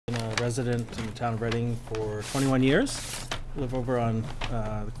resident in the town of Reading for 21 years. Live over on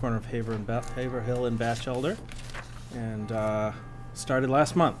the corner of Haverhill and Batchelder, and started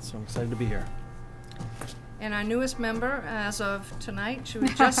last month, so I'm excited to be here. And our newest member, as of tonight, she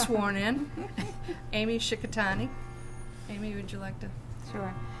was just sworn in, Amy Shikatani. Amy, would you like to?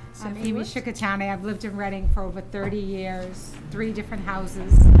 Sure. say a I'm few Amy words? Shikatani. I've lived in Reading for over 30 years, 3 different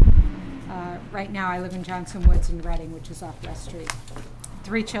houses. Right now I live in Johnson Woods in Reading, which is off West Street.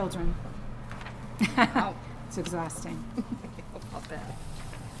 3 children. Wow. It's exhausting. About that.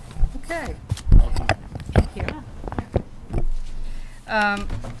 Okay. Thank you. I'd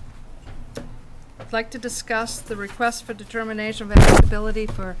like to discuss the request for determination of eligibility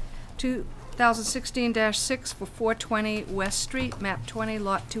for 2016-6 for 420 West Street, map 20,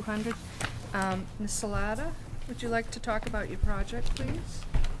 lot 200. Ms. Salata, would you like to talk about your project, please?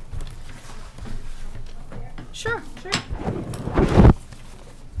 Sure, sure.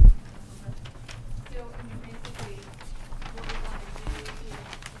 So, basically, what we want to do is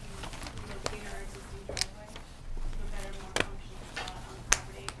relocate our existing driveway to a better, more functional spot on the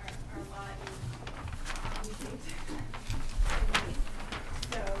property. Our lot is,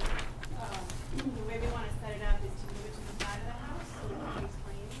 so, the way we want to set it up is to move it to the side of the house, so we can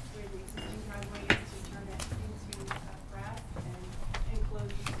explain where the existing driveway is, to turn it into grass and enclose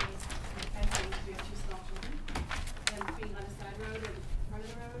the space and fencing, because we have 2 small children. And being on the side road or the front of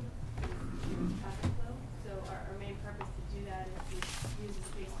the road, there's traffic flow. So our main purpose to do that is to use the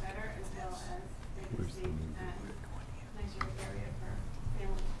space better, as well as make it safe and nicer area for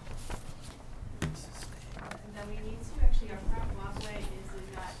families. And then we need to, actually, our front walkway is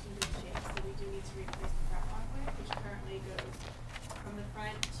in not in good shape, so we do need to replace the front walkway, which currently goes from the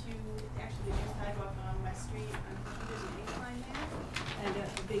front to actually the new sidewalk on West Street. Unfortunately, there's an incline there and a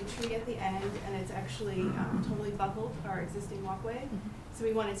big tree at the end, and it's actually totally buckled our existing walkway. So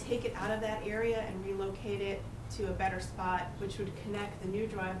we want to take it out of that area and relocate it to a better spot, which would connect the new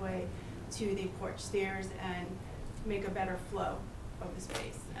driveway to the porch stairs and make a better flow of the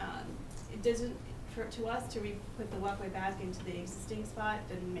space. It doesn't, to us, to put the walkway back into the existing spot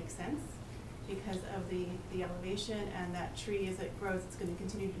doesn't make sense because of the elevation, and that tree, as it grows, it's going to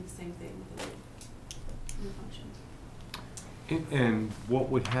continue to do the same thing with the new function. And what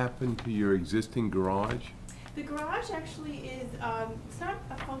would happen to your existing garage? The garage actually is, it's not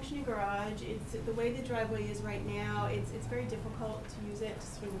a functioning garage. It's the way the driveway is right now, it's very difficult to use it to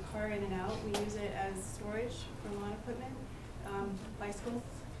swing the car in and out. We use it as storage for lawn equipment, bicycles.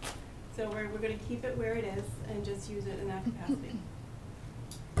 So we're going to keep it where it is and just use it in that capacity.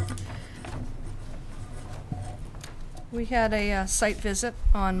 We had a site visit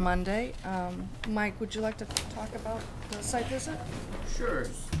on Monday. Mike, would you like to talk about the site visit? Sure.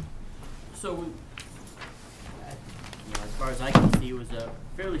 So, as far as I can see, it was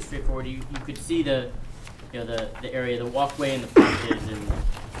fairly straightforward. You could see the area, the walkway in the front is in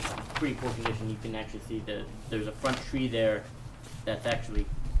pretty poor condition. You can actually see there's a front tree there that's actually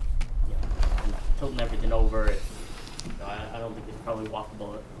tilting everything over. I don't think it's probably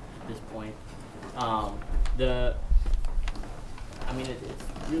walkable at this point. It's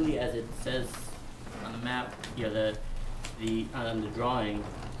really as it says on the map. On the drawing.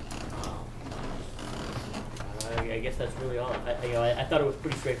 I guess that's really all. I thought it was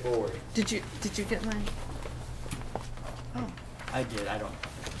pretty straightforward. Did you get mine? Oh, I did. I don't.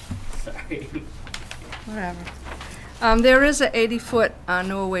 Sorry. whatever. There is a 80-foot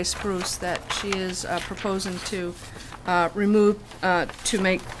Norway spruce that she is proposing to remove to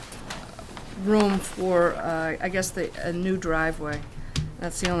make room for, I guess, a new driveway.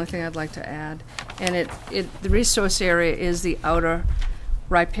 That's the only thing I'd like to add. And the resource area is the outer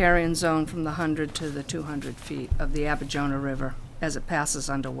riparian zone from the 100 to the 200 feet of the Abidjona River as it passes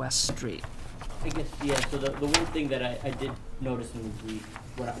under West Street. I guess, yeah, so the one thing that I did notice in the brief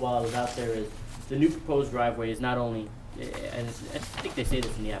while I was out there is the new proposed driveway is not only, and I think they say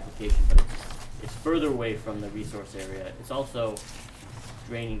this in the application, but it's further away from the resource area. It's also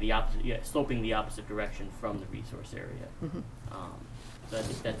draining the opposite, sloping the opposite direction from the resource area. Mm-hmm. So I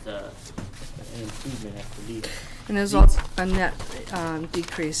think that's an improvement at the least. And there's also a net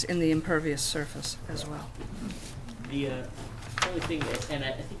decrease in the impervious surface as well. The only thing, and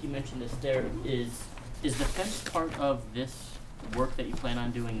I think you mentioned this there, is the fence part of this work that you plan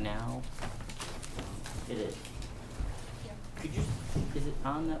on doing now? It is. Yeah. Could you, is it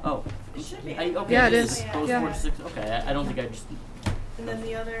on the, oh. It should be. Okay, Yeah, it is. Goes Yeah. 4 to 6, okay, I don't think I just. And then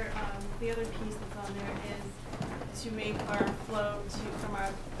the other piece that's on there is to make our flow from our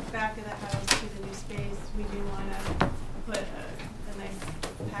back of the house to the new space. We do want to put a nice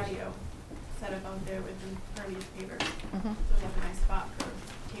patio set up out there with impervious pavers. Mm-hmm. So we have a nice spot for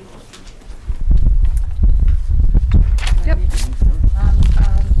tables and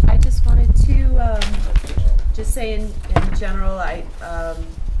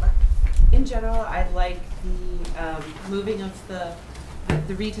general, I like the moving of the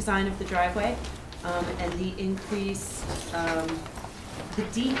redesign of the driveway, and the increased, the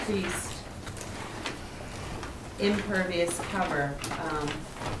decreased impervious cover.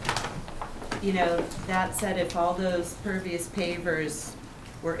 You know, that said, if all those pervious pavers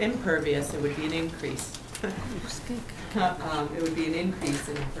were impervious, it would be an increase. It would be an increase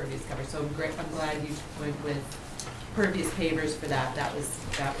in impervious cover. So I'm glad you went with pervious pavers for that. I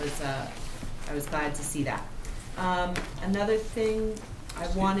was glad to see that. Another thing I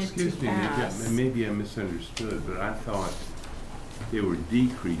wanted Excuse to me, ask. maybe I misunderstood, but I thought they were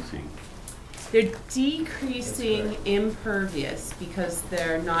decreasing. They're decreasing impervious because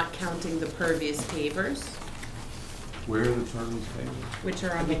they're not counting the pervious pavers, Where are the pervious pavers? which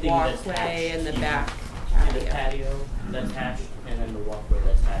are on the Everything that's walkway hatched. and the back And the patio. patio that's hatched, and then the walkway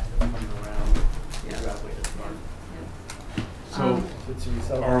that's hatched, that's coming around the Yeah. driveway that's front.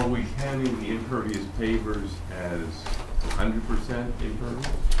 So, are we counting the impervious pavers as 100% impervious?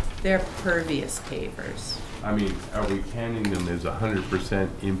 They're pervious pavers. I mean, are we counting them as 100%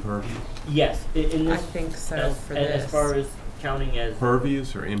 impervious? Yes, in I this, think so as, for as this. far as counting as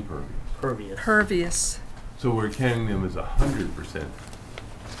Pervious or impervious? pervious. Pervious. So we're counting them as 100%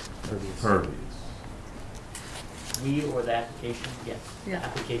 pervious. We or the application, yes. Yeah. The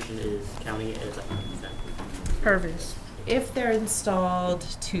application is counting it as 100%. Pervious. If they're installed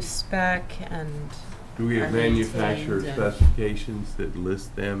to spec and Do we have Are manufacturer maintained and- specifications that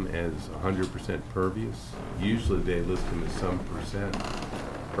list them as 100% pervious? Usually they list them as some percent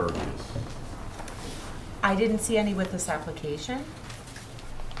pervious. I didn't see any with this application.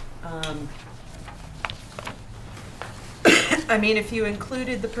 I mean, if you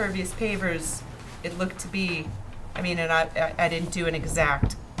included the pervious pavers, it looked to be, I mean, and I didn't do an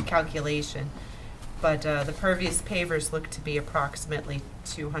exact calculation, but the pervious pavers looked to be approximately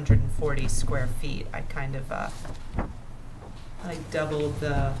 240 square feet. I kind of, I doubled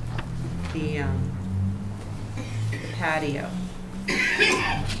the patio.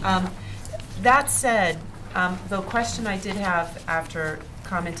 That said, the question I did have after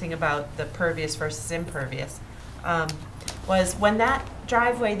commenting about the pervious versus impervious, was when that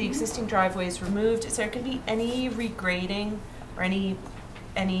driveway, the existing driveway is removed, is there going to be any regrading or any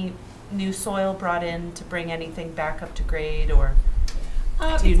new soil brought in to bring anything back up to grade, or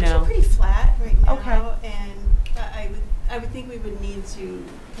do you it's know? actually Pretty flat right now, Okay. and I would think we would need to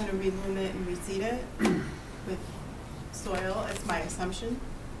kind of relume it and reseed it with soil. It's my assumption,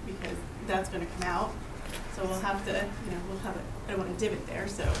 because that's going to come out. So we'll have to, we'll have it. I don't want to divot there,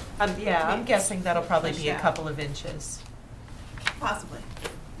 so Yeah, I'm guessing that'll probably Push be a out. couple of inches. possibly.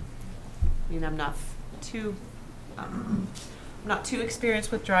 I mean, I'm not too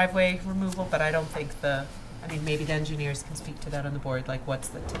experienced with driveway removal, but I don't think maybe the engineers can speak to that on the board, like what's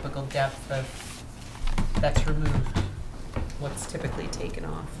the typical depth that's removed? What's typically taken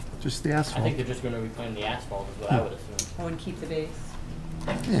off? Just the I asphalt. think they're just going to reclaim the asphalt is what I would assume. Oh, and keep the base?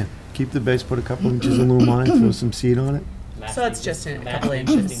 Yeah, keep the base, put a couple inches of loam on it, throw some seed on it. Match So it's the- just a match couple the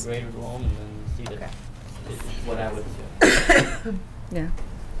inches. existing grade of loam and then see Okay. that is what I would assume. Yeah.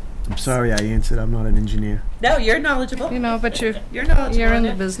 I'm sorry I answered, I'm not an engineer. No, you're knowledgeable. You know, but you're knowledgeable. you're in on the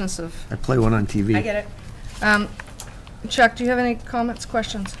it. business of. I play one on TV. I get it. Chuck, do you have any comments,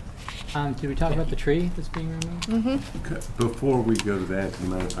 questions? Did we talk about the tree that's being removed? Mm-hmm. Before we go to that, do you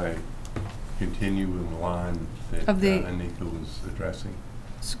mind if I continue with the line that Of the- Anika was addressing?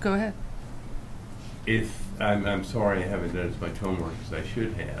 So go ahead. I'm sorry I haven't done as much homework as I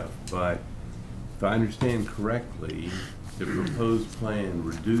should have, but if I understand correctly, the proposed plan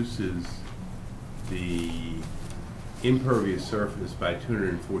reduces the impervious surface by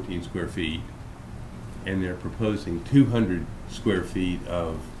 214 square feet, and they're proposing 200 square feet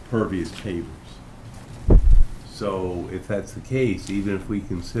of pervious pavers. So if that's the case, even if we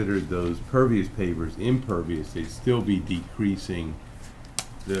considered those pervious pavers impervious, they'd still be decreasing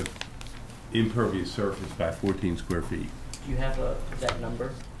the impervious surface by 14 square feet. Do you have that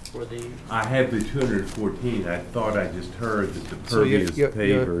number for the? I have the 214. I thought I just heard that the So you're- pervious you're-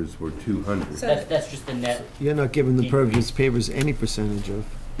 pavers were 200. So- That's just the net. You're not giving the pervious pavers any percentage of.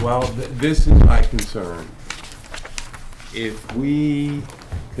 Well, this is my concern. If we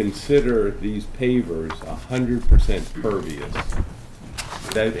consider these pavers 100% pervious,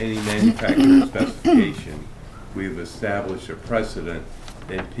 without any manufacturer specification, we've established a precedent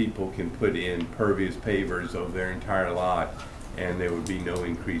that people can put in pervious pavers over their entire lot, and there would be no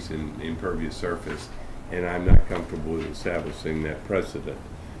increase in impervious surface. And I'm not comfortable with establishing that precedent.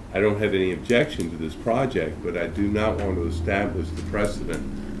 I don't have any objection to this project, but I do not want to establish the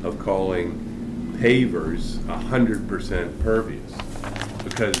precedent of calling pavers 100% pervious,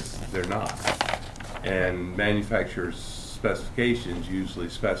 because they're not. And manufacturer's specifications usually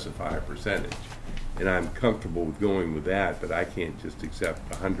specify a percentage. And I'm comfortable with going with that, but I can't just accept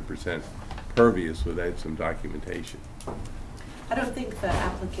 100% pervious without some documentation. I don't think the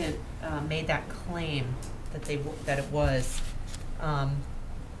applicant made that claim that that it was.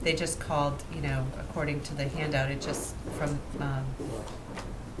 They just called, you know, according to the handout, it just from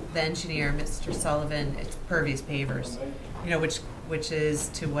the engineer, Mr. Sullivan, it's pervious pavers, you know, which is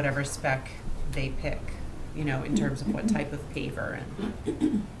to whatever spec they pick, you know, in terms of what type of paver.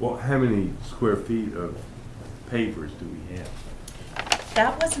 And Well, how many square feet of pavers do we have?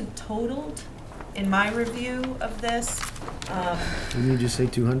 that wasn't totaled in my review of this. Didn't you just say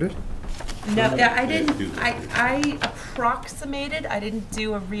 200? No, yeah, I didn't. do that. I approximated. I didn't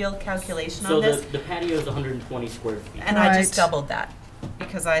do a real calculation So on this, the patio is 120 square feet. and I just Right. doubled that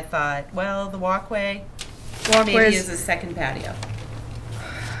because I thought, well, the walkway maybe Walkway's- is a second patio.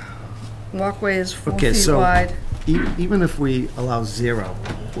 Walkway is 4 Okay, feet so- wide. Even if we allow 0,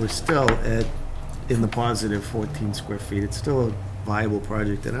 we're still in the positive 14 square feet. It's still a viable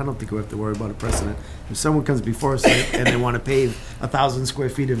project, and I don't think we have to worry about a precedent. If someone comes before us and they want to pave 1,000 square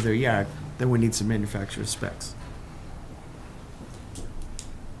feet of their yard, then we need some manufacturer's specs.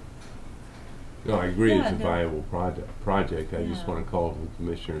 No, I agree it's Yeah, a no. viable project. I just Yeah. want to call to the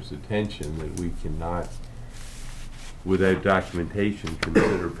commissioner's attention that we cannot, without documentation,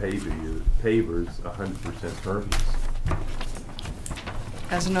 consider pavers 100% pervious.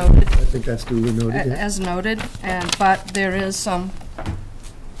 As noted. I think that's duly noted, yeah. As noted, but there is some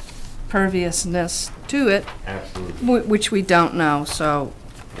perviousness to it, Absolutely. which we don't know, so.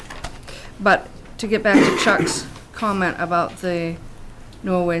 But to get back to Chuck's comment about the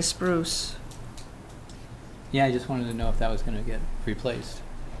Norway spruce, Yeah, I just wanted to know if that was gonna get replaced.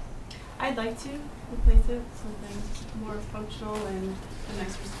 I'd like to replace it, something more functional and a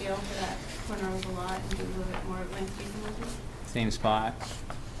nicer scale for that corner of the lot and do a little bit more landscaping with it. Same spot.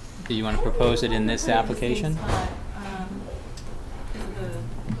 Do you wanna propose it in this Kind of the same application? spot,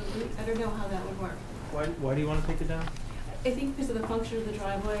 I don't know how that would work. Why do you want to take it down? I think because of the function of the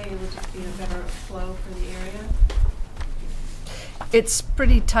driveway, it would just be a better flow for the area. it's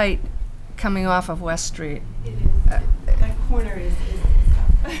pretty tight coming off of West Street. It is, that corner is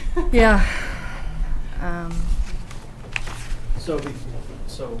tough. Yeah.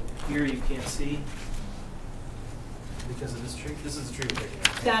 So here you can't see because of this tree? This is the tree we're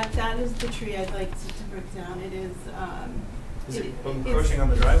taking out. That is the tree I'd like to break down. It is, Is it it's- encroaching on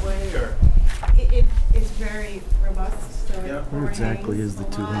the driveway or? It's very robust, so Yeah. it Where exactly overhangs is the a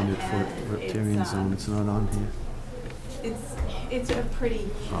lot, 200-foot and riparian zone? It's not on here. It's a pretty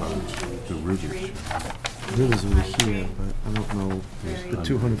the huge rivers. tree. River's over Pine here, tree. but I don't know, Very- the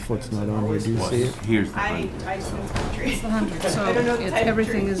 200-foot's not on here, do you see it? Here's the I 100. just know the tree. It's the 100, so I don't know the type of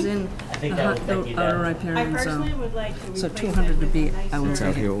everything tree. is in I think the that would take you outer down. I riparian personally zone. would like to So replace 200 it would with be a nicer out It's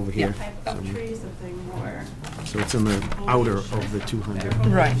out here, over here. type of somewhere. tree, something more. So it's in the outer of the 200.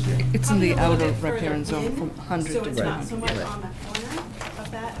 Right, it's in the Probably a little outer bit further riparian zone in, from 100 so to it's not so 200. much on the corner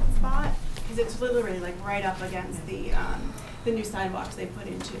of that spot, because it's literally like right up against the new sidewalks they put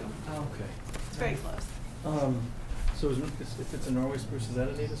into. Okay. It's very close. So if it's a Norway spruce, is that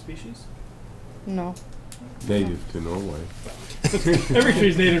a native species? No. Native to Norway. Every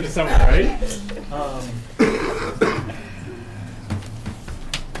tree's native to somewhere, right?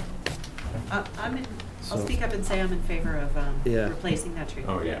 I'll speak up and say I'm in favor of Yeah. replacing that tree.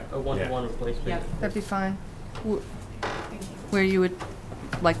 Oh, yeah. A one-to-one replacement. Yeah. That'd be fine. Thank you. Where you would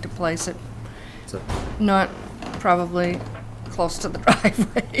like to place it, So- not probably close to the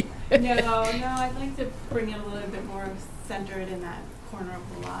driveway. No, I'd like to bring it a little bit more centered in that corner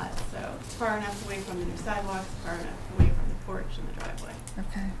of the lot, so it's far enough away from the new sidewalks, far enough away from the porch and the driveway.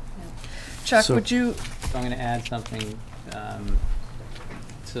 Okay. Chuck, So- would you, So I'm gonna add something,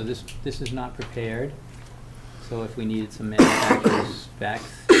 so this is not prepared, so if we needed some manufacturer's specs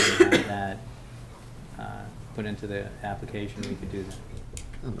and have that, put into the application, we could do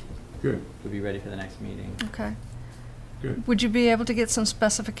that. Good, We'll be ready for the next meeting. okay. good. Would you be able to get some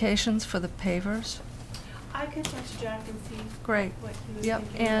specifications for the pavers? I could talk to Jack and see Great. what he was Yep,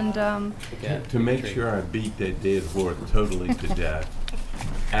 thinking and, about. Yeah, To make tree. sure I beat that dead horse totally to death,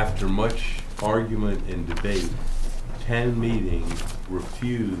 after much argument and debate, town meeting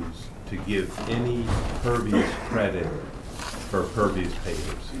refused to give any pervious credit for pervious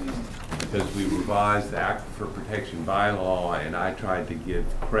pavers. Because we revised the Aquifer Protection Bylaw, and I tried to give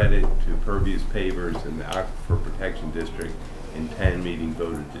credit to pervious pavers in the Aquifer Protection District, and town meeting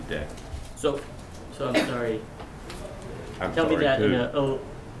voted to death. So I'm sorry. I'm Tell me sorry, that in too.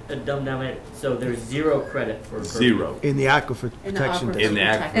 dumb down it. So there's 0 credit for pervious. Zero. In the aquifer In the protection aquifer. district. In the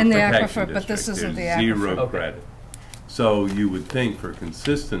aquifer In the protection aquifer, but this district, isn't the there's aquifer. zero Okay. credit. So you would think for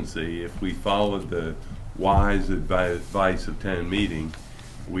consistency, if we followed the wise advice of town meeting,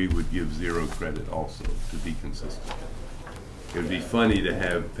 we would give 0 credit also to be consistent. It would be funny to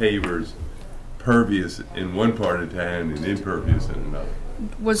have pavers pervious in one part of town and impervious in another.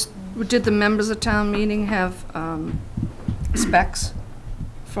 Did the members of town meeting have specs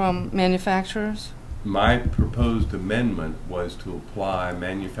from manufacturers? My proposed amendment was to apply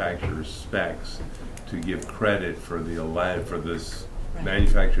manufacturer's specs to give credit for this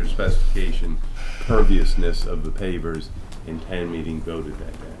manufacturer's specification perviousness of the pavers, and town meeting voted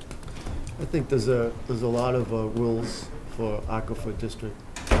that down. I think there's a lot of rules for aquifer district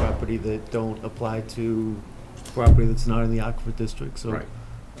property that don't apply to property that's not in the aquifer district, so Right.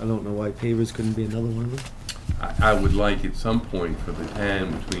 I don't know why pavers couldn't be another one of them. I would like at some point for the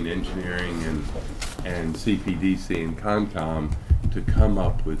town between engineering and CPDC and Concom to come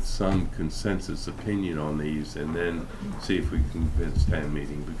up with some consensus opinion on these and then see if we can convince town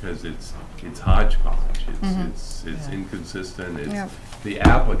meeting, because it's hodgepodge, it's inconsistent, Yeah. the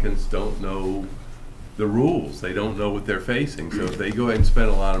applicants don't know the rules, they don't know what they're facing, so if they go ahead and spend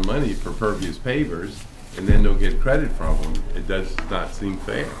a lot of money for pervious pavers and then don't get credit from them, it does not seem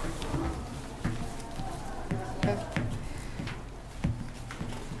fair.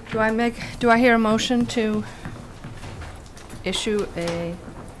 Do I hear a motion to issue a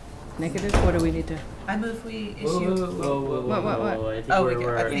negative? What do we need to? I move we issue. What? I think Oh,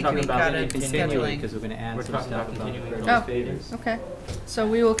 we're I think talking we about got a continuing. scheduling. Because we're gonna add We're some talking stuff about about continuing pervious conversations. pavers. Okay, so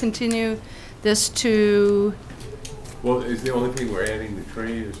we will continue this to, Well, is the only thing we're adding the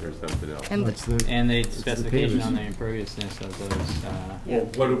trees or something else? and That's the, And the It's the specification pavers. on the imperviousness of those, Well,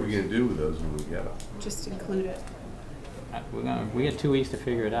 what are we gonna do with those when we get them? Just include it. we got 2 weeks to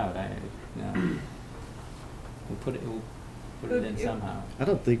figure it out. We'll put it in somehow. I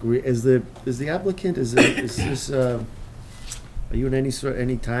don't think is the applicant, is this, are you in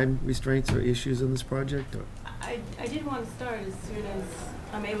any time restraints or issues in this project, or? I did want to start as soon as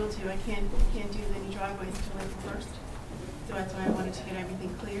I'm able to. I can't do any driveways until April 1st. So that's why I wanted to get everything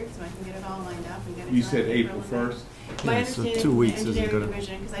cleared, so I can get it all lined up and get it done. You said in April and May. 1st? My Yeah, so understanding 2 from the weeks isn't engineering gonna-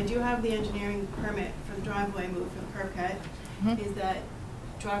 division, because I do have the engineering permit for the driveway move for the curb cut, is that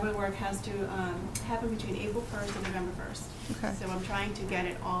driveway work has to happen between April 1st and November 1st. Okay. So I'm trying to get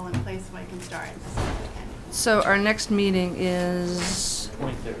it all in place so I can start as soon as I can. so our next meeting is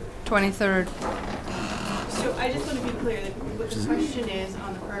 23rd. 23rd. So I just want to be clear that what the question is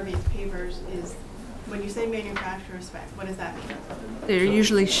on the pervious pavers is, when you say manufacturer spec, what does that mean? There are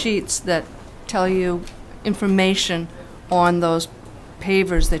usually sheets that tell you information on those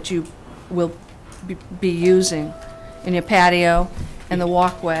pavers that you will be using in your patio and the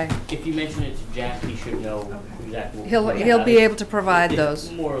walkway. If you mention it to Jack, he should know Okay. exactly. He'll be able to provide It's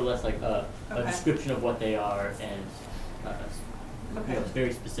those. more or less like a Okay. description of what they are and Okay.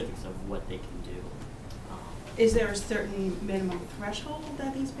 very specifics of what they can do. Is there a certain minimum threshold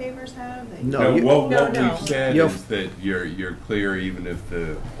that these pavers have? that- No, No, you- what No, we've no. said You'll- is that you're clear even if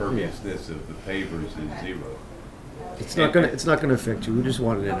the perviousness of the pavers is 0. It's not gonna affect you, we just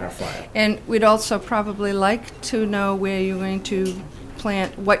want it in our file. And we'd also probably like to know where you're going to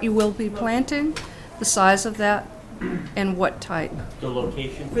plant, what you will be planting, the size of that, and what type. The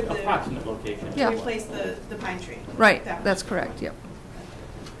location, For the- approximate location. Yeah. To replace the pine tree? Right, That- that's correct, yep.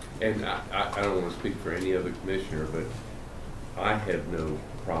 And I don't want to speak for any other commissioner, but I have no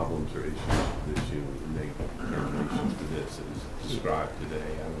problems or issues with this. You make determinations for this as described today.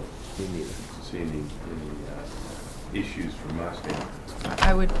 I don't see any issues from my standpoint.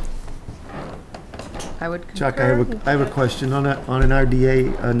 I would concur. Chuck, I have a question on an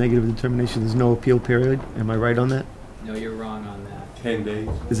RDA negative determination, there's no appeal period, am I right on that? No, you're wrong on that. 10 days?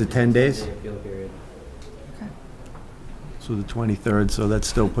 Is it 10 days? The appeal period. So the 23rd, so that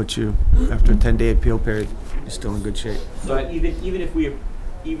still puts you, after a 10-day appeal period, you're still in good shape. So even if we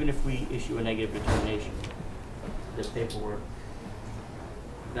issue a negative determination, the paperwork,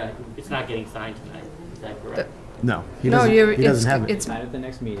 that it's not getting signed tonight. Is that correct? No, he No, doesn't, you're, he doesn't have it's, it. Sign at the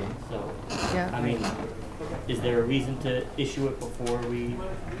next meeting. So, yeah. I mean, is there a reason to issue it before we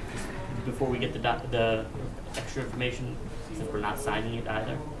get the extra information, since we're not signing it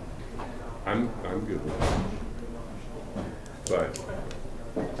either? I'm good with that. But,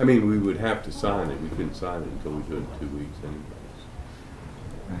 I mean, we would have to sign it. We couldn't sign it until we do it in 2 weeks anyways.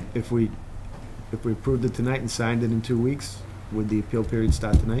 If we approved it tonight and signed it in 2 weeks, would the appeal period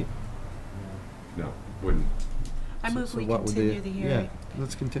start tonight? No, wouldn't. I move So we what would continue the hearing. Yeah,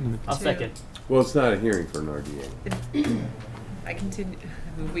 let's continue it. I'll second. Well, it's not a hearing for an RDA. We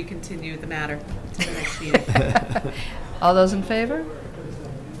continue the matter to the next meeting. All those in favor?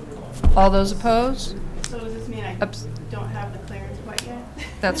 All those opposed? So does this mean I Abs- don't have the clearance quite yet?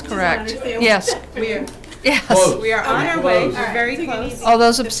 That's Just correct. understand Yes. what- Yes. We are on our way, All we're right, very so you need close. the- All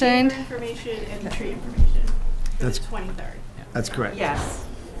those the abstained? paper information and the tree information for That's- the 23rd. That's correct. Yes.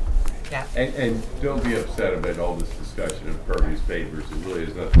 Yeah. And don't be upset about all this discussion of pervious pavers. It really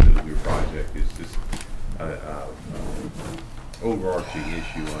has nothing to do with your project. It's just overarching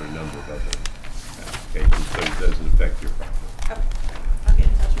issue on a number of other applications, so it doesn't affect your project. Okay. I'll get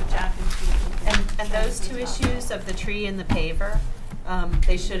in touch with Jack and see if we can. And those two issues of the tree and the paver,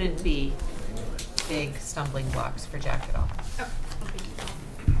 they shouldn't be big stumbling blocks for Jack at all. Okay.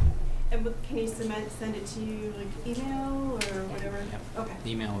 And can he send it to you, like email or whatever? Okay.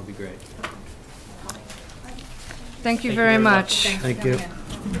 Email would be great. Thank you very much. Thank you.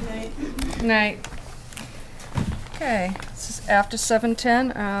 Good night. Good night. Okay, this is after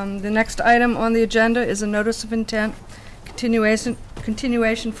 7:10. The next item on the agenda is a notice of intent,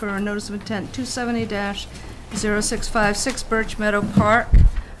 continuation for a notice of intent 270-0656 Birch Meadow Park.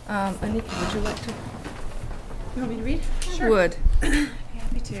 Anika, would you like to? You want me to read? Would.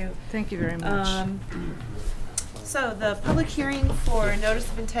 Happy to. Thank you very much. So the public hearing for notice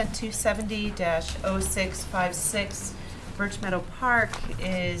of intent 270-0656 Birch Meadow Park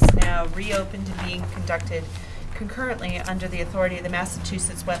is now reopened and being conducted concurrently under the authority of the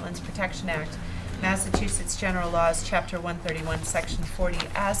Massachusetts Wetlands Protection Act, Massachusetts General Laws, Chapter 131, Section 40,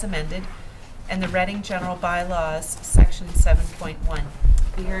 as amended, and the Reading General Bylaws, Section 7.1.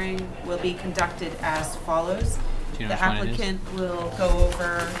 The hearing will be conducted as follows. Do you know The which one it is? applicant will go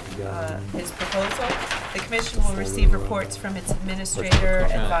over his proposal. The commission will receive reports from its administrator,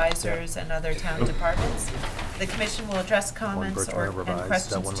 advisors, and other town departments. The commission will address comments and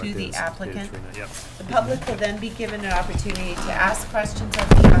questions to the applicant. The public will then be given an opportunity to ask questions of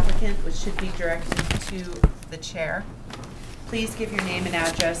the applicant, which should be directed to the chair. Please give your name and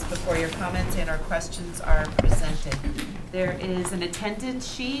address before your comments and/or questions are presented. There is an attendance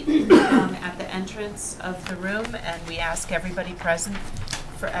sheet at the entrance of the room, and we ask everybody present,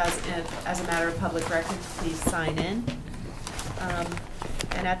 as a matter of public record, to please sign in.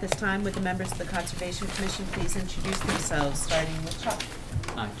 And at this time, would the members of the Conservation Commission please introduce themselves, starting with Chuck.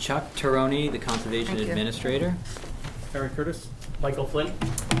 Chuck Taroni, the Conservation Thank you. Administrator. Harry Curtis? Michael Flynn?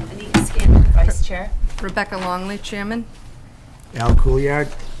 Anika Scanlon, Vice Chair. Rebecca Longley, Chairman. Al Couillard?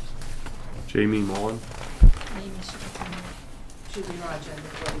 Jamie Mullen? Julie Roger,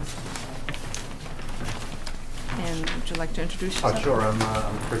 And would you like to introduce yourself? Sure. I'm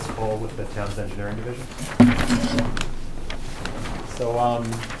Chris Cole with the town's engineering division. So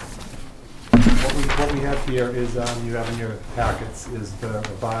what we have here is you have in your packets is the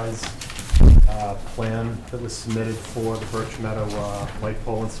revised plan that was submitted for the Birch Meadow light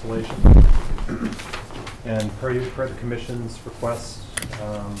pole installation. And per the commission's request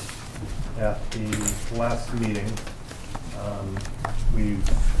at the last meeting,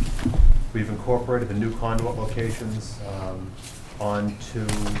 we've incorporated the new conduit locations onto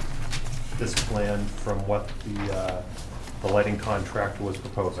this plan from what the lighting contractor was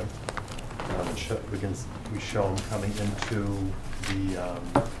proposing. We show them coming into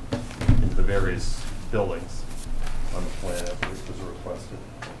the various buildings on the plan as was requested.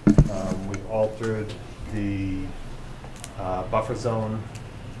 We've altered the buffer zone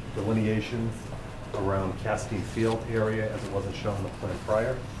delineation around Castine Field area as it wasn't shown on the plan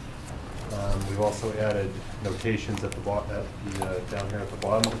prior. We've also added notations at the down here at the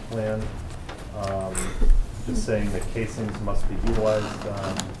bottom of the plan, just saying that casings must be utilized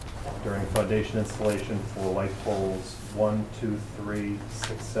during foundation installation for light poles 1, 2, 3,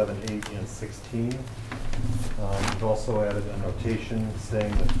 6, 7, 8, and 16. We've also added a notation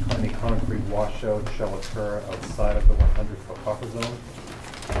saying that any concrete washout shall occur outside of the 100-foot buffer zone.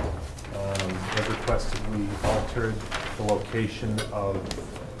 As requested, we altered the location of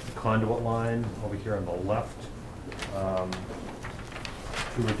the conduit line over here on the left to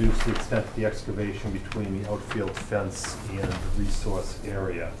reduce the extent of the excavation between the outfield fence and the resource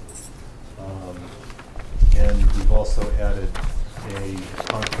area. And we've also added a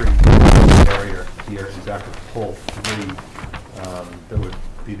concrete barrier here in back of pole 3 that would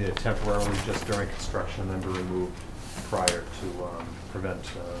be there temporarily just during construction and then be removed prior to prevent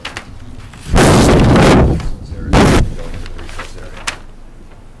areas from going into the resource area.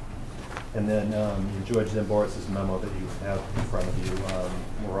 And then in George Zamboris' memo that you have in front of you,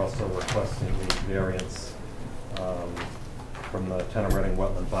 we're also requesting a variance from the Town of Reading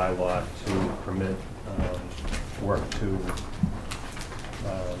Wetland Bylaw to permit work to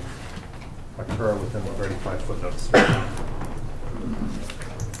occur within the 35-foot notice.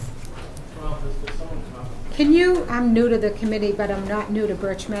 Can you, I'm new to the committee, but I'm not new to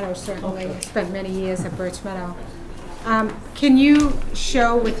Birch Meadow, certainly. I spent many years at Birch Meadow. Can you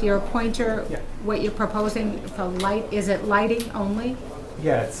show with your pointer what you're proposing for light? Is it lighting only?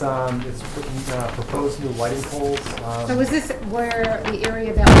 Yeah, it's proposed new lighting poles. So is this where the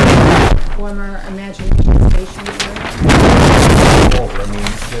area that was former Imagination Station area? Over. I mean,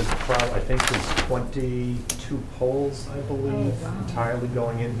 I think there's 22 poles, I believe, entirely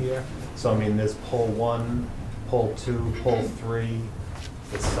going in here. So I mean, there's pole 1, pole 2, pole 3.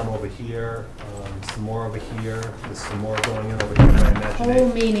 There's some over here, some more over here. There's some more going in over here. I imagine. Pole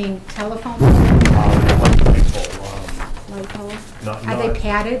meaning telephone pole? Light pole. Light pole? Not, Are they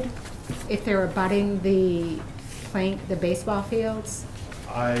padded if they're abutting the baseball fields?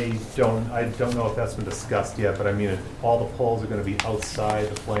 I don't know if that's been discussed yet, but I mean, all the poles are going to be outside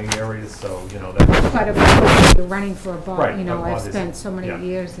the playing areas, so you know that. But if you're running for a ball, Right, you know, I've obviously. spent so many Yeah,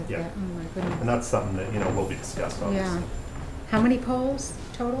 years at yeah. that. Oh my goodness. And that's something that, you know, will be discussed, obviously. Yeah. How many poles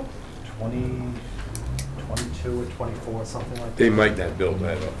total? 22 or 24, something like that. They might not build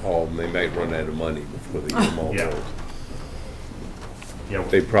that all, and they might run out of money before they get them all Yeah. built. Yeah,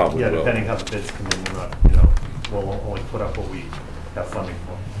 They probably will. depending how the bids come in, we're not, you know, we'll only put up what we have funding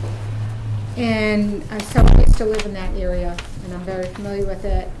for. And so I used to live in that area, and I'm very familiar with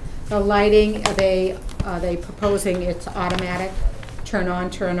it. The lighting, are they proposing it's automatic, turn on,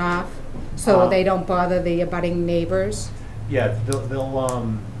 turn off, so they don't bother the abutting neighbors? Yeah, they'll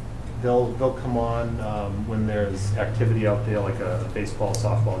come on when there's activity out there, like a baseball,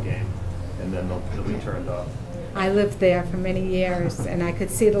 softball game, and then they'll be turned off. I lived there for many years, and I could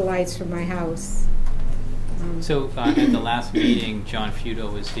see the lights from my house. So at the last meeting, John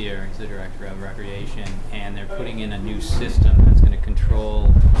Futo was here, he's the Director of Recreation, and they're putting in a new system that's going to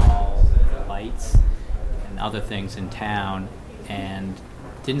control all the lights and other things in town, and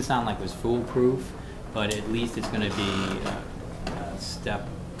it didn't sound like it was foolproof, but at least it's going to be a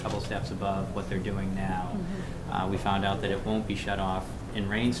couple steps above what they're doing now. We found out that it won't be shut off in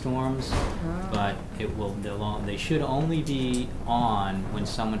rainstorms, but they should only be on when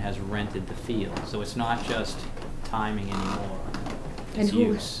someone has rented the field. So it's not just timing anymore. And It's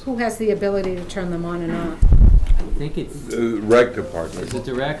use. who has the ability to turn them on and off? I think it's The rec department. is it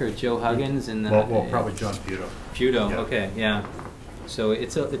director Joe Huggins and the Well, probably John Futo. Futo. Yeah. Okay, yeah. So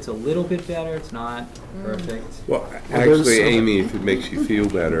it's a little bit better. It's not perfect. Well, there's actually, some- Amy, if it makes you feel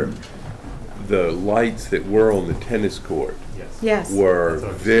better, the lights that were on the tennis court Yes. Yes. were That's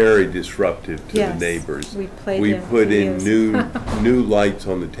what I'm very disruptive to the Yes. neighbors. We played We them put for in years. new lights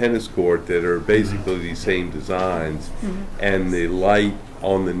on the tennis court that are basically the same designs, and the light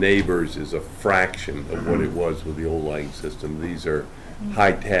on the neighbors is a fraction of what it was with the old lighting system. These are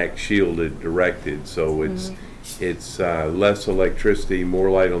high-tech, shielded, directed, so it's less electricity, more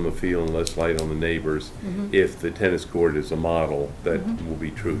light on the field, and less light on the neighbors. If the tennis court is a model, that will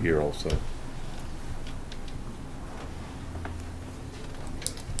be true here also.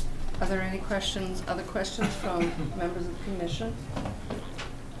 Are there any questions, other questions from members of the commission?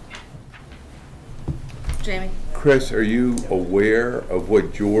 Jamie? Chris, are you aware of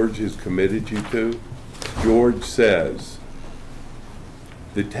what George has committed you to? George says,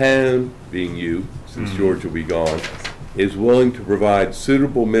 the town, being you, since George will be gone, is willing to provide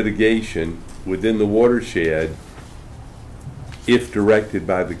suitable mitigation within the watershed if directed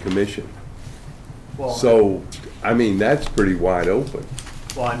by the commission. Well, So, I mean, that's pretty wide open.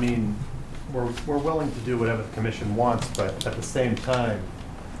 Well, I mean, we're willing to do whatever the commission wants, but at the same time.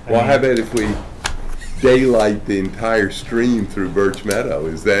 I Well, mean, how about if we daylight the entire stream through Birch Meadow?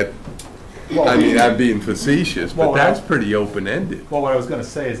 Is that, well, I mean, I'm being facetious, Well, but that's pretty open-ended. Well, what I was gonna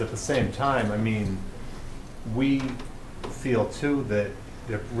say is at the same time, I mean, we feel too that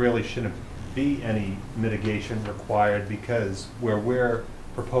there really shouldn't be any mitigation required because where we're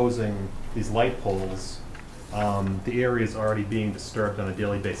proposing these light poles, the area is already being disturbed on a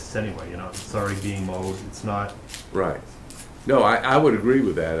daily basis anyway, you know, it's already being mowed, it's not, Right. No, I would agree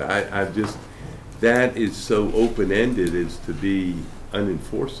with that. I've just, that is so open-ended as to be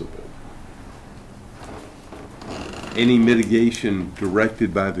unenforceable. Any mitigation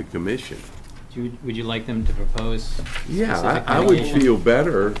directed by the commission. Would you like them to propose? Yeah, specific I would mitigation? feel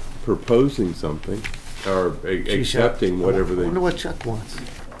better proposing something or accepting whatever I they. wonder what Chuck wants.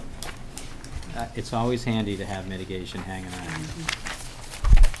 It's always handy to have mitigation hanging around.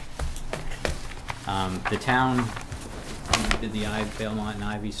 The town did the Belmont and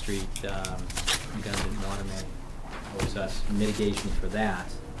Ivy Street, redundant water main. Owes us mitigation for that.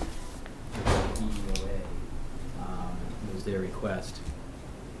 The EOA was their request,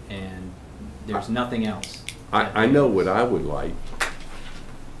 and there's nothing else. I know what I would like.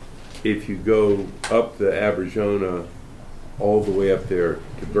 if you go up the Aberjona, all the way up there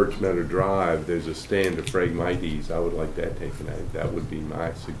to Birch Meadow Drive, there's a stand of Phragmites. I would like that taken out. That would be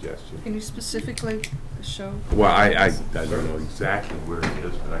my suggestion. Can you specifically show? Well, I don't know exactly where it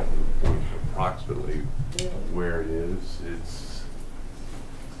is, but I can point approximately where it is. It's,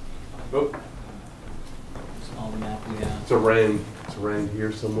 oh, It's all the map we have. it's around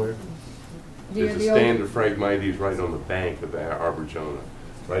here somewhere. There's a stand of Phragmites right on the bank of the Aberjona,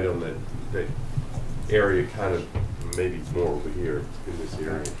 right on that area, kind of maybe more over here in this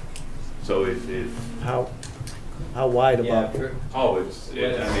area. So it How wide Yeah, about? for- oh, it's I mean,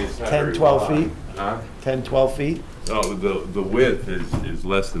 it's not 10, very 12 wide. feet? Huh? 10, 12 feet? Oh, the width is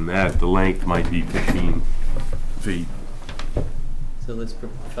less than that. The length might be 15 feet. So let's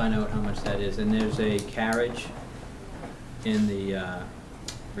find out how much that is. And there's a carriage in the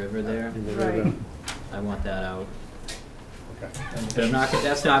river there. In the Right. river. I want that out. Okay. But I'm not,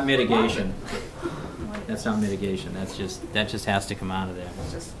 that's not mitigation. That's not mitigation. That just has to come out of there.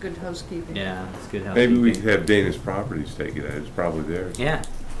 It's just good housekeeping. Yeah, it's good housekeeping. Maybe we could have Danish Properties take it out. It's probably there. Yeah,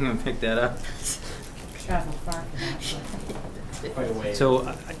 I'm gonna pick that up. Travel far for that. Quite a ways.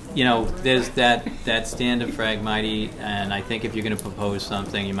 So, you know, there's that stand of Phragmites, and I think if you're gonna propose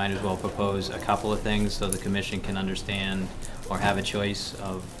something, you might as well propose a couple of things so the commission can understand or have a choice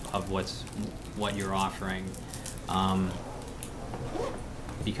of what you're offering.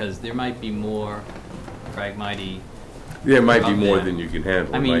 Because there might be more Phragmites. Yeah, it might be Up more there. than you can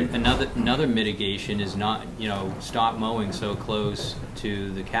handle. I It mean, might- another mitigation is not, you know, stop mowing so close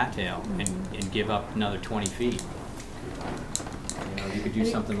to the cattail and give up another 20 feet. You know, you could do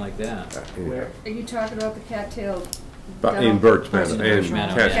something like that. Yeah. Are you talking about the cattail? But down- in Birch Meadow In and Birch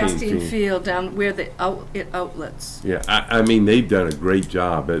Meadow, yeah. Castine Castine Field. Field down where the it outlets. Yeah, I mean, they've done a great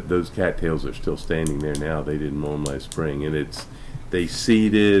job. Those cattails are still standing there now. They didn't mow them last spring, and they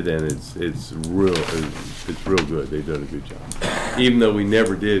seeded, and it's real good. They've done a good job. Even though we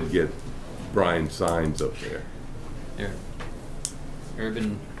never did get Brian's signs up there. They're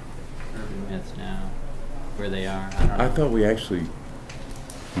urban myths now, where they are. I don't know. I thought we actually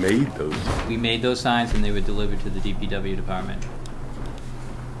made those. We made those signs and they were delivered to the DPW department.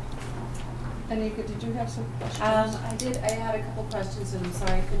 Anika, did you have some questions? I did, I had a couple questions, and I'm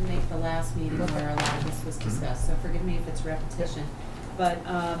sorry I couldn't make the last meeting where a lot of this was discussed, so forgive me if it's repetition. But,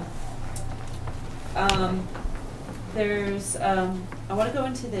 there's, I wanna go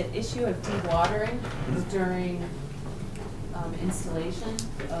into the issue of dewatering during, installation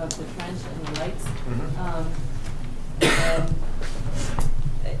of the trench and the lights.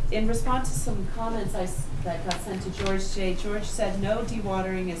 In response to some comments that got sent to George J., George said no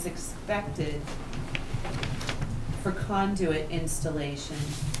dewatering is expected for conduit installation.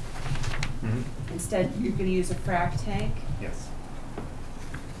 Instead, you're gonna use a frac tank. Yes.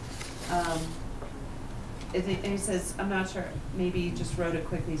 And he says, I'm not sure, maybe he just wrote it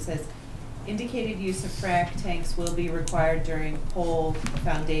quickly, he says, indicated use of frac tanks will be required during pole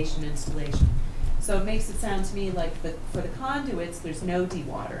foundation installation. So it makes it sound to me like for the conduits, there's no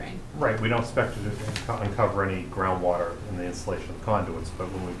dewatering. Right, we don't expect to uncover any groundwater in the installation of conduits, but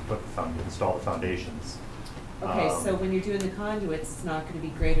when we install the foundations. Okay, so when you're doing the conduits, it's not gonna be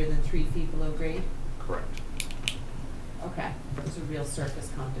greater than 3 feet below grade? Correct. Okay, those are real surface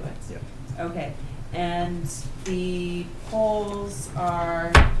conduits. Yeah. Okay, and the poles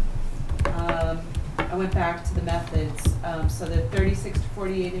are, I went back to the methods, so they're 36 to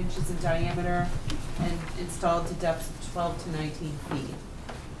 48 inches in diameter and installed to depths of 12 to 19 feet.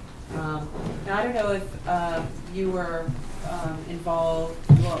 Now, I don't know if you were involved,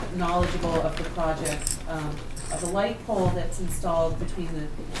 well, knowledgeable of the project, of the light pole that's installed between the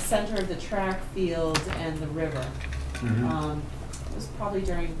center of the track field and the river. It was probably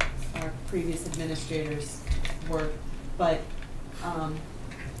during our previous administrator's work, but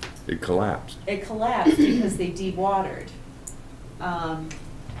It collapsed. it collapsed because they dewatered.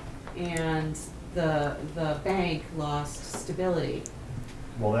 And the bank lost stability.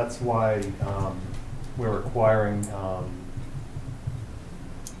 Well, that's why we're requiring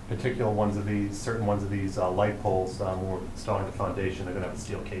particular ones of these, certain ones of these light poles, when we're installing the foundation, they're gonna have a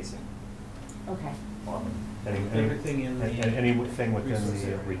steel casing Okay. on them. Everything in the Anything within resource the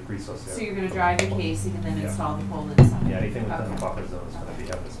area. resource area. So you're gonna drive your casing and then Yeah. install the pole inside? Yeah, anything within Okay. the buffer zone is gonna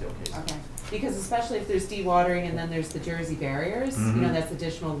have the steel casing. Okay, because especially if there's dewatering and then there's the Jersey barriers, you know, Mhm. that's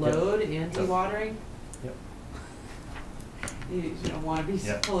additional Yep. load and Yep. dewatering. Yep. You don't wanna be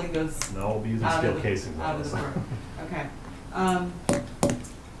Yep. pulling those No, we'll be using out steel of the, casings on out of this. the work. Okay.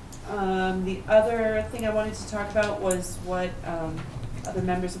 The other thing I wanted to talk about was what, other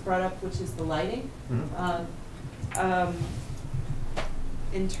members have brought up, which is the lighting. Mhm.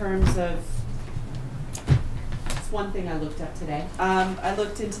 in terms of, it's one thing I looked up today. I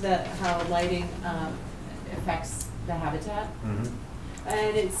looked into how lighting affects the habitat.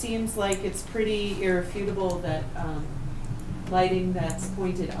 And it seems like it's pretty irrefutable that lighting that's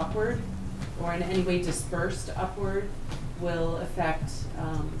pointed upward or in any way dispersed upward will affect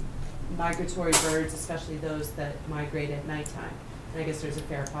migratory birds, especially those that migrate at nighttime. And I guess there's a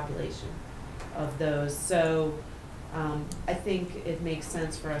fair population of those. So I think it makes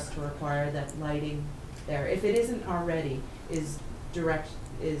sense for us to require that lighting there, if it isn't already, is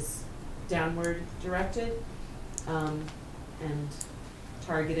downward directed and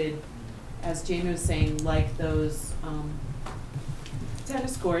targeted, as Jamie was saying, like those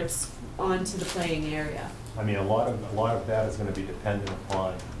tennis courts onto the playing area. I mean, a lot of that is going to be dependent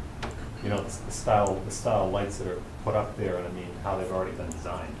upon, you know, the style lights that are put up there, and I mean how they've already been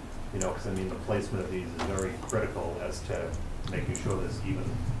designed. You know, because I mean the placement of these is very critical as to making sure there's even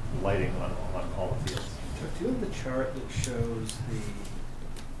lighting on all the fields. Do you have the chart that shows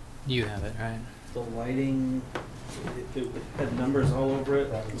You have it, right? the lighting? It had numbers all over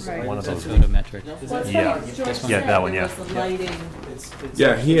it. Right. One of those. Photometric. What's Yeah. that George This one? said, Yeah, that one, there yeah. was the lighting. It's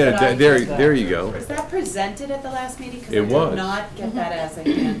Yeah, he had, But I there get you go. Was that presented at the last meeting? Because I It was. did not get that as a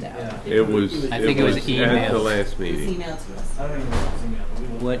handout. Yeah. It was, I think it was at the emailed. last It was meeting. emailed to us. I don't even know if it's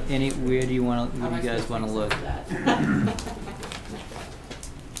emailed. Where do you want to, How am where I do you guys supposed want to to look? accept that?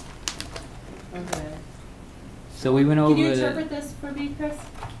 Okay. So we went over Can you the, interpret this for me, Chris?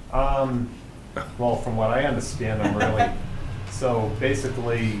 Well, from what I understand, I'm really, so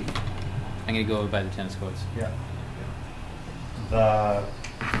basically, I'm going to go over by the tennis courts. yeah.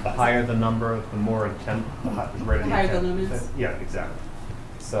 The higher the number, the more intent, the greater the The higher the intent. lumens? Yeah, exactly.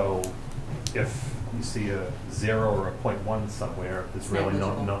 So if you see a 0 or a 0.1 somewhere, there's It's really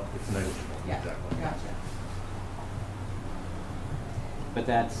negligible. no, it's negligible. Yeah, Exactly. gotcha. But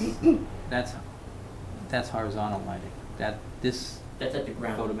that's horizontal lighting. This That's at the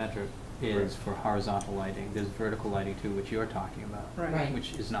ground. photometric is for horizontal lighting. There's vertical lighting too, which you're talking about. Right.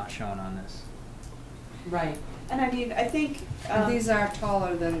 Which is not shown on this. Right. And I mean, I think. And these are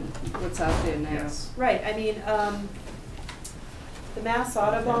taller than what's out there now. Yes. Right, I mean, the Mass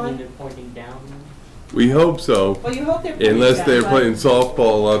I mean, Audubon, they're pointing down. We hope so, well, you hope they're pointing unless down, they're but- playing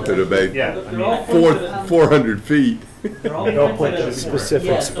softball up at about Yeah, I They're all mean, pointed at- 400 feet. They're all They'll pointed point at to a the point. specific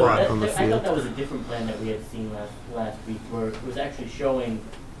Yeah, so spot that- on the I thought field. that was a different plan that we had seen last week, where it was actually showing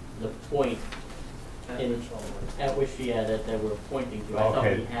the point at which, that they were pointing to. I thought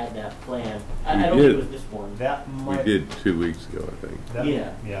Okay. we had that plan. We I don't did. think it was this one. that We might. did 2 weeks ago, I think. that-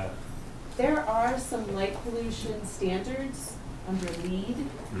 Yeah. Yeah. There are some light pollution standards under LEED,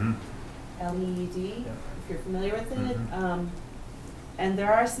 Mhm. L-E-E-D, Yeah. if you're familiar with it. Mhm. And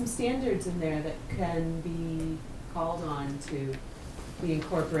there are some standards in there that can be called on to be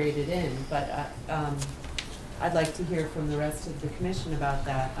incorporated in, but I'd like to hear from the rest of the commission about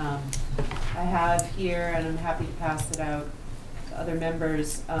that. I have here, and I'm happy to pass it out to other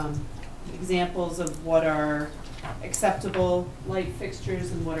members, examples of what are acceptable light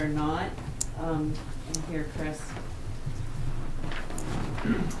fixtures and what are not. And here, Chris.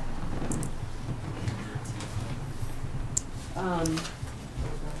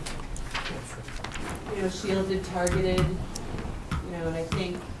 You know, shielded, targeted, you know, and I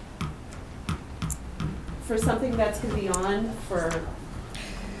think for something that's gonna be on for a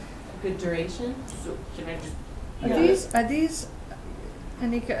good duration. So can I just? Are these,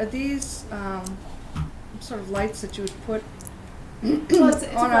 Anika, are these, sort of lights that you would put Well, it's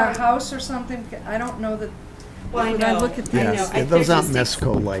on about- a house or something? I don't know that, Well, I when I know, look at I know. Yes, I- those they're aren't just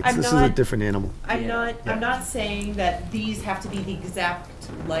Mesco lights. I'm This is a not- different animal. I'm Yeah. not saying that these have to be the exact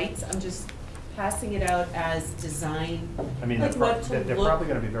lights, I'm just passing it out as design, I mean, like what to they're look probably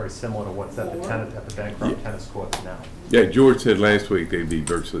gonna be very similar to what's at the for. tennis, at the Bancroft tennis courts now. Yeah, George said last week they'd be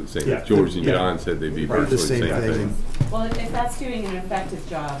virtually the same. Yeah. George and Yeah. John said they'd be Right. The virtually same the same thing. thing. well, if that's doing an effective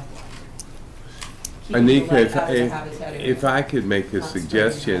job. keeping the Anika, light out of the habitat area. if I could make a Not spraying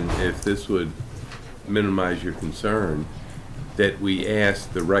suggestion, it. if this would minimize your concern, that we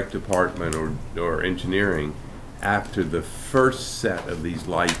ask the rec department or engineering, after the first set of these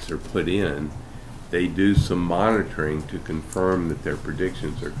lights are put in, they do some monitoring to confirm that their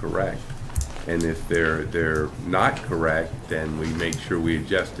predictions are correct. And if they're not correct, then we make sure we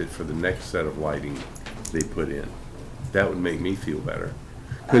adjust it for the next set of lighting they put in. That would make me feel better.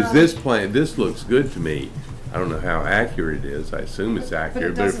 Because this looks good to me. I don't know how accurate it is. I assume it's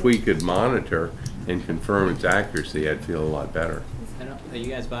accurate, but if doesn't- we could monitor and confirm its accuracy, I'd feel a lot better. Are you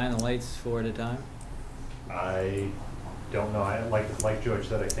guys buying the lights 4 at a time? I don't know, like George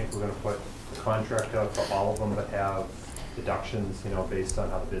said, I think we're gonna put the contract out for all of them that have deductions, based on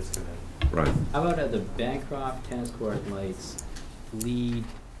how the bids come in. Right. How about the Bancroft tennis court lights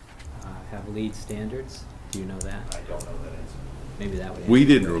have lead standards? Do you know that? I don't know that answer. Maybe that would. We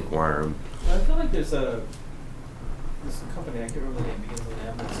answer didn't it. require them. I feel like there's a company, I can't remember the name, begins with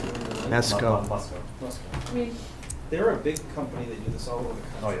M, that's doing the lights. Mesco. Musco. I mean, they're a big company that do this all over the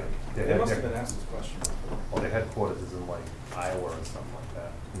country. Oh, yeah. They must have been asked this question before. Well, their headquarters is in like Iowa and stuff like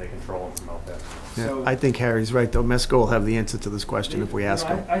that, and they control them from out there. Yeah, So- I think Harry's right, though. Mesco will have the answer to this question if we ask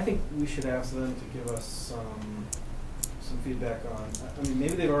You know, him. I think we should ask them to give us some feedback on, I mean,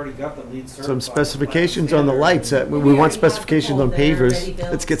 maybe they've already got the lead certified. Some specifications on the lights. We want specifications on pavers.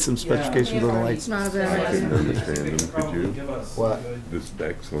 Let's get some specifications on the It's lights. not a I bad couldn't idea. understand They them, could could probably you? give us What? good The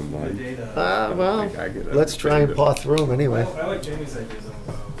specs on light. data. Well, I could let's try and understand paw through them anyway. I like Jamie's ideas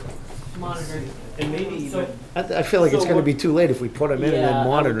on Monitoring. and maybe even, I feel like it's So gonna what- be too late if we put them in and Yeah, then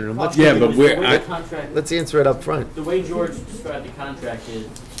monitor them. Let's, Yeah, but the we're- way I- the contract, let's answer it up front. the way George described the contract is,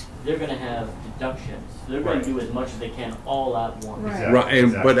 they're gonna have deductions. So they're gonna Right. do as much as they can all at once. Right. Exactly, Right,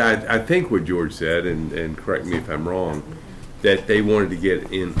 and, but exactly. I think what George said, and correct me if I'm wrong, that they wanted to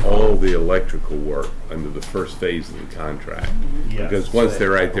get in all the electrical work under the first phase of the contract. Yes. Because once they're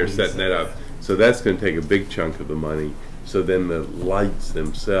right there I believe setting so. that up, so that's gonna take a big chunk of the money. So then the lights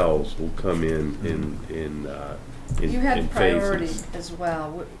themselves will come in You had in priority phases. as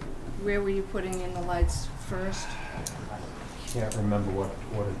well. Where were you putting in the lights first? Can't remember what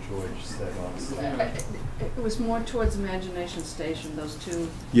George said, honestly. It was more towards Imagination Station, those two.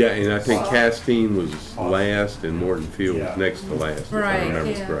 Yeah, and I think Castine was last and Morton Field was Yeah. next to last, if I Right,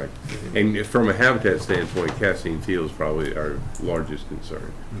 remember yeah. correct. And from a habitat standpoint, Castine Field is probably our largest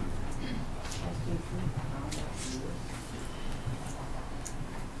concern.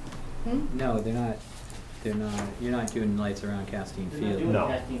 No, they're not. They're not. You're not doing lights around Castine They're not Field. doing No.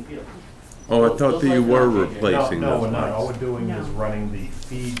 Casting Field. Oh, I Those thought that you lights were are not changing. replacing No, those we're not. All lights. we're doing is running the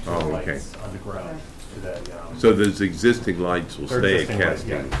feed to the Oh, okay. lights underground to that, So those existing lights will they're stay at existing lights,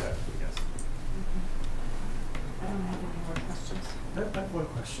 yeah, Castine. exactly, yes. I don't have any more questions. I have one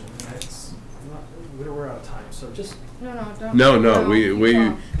question, and it's not, we're out of time, so just, No, don't. No, we keep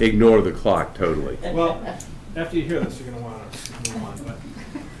on. ignore the clock totally. well, after you hear this, you're gonna wanna move on, but.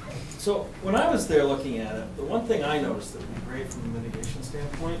 So, when I was there looking at it, the one thing I noticed that would be great from a mitigation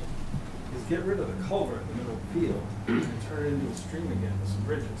standpoint is get rid of the culvert in the middle of the field and turn it into a stream again with some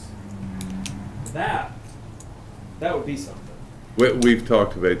bridges. That would be something. We've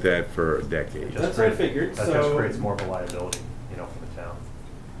talked about that for a decade. Just That's what I create- figured, That so- just creates more of a liability, for the town.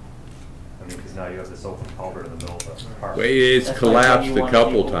 I mean, because now you have this open culvert in the middle of the park. Well, it's That's why collapsed you a wanted the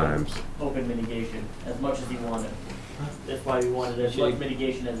couple open- times. Open mitigation, as much as you wanted. That's why we wanted as much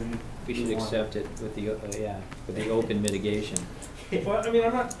mitigation as We should wanted. accept it with the with the open mitigation. Well, I mean,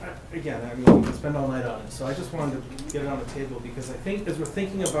 I'm not, again, I mean, we could spend all night on it, so I just wanted to get it on the table, because I think as we're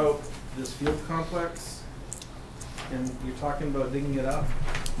thinking about this field complex, and you're talking about digging it up,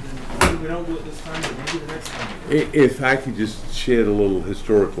 then maybe we don't do it this time, but maybe the next time. If I could just shed a little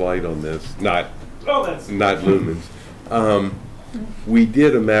historic light on this, not Oh, not lumens. We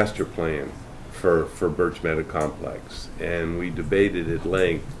did a master plan for Birch Meadow Complex, and we debated at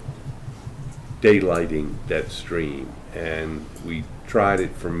length daylighting that stream, and we tried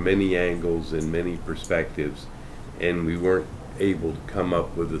it from many angles and many perspectives, and we weren't able to come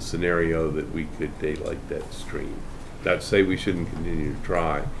up with a scenario that we could daylight that stream. Not to say we shouldn't continue to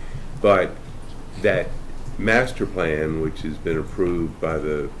try, but that master plan, which has been approved by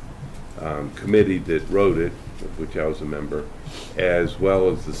the committee that wrote it, of which I was a member, as well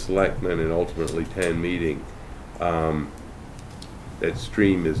as the selectmen and ultimately town meeting, that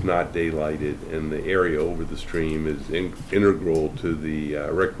stream is not daylighted, and the area over the stream is integral to the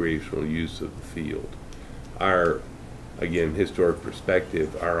recreational use of the field. Our, again, historic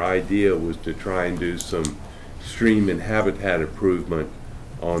perspective, our idea was to try and do some stream and habitat improvement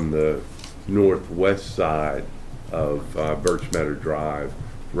on the northwest side of Birch Meadow Drive,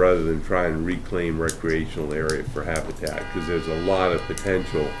 rather than try and reclaim recreational area for habitat, because there's a lot of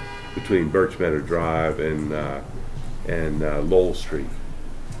potential between Birch Meadow Drive and Lowell Street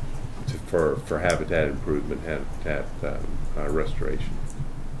for habitat improvement, habitat restoration.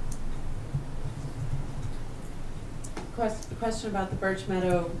 Question about the Birch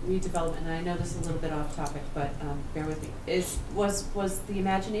Meadow redevelopment, and I know this is a little bit off topic, but bear with me. Was the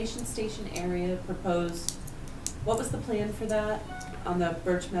Imagination Station area proposed, what was the plan for that on the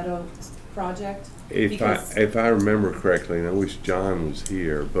Birch Meadow project? If I remember correctly, and I wish John was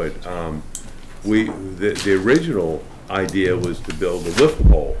here, but the original idea was to build a wiffle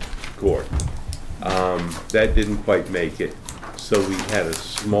ball court. That didn't quite make it, so we had a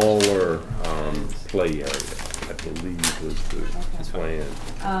smaller play area. I believe was the plan.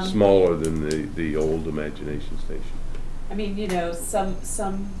 Um, Smaller than the old Imagination Station. I mean, you know,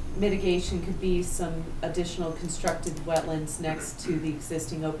 some mitigation could be some additional constructed wetlands next to the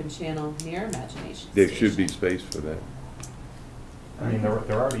existing open channel near Imagination There Station. should be space for that. I mean, there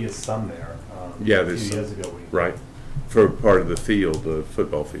already is some there. Yeah, A there's few some. years ago, we. Right. For part of the field, the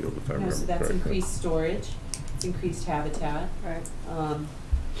football field, if I You know, remember so that's correctly. increased storage, it's increased habitat. Right.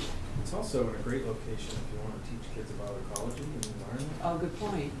 It's also in a great location if you want to teach kids about ecology and environment. Oh, good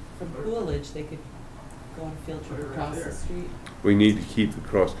point. From Coolidge, they could go on a field trip Put it right across there. the street. We need to keep the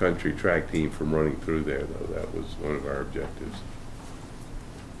cross-country track team from running through there, though. That was one of our objectives.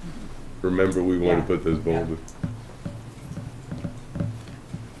 Remember, we want Yeah. to put those boulders.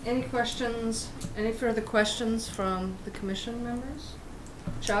 Any questions, any further questions from the commission members?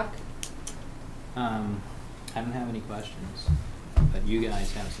 Chuck? I don't have any questions, but you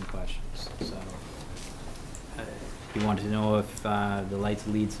guys have some questions, so. You wanted to know if the light's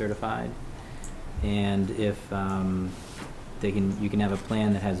LEED certified, and if you can have a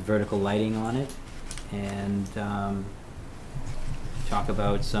plan that has vertical lighting on it, and talk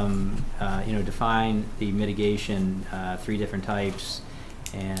about some, define the mitigation, 3 different types,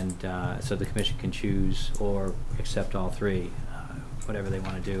 and so the commission can choose or accept all 3, whatever they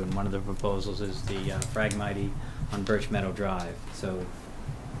want to do. And one of the proposals is the Phragmite on Birch Meadow Drive. So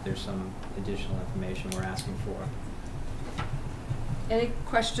there's some additional information we're asking for. Any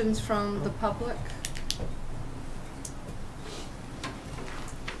questions from the public?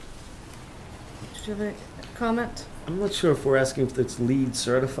 Did you have a comment? I'm not sure if we're asking if it's LEED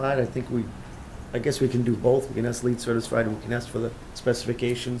certified. I guess we can do both. We can ask LEED certified and we can ask for the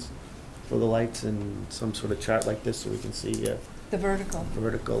specifications for the lights and some sort of chart like this so we can see The vertical.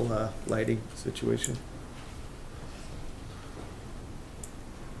 vertical lighting situation.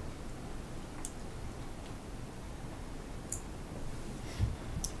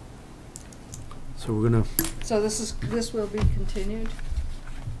 So we're gonna, So this will be continued?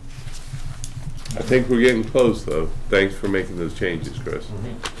 I think we're getting close, though. Thanks for making those changes, Chris.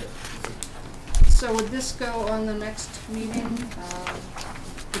 So would this go on the next meeting?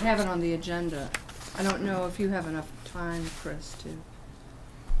 We have it on the agenda. I don't know if you have enough time, Chris, to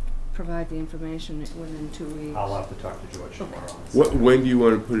provide the information within 2 weeks. I'll have to talk to George tomorrow. When do you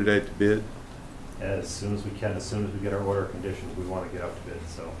want to put it out to bid? As soon as we can, as soon as we get our order of conditions, we want to get out to bid,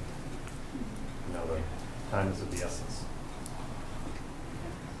 so, you know, the time is of the essence.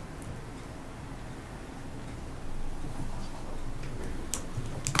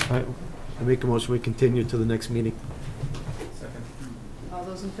 I make a motion, we continue to the next meeting. Second. All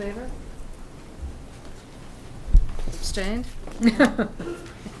those in favor? Abstained? Okay,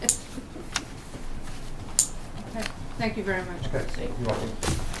 thank you very much. Okay, you're welcome.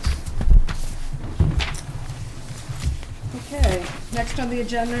 Okay, next on the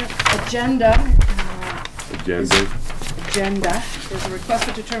agenda is a request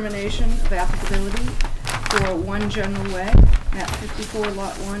for determination of applicability for One General Way, map 54,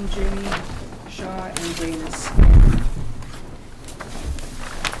 lot 1, Jamie Shaw and Venus.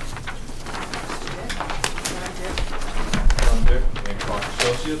 Ron Dick, Hancock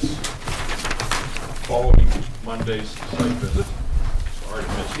Associates. Following Monday's site visit, sorry to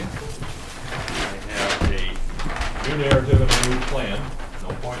miss you. I have a new narrative and a new plan. No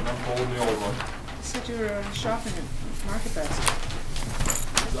point in unfolding the old one. You said you were shopping at Market Basket.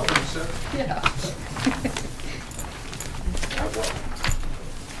 Is that what you said? Yeah.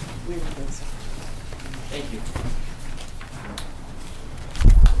 Thank you.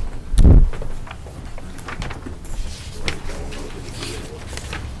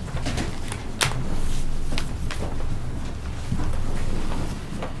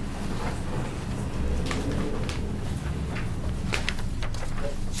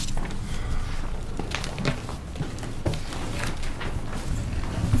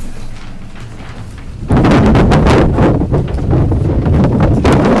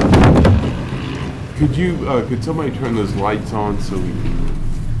 Could somebody turn those lights on so we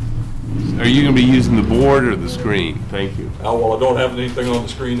can... Are you going to be using the board or the screen? Thank you. Well, I don't have anything on the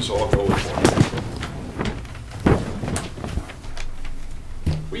screen, so I'll go with one.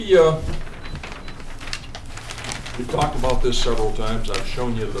 We've talked about this several times. I've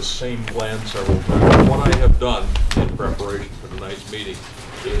shown you the same plan several times. What I have done in preparation for tonight's meeting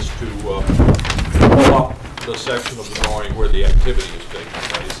is to pull up the section of the drawing where the activity is taking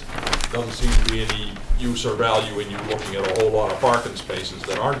place. Doesn't seem to be any use or value in you looking at a whole lot of parking spaces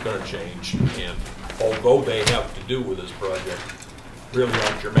that aren't going to change, and although they have to do with this project, really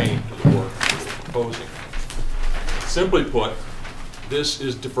aren't germane to the work that we're proposing. Simply put, this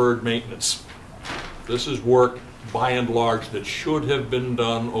is deferred maintenance. This is work, by and large, that should have been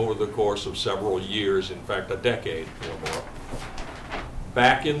done over the course of several years, in fact, a decade or more.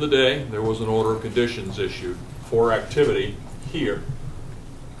 Back in the day, there was an order of conditions issued for activity here,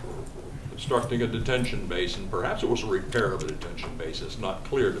 constructing a detention basin. Perhaps it was a repair of a detention basin. It's not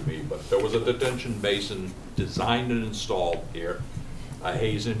clear to me, but there was a detention basin designed and installed here, a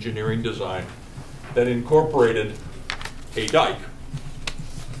Hayes Engineering design, that incorporated a dike,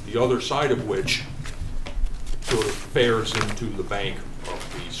 the other side of which sort of fares into the bank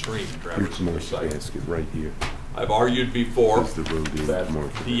of the stream traversing the site. Right here. I've argued before That's the road in that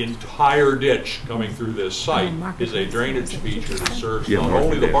Market. the entire ditch coming through this site is a drainage feature that serves Yeah, not Market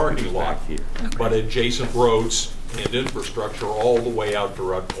only the Basket parking is lot, back here. but adjacent roads and infrastructure all the way out to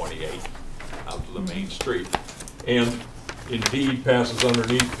Route 28, out to the main street. And indeed passes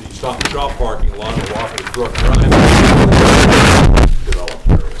underneath the Stop and Shop parking lot and Waffle Brook Drive developed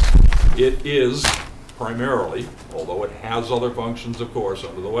areas. It is primarily, although it has other functions, of course,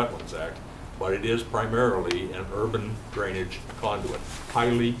 under the Wetlands Act, but it is primarily an urban drainage conduit,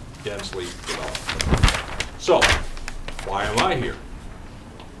 highly densely developed. So, why am I here?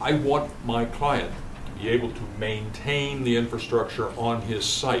 I want my client to be able to maintain the infrastructure on his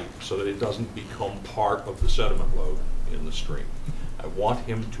site so that it doesn't become part of the sediment load in the stream. I want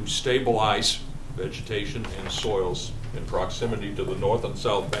him to stabilize vegetation and soils in proximity to the north and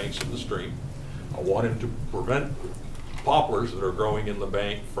south banks of the stream. I want him to prevent poplars that are growing in the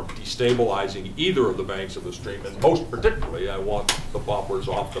bank from destabilizing either of the banks of the stream, and most particularly, I want the poplars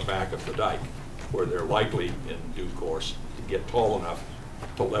off the back of the dike, where they're likely, in due course, to get tall enough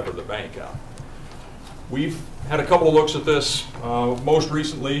to lever the bank out. We've had a couple of looks at this. Most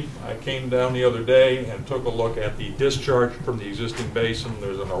recently, I came down the other day and took a look at the discharge from the existing basin.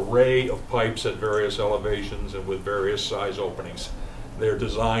 There's an array of pipes at various elevations and with various size openings. They're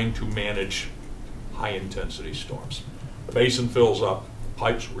designed to manage high-intensity storms. The basin fills up,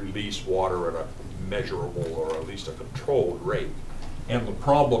 pipes release water at a measurable or at least a controlled rate. And the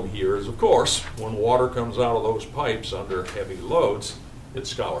problem here is, of course, when water comes out of those pipes under heavy loads, it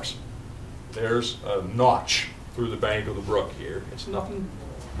scours. There's a notch through the bank of the brook here. It's nothing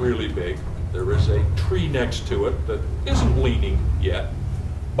really big. There is a tree next to it that isn't leaning yet,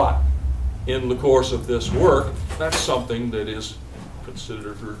 but in the course of this work, that's something that is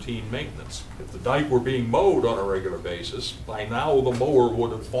considered routine maintenance. If the dike were being mowed on a regular basis, by now the mower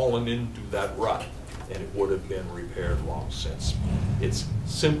would have fallen into that rut and it would have been repaired long since. It's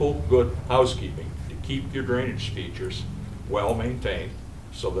simple, good housekeeping to keep your drainage features well maintained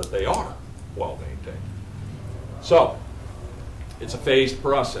so that they are well maintained. So, it's a phased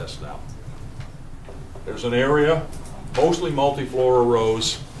process now. There's an area, mostly multiflora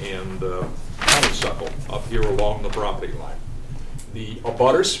rose and honeysuckle up here along the property line. The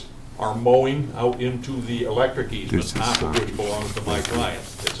abutters are mowing out into the electric easement, half of which belongs to my client.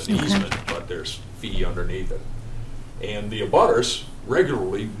 It's an easement, but there's fee underneath it. And the abutters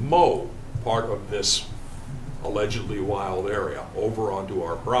regularly mow part of this allegedly wild area over onto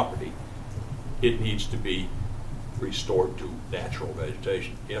our property. It needs to be restored to natural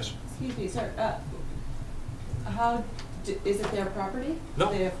vegetation. Yes? Excuse me, sir, is it their property?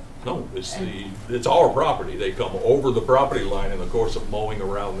 No. No, it's our property. They come over the property line in the course of mowing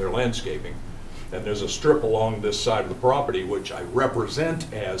around their landscaping. And there's a strip along this side of the property which I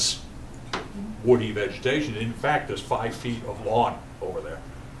represent as woody vegetation. In fact, there's 5 feet of lawn over there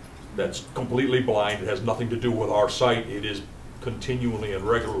that's completely blind. It has nothing to do with our site. It is continually and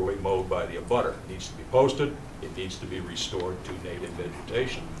regularly mowed by the abutter. It needs to be posted. It needs to be restored to native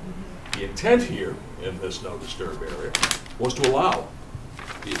vegetation. The intent here in this no disturb area was to allow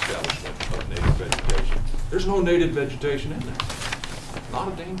the establishment of native vegetation. There's no native vegetation in there.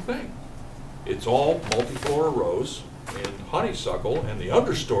 Not a dang thing. It's all multiflora rose and honeysuckle, and the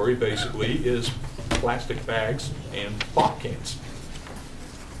understory basically is plastic bags and pop cans.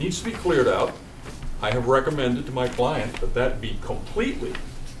 Needs to be cleared out. I have recommended to my client that that be completely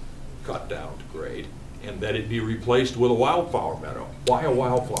cut down to grade and that it be replaced with a wildflower meadow. Why a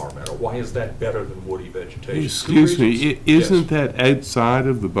wildflower meadow? Why is that better than woody vegetation? Excuse me, isn't that outside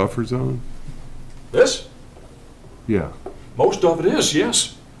of the buffer zone? This? Yeah. Most of it is,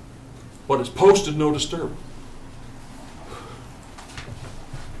 yes. But it's posted no disturb.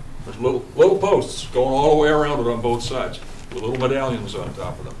 There's little posts going all the way around it on both sides with little medallions on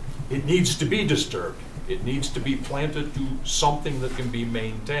top of them. It needs to be disturbed. It needs to be planted to something that can be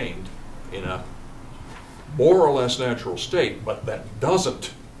maintained in a more or less natural state, but that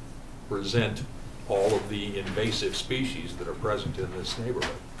doesn't present all of the invasive species that are present in this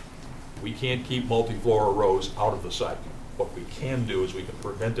neighborhood. We can't keep multiflora rose out of the site. What we can do is we can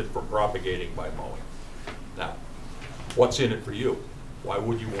prevent it from propagating by mowing. Now, what's in it for you? Why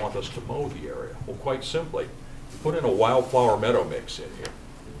would you want us to mow the area? Well, quite simply, you put in a wildflower meadow mix in here.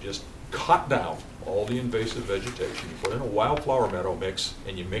 You just cut down all the invasive vegetation. You put in a wildflower meadow mix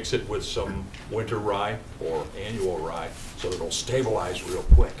and you mix it with some winter rye or annual rye so that it'll stabilize real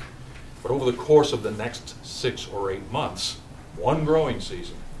quick. But over the course of the next 6 or 8 months, one growing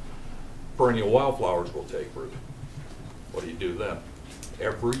season, perennial wildflowers will take root. What do you do then?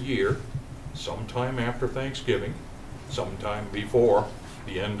 Every year, sometime after Thanksgiving, sometime before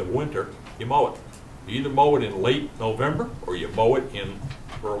the end of winter, you mow it. You either mow it in late November or you mow it in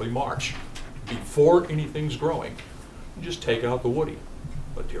early March. Before anything's growing, you just take out the woody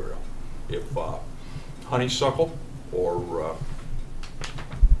material. If honeysuckle or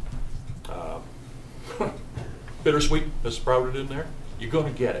bittersweet is sprouted in there, you're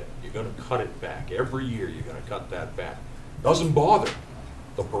going to get it. You're going to cut it back. Every year you're going to cut that back. Doesn't bother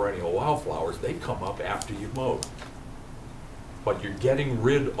the perennial wildflowers. They come up after you've mowed. But you're getting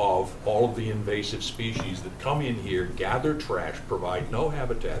rid of all of the invasive species that come in here, gather trash, provide no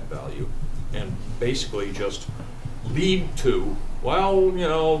habitat value, and basically just lead to, well, you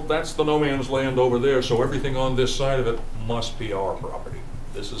know, that's the no man's land over there, so everything on this side of it must be our property.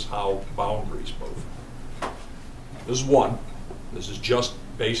 This is how boundaries move. This is one. This is just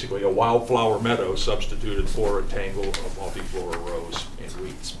basically a wildflower meadow substituted for a tangle of multiflora rose and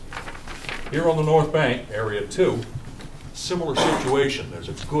weeds. Here on the North Bank, Area 2, similar situation. There's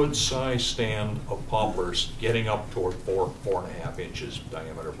a good sized stand of poplars getting up toward 4.5 inches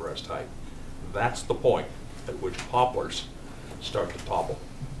diameter breast height. That's the point at which poplars start to topple.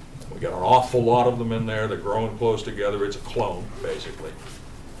 We got an awful lot of them in there. They're growing close together. It's a clone, basically.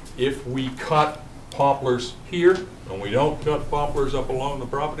 If we cut poplars here and we don't cut poplars up along the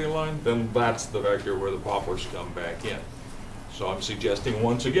property line, then that's the vector where the poplars come back in. So I'm suggesting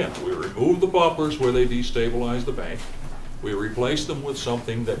once again, we remove the poplars where they destabilize the bank. We replace them with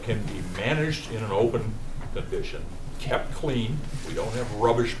something that can be managed in an open condition, kept clean. We don't have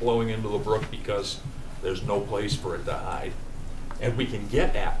rubbish flowing into the brook because there's no place for it to hide. And we can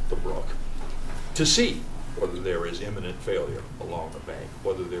get at the brook to see whether there is imminent failure along the bank,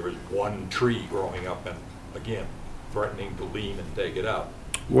 whether there is one tree growing up and, again, threatening to lean and take it out.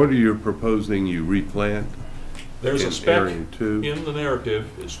 What are you proposing you replant? There's a in spec Area 2? in the narrative.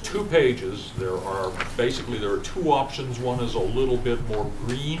 It's 2 pages. There are 2 options. One is a little bit more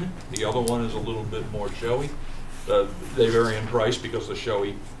green. The other one is a little bit more showy. They vary in price because the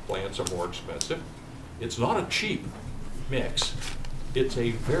showy plants are more expensive. It's not a cheap mix. It's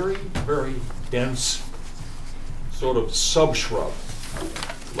a very, very dense sort of subshrub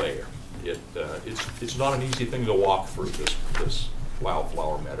layer. It's not an easy thing to walk through, this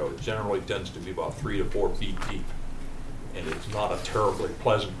wildflower meadow. It generally tends to be about 3 to 4 feet deep. And it's not a terribly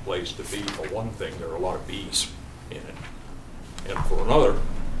pleasant place to be. For one thing, there are a lot of bees in it. And for another,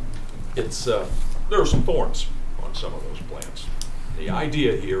 there are some thorns on some of those plants. The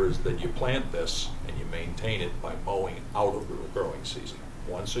idea here is that you plant this and you maintain it by mowing out of the growing season.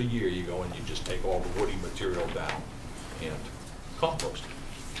 Once a year you go and you just take all the woody material down and compost it.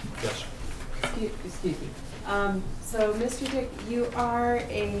 Yes? Excuse me. So, Mr. Dick, you are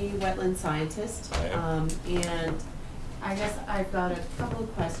a wetland scientist. I am. And I guess I've got a couple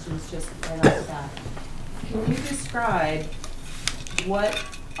of questions just right off the bat. Can you describe what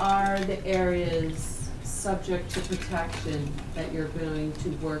are the areas subject to protection that you're going to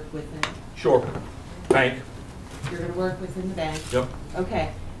work within? Sure. Bank. You're going to work within the bank? Yep.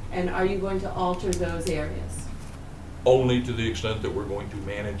 Okay. And are you going to alter those areas? Only to the extent that we're going to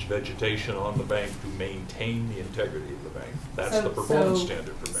manage vegetation on the bank to maintain the integrity of the bank. That's the performance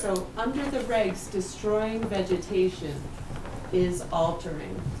standard for bank. So under the regs, destroying vegetation is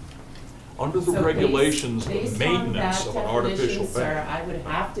altering. Under the So regulations, the based on maintenance that of an artificial definition, sir, bank. I would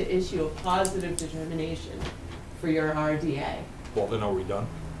have to issue a positive determination for your RDA. Well, then are we done?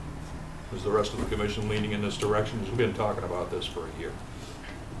 Is the rest of the commission leaning in this direction? We've been talking about this for a year.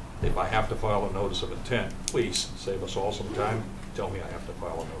 If I have to file a notice of intent, please save us all some time. Tell me I have to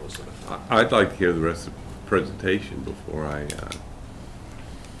file a notice of intent. I'd like to hear the rest of the presentation before I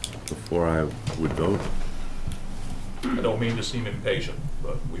would vote. I don't mean to seem impatient,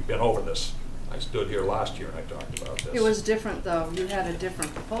 but we've been over this. I stood here last year and I talked about this. It was different, though. You had a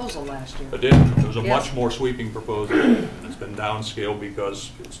different proposal last year. I did. It was a Yes. much more sweeping proposal. It's been downscaled because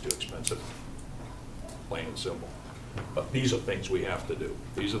it's too expensive, plain and simple. But these are things we have to do.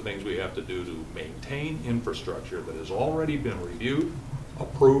 These are things we have to do to maintain infrastructure that has already been reviewed,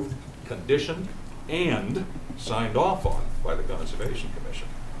 approved, conditioned, and signed off on by the Conservation Commission.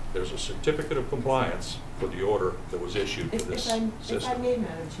 There's a certificate of compliance for the order that was issued for this If I system. may,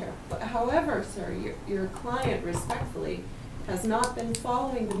 Madam Chair, but however, sir, your client respectfully has not been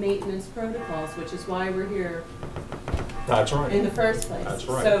following the maintenance protocols, which is why we're here That's right. in the first place. That's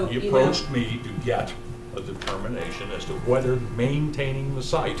So, right. You you know, approached me to get a determination as to whether maintaining the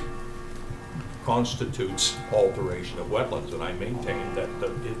site constitutes alteration of wetlands, and I maintain that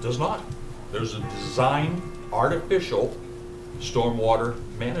it does not. There's a designed artificial stormwater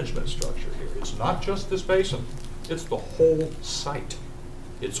management structure here. It's not just this basin, it's the whole site.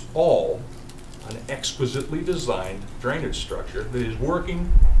 It's all an exquisitely designed drainage structure that is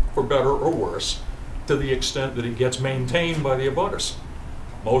working for better or worse to the extent that it gets maintained by the abutters.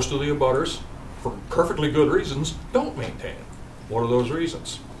 Most of the abutters, for perfectly good reasons, don't maintain it. What are those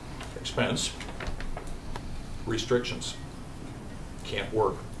reasons? Expense, restrictions. Can't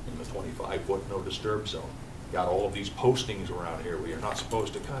work in the 25-foot no disturb zone. Got all of these postings around here where you're not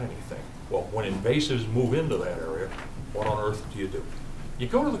supposed to cut anything. Well, when invasives move into that area, what on earth do? You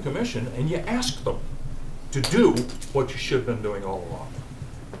go to the commission and you ask them to do what you should have been doing all along.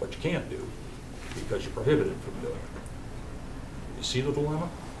 But you can't do because you're prohibited from doing it. You see the dilemma?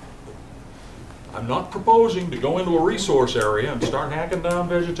 I'm not proposing to go into a resource area and start hacking down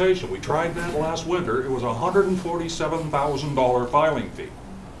vegetation. We tried that last winter. It was a $147,000 filing fee.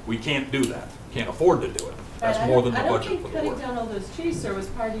 We can't do that. Can't afford to do it. That's more than the budget for the I don't think work. cutting down all those trees, sir, was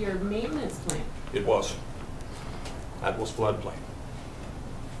part of your maintenance plan. It was. That was floodplain.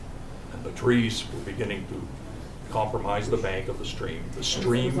 And the trees were beginning to compromise the bank of the stream. The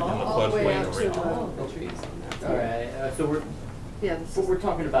stream and the all the way floodplain up are to in. All of the trees on that. All right, so Yeah, we're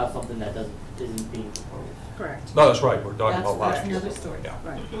talking about something that isn't being proposed. correct. No, that's right. We're talking about That's last year. another story. Yeah.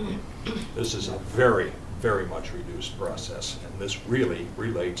 Right. This is a very, very much reduced process, and this really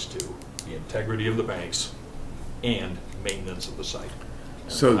relates to the integrity of the banks and maintenance of the site.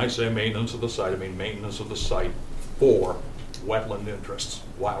 And So- when I say maintenance of the site, I mean maintenance of the site for wetland interests,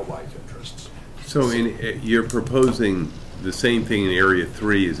 wildlife interests. So you're proposing the same thing in Area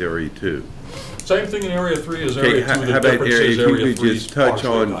 3 as Area 2? Same thing in Area 3 as Okay, Area 2. how The about difference area, is if you Area could 3 is just touch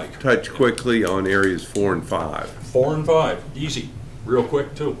partially on, dike. touch quickly on areas 4 and 5? 4 and 5, easy, real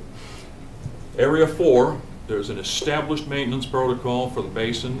quick too. Area 4, there's an established maintenance protocol for the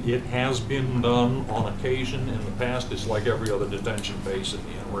basin. It has been done on occasion in the past. It's like every other detention basin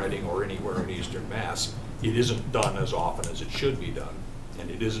in Reading or anywhere in eastern Mass. It isn't done as often as it should be done,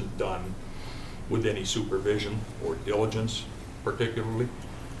 and it isn't done with any supervision or diligence particularly.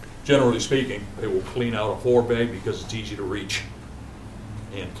 Generally speaking, they will clean out a forebay because it's easy to reach.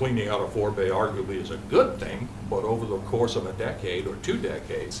 And cleaning out a forebay arguably is a good thing, but over the course of a decade or 2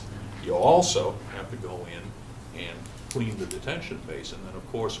 decades, you also have to go in and clean the detention basin. And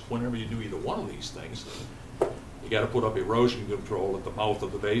of course, whenever you do either one of these things, you got to put up erosion control at the mouth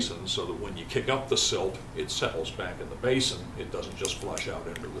of the basin so that when you kick up the silt, it settles back in the basin. It doesn't just flush out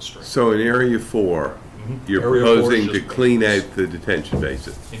into the stream. So in Area 4, you're Area 4 is proposing to just clean maintenance. out the detention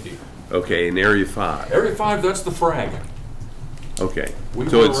basin? Indeed. Okay, in Area 5? Area 5, that's the frag. Okay, We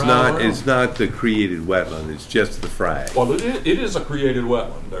so went it's around not, and around. it's not the created wetland, it's just the frag? Well, it is a created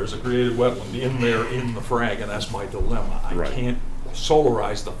wetland. There's a created wetland in there in the frag, and that's my dilemma. I Right. can't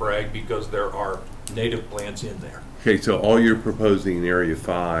solarize the frag because there are native plants in there. Okay, so all you're proposing in Area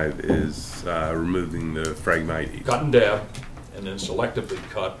 5 is removing the Phragmites? Cut and dab, and then selectively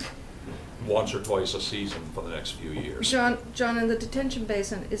cut once or twice a season for the next few years. John, in the detention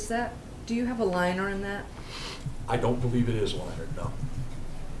basin, do you have a liner in that? I don't believe it is linered, no.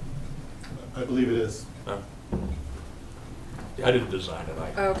 I believe it is. No. I didn't design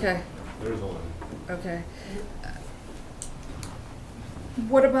it. Okay, There's a line. okay.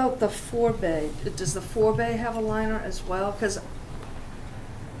 What about the forebay? Does the forebay have a liner as well? Because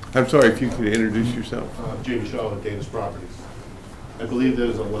I'm sorry, if you could introduce yourself? Jamie Shaw with Davis Properties. I believe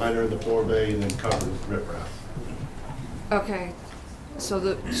there's a liner in the forebay and then covered with riprap. okay, so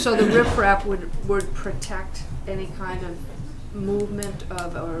the riprap would protect any kind of movement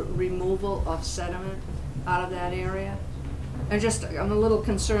of or removal of sediment out of that area? I'm a little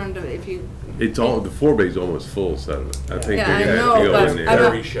concerned if you. It's all, the forebay's almost full of sediment. I think Yeah, they I have know, to go but in there. I'm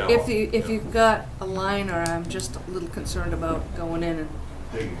not- Very shallow. if you've got a liner, I'm just a little concerned about going in and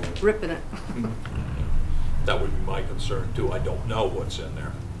Digging it. ripping it. That would be my concern too. I don't know what's in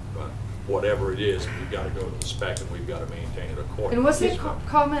there, but whatever it is, we've got to go to the spec and we've got to maintain it accordingly. And was there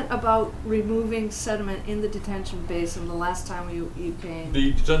comment about removing sediment in the detention basin the last time you came?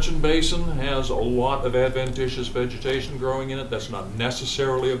 The detention basin has a lot of adventitious vegetation growing in it. That's not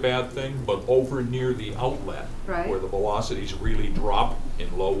necessarily a bad thing, but over near the outlet, Right. where the velocities really drop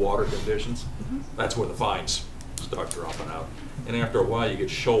in low water conditions, that's where the fines start dropping out. and after a while you get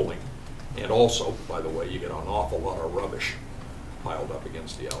shoaling. And also, by the way, you get an awful lot of rubbish piled up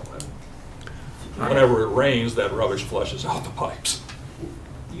against the outlet. Whenever it rains, that rubbish flushes out the pipes.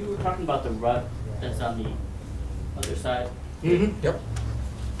 You were talking about the rut that's on the other side? Mm-hmm. Yep.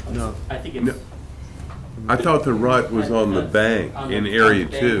 No. I think it's. No. I thought the rut was on the bank on in the- area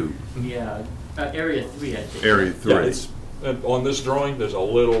on the 2. bank. Yeah, area 3, I think. Area 3. Yeah, it's, and on this drawing, there's a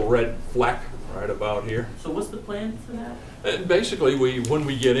little red fleck right about here. So what's the plan for that? And basically, when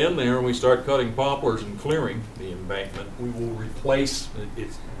we get in there and we start cutting poplars and clearing the embankment, we will replace,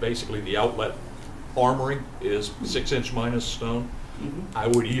 it's basically the outlet armoring is 6-inch minus stone. Mm-hmm. I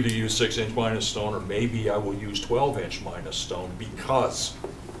would either use 6-inch minus stone, or maybe I will use 12-inch minus stone, because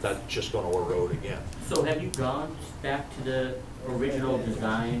that's just going to erode again. So have you gone back to the original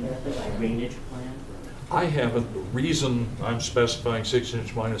design drainage plan? I haven't. The reason I'm specifying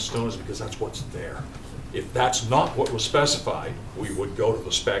 6-inch minus stone is because that's what's there. If that's not what was specified, we would go to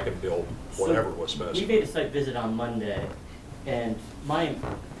the spec and build whatever was We specified. made a site visit on Monday, and my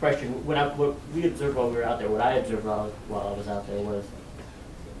impression, what we observed while we were out there, what I observed while I was out there was,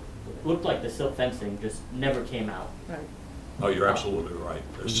 it looked like the silt fencing just never came out. Right. Oh, you're absolutely right.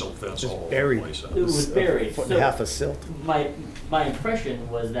 There's silt fence all over the buried. place. It was buried. Foot and So a half of silt. my impression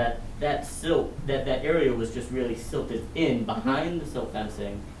was that silt, that area was just really silted in behind the silt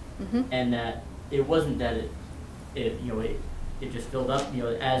fencing, Mm-hmm. and that it wasn't that it just filled up,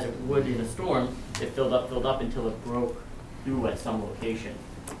 as it would in a storm, it filled up until it broke through at some location.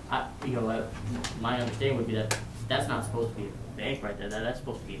 My understanding would be that that's not supposed to be a bank right there. That's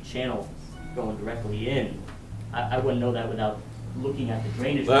supposed to be a channel going directly in. I wouldn't know that without looking at the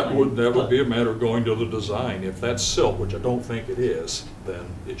drainage That plan, would but- be a matter of going to the design. If that's silt, which I don't think it is, then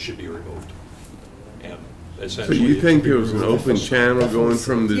it should be removed. And So essentially. you it think should be there was an removed. open channel going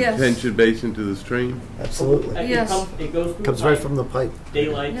from the Yes. detention basin to the stream? Absolutely. Yes. It goes through Comes a right pipe, from the pipe.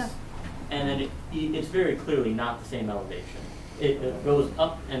 daylights, Yeah. and then it's very clearly not the same elevation. It goes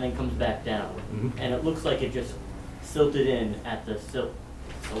up and then comes back down, Mhm. and it looks like it just silted in at the silt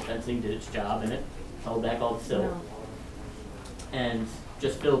fencing did its job, and it held back all the silt. No. And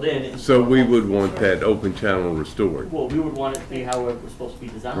just filled in. and- So we would want that open channel restored. Well, we would want it to be how it was supposed to be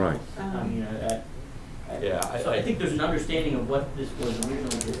designed. Right. I mean, Yeah, so I think there's an understanding of what this was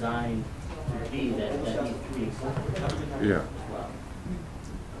originally designed to be that needs to be incorporated Yeah. as well.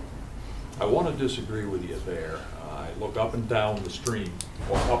 I want to disagree with you there. I look up and down the stream,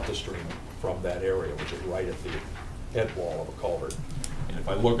 or up the stream from that area, which is right at the head wall of a culvert. And if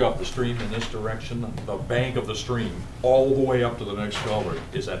I look up the stream in this direction, the bank of the stream, all the way up to the next culvert,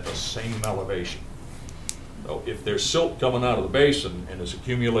 is at the same elevation. So if there's silt coming out of the basin and is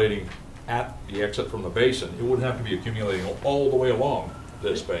accumulating at the exit from the basin, it would have to be accumulating all the way along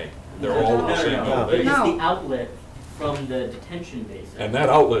this bank. They're all at the same elevation. It's No. the outlet from the detention basin. And that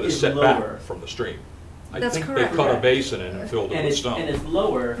outlet is set lower. back from the stream. I That's think they correct. cut a basin in and filled it And with it's, and stone. it's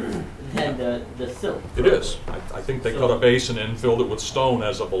lower than the silt. It is. I think they cut a basin in and filled it with stone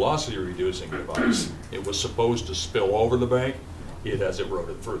as a velocity reducing device. It was supposed to spill over the bank. It has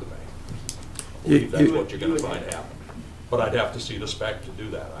eroded through the bank. I believe that's what you're gonna find happen. But I'd have to see the spec to do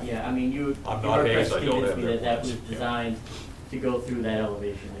that. Yeah, I mean, I'm your not Hayes, I architects don't convinced have me their that that plans. was Yeah. designed to go through that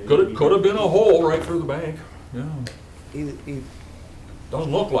elevation. Could have been a hole right through the bank. Yeah. Either-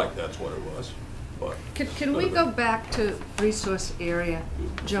 Doesn't look like that's what it was, but. Can we go back to resource area,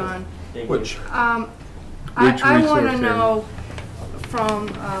 John? Thank you. Which, Which I want resource to area? know from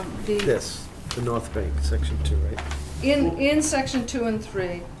the, This, the North Bank, section 2, right? in section 2 and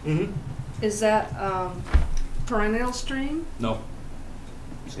 3, mhm. is that perennial stream? No,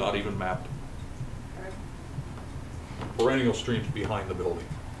 it's not even mapped. Perennial streams behind the building.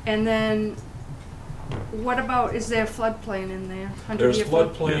 And then, what about, is there floodplain in there? There's 100-year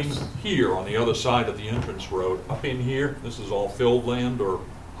flood- floodplain Yes. here on the other side of the entrance road. Up in here, this is all filled land or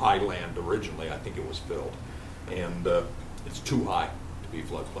high land originally. I think it was filled. And it's too high to be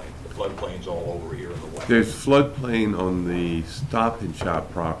floodplain. The floodplain's all over here in the west. There's floodplain on the Stop and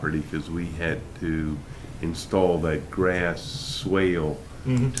Shop property because we had to install that grass swale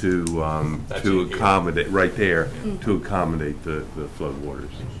Mhm. That's to in here. accommodate, right there, to accommodate the floodwaters.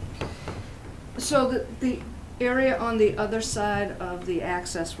 So the area on the other side of the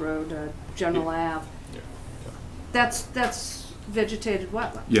access road, General Ave, Yeah. that's vegetated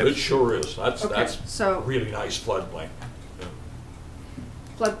wetland? It Yes. sure is. That's Okay, so really nice floodplain. Yeah.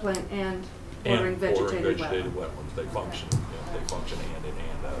 floodplain and bordering And vegetated vegetated wetland. wetlands. They function hand in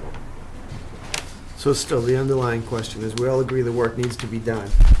hand out. So still, the underlying question is, we all agree the work needs to be done.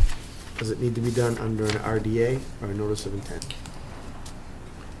 Does it need to be done under an RDA or a notice of intent?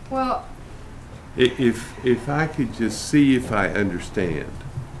 Well, If I could just see if I understand.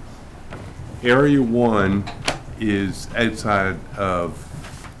 Area 1 is outside of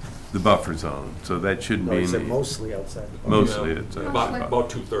the buffer zone, so that shouldn't No, be he said any. mostly outside the buffer. Mostly outside. About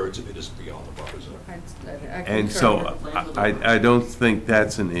 2/3 of it is beyond the buffer zone. I And concur. so I don't think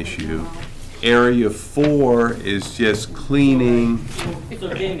that's an issue. Area 4 is just cleaning.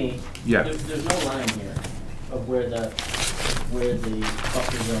 So Jamie, Yeah. there's no line here of where the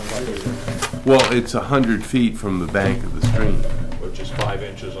buffer zone is. Well, it's 100 feet from the bank of the stream. Which is 5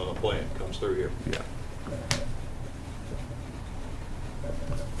 inches on the plan, comes through here. Yeah.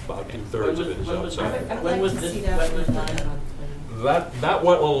 About 2/3 of it is outside. When was this wetland line? That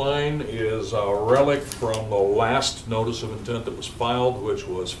wetland line is a relic from the last notice of intent that was filed, which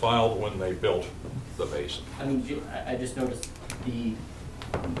was filed when they built the basin. I mean, I just noticed the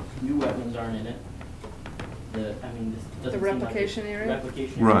new wetlands aren't in it. This doesn't seem like replication area?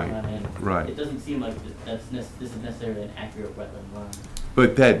 Replication Right, area not in. right. It doesn't seem like this is necessarily an accurate wetland line.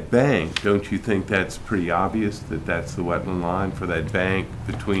 But that bank, don't you think that's pretty obvious that that's the wetland line for that bank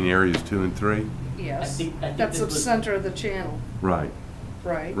between areas 2 and 3? Yes, I think that's the this was- center of the channel, Right,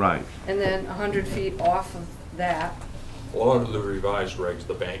 right? right. And then 100 feet off of that, Well, under the revised regs,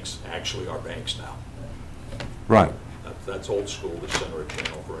 the banks actually are banks now. Right. That's old school, the center of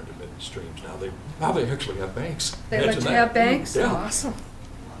channel for intermittent streams. Now they actually have banks. they let Imagine you that. have banks? Yeah. Awesome.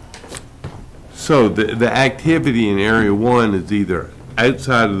 So the activity in Area 1 is either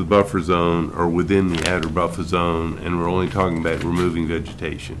outside of the buffer zone or within the outer buffer zone, and we're only talking about removing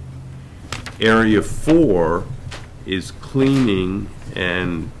vegetation. Area 4 is cleaning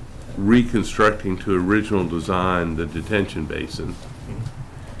and reconstructing to original design the detention basin.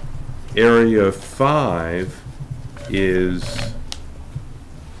 Area 5 is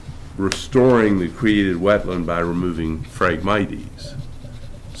restoring the created wetland by removing Phragmites.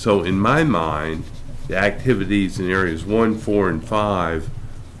 So in my mind, the activities in areas 1, 4, and 5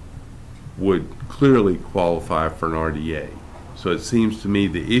 would clearly qualify for an RDA. So it seems to me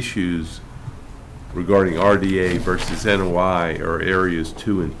the issues regarding RDA versus NOI are areas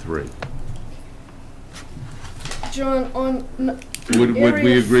 2 and 3. John, on Would we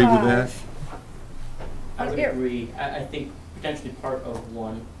Area agree with that? 5, I would Here. agree. I think potentially part of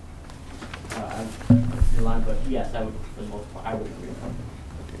one, the line, but yes, I would, for the most part, I would agree.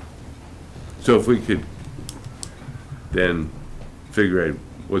 So if we could then figure out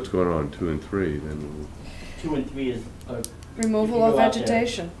what's going on in 2 and 3, then 2 and 3 is removal of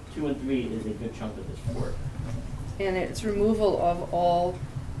vegetation, 2 and 3 is a good chunk of this work. and it's removal of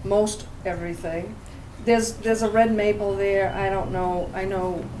most everything. There's a red maple there, I don't know, I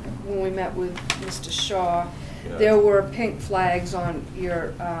know when we met with Mr. Shaw, Yeah. there were pink flags on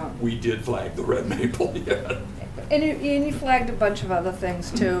your, We did flag the red maple, yeah. and you flagged a bunch of other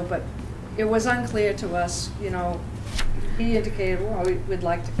things too, but it was unclear to us, you know, he indicated, well, we'd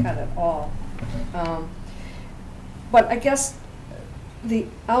like to cut it all. But I guess the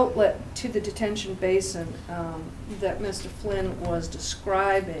outlet to the detention basin that Mr. Flynn was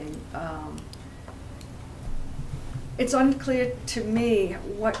describing, it's unclear to me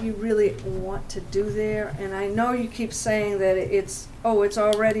what you really want to do there, and I know you keep saying that it's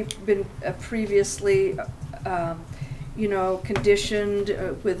already been previously, you know, conditioned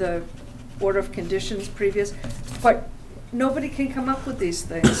with a order of conditions previous, but nobody can come up with these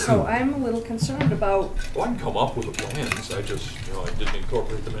things, so I'm a little concerned about. Well, I can come up with the plans, I just, I didn't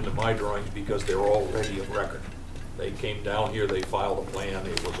incorporate them into my drawings because they were already of record. They came down here, they filed a plan,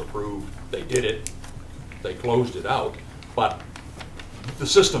 it was approved, they did it, they closed it out, but the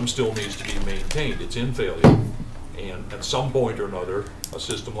system still needs to be maintained, it's in failure. And at some point or another, a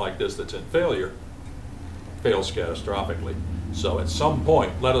system like this that's in failure fails catastrophically. So at some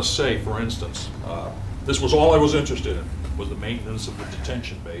point, let us say, for instance, this was all I was interested in, was the maintenance of the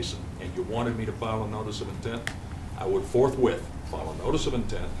detention basin, and you wanted me to file a notice of intent, I would forthwith file a notice of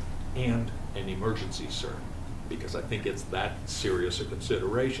intent and an emergency cert, because I think it's that serious a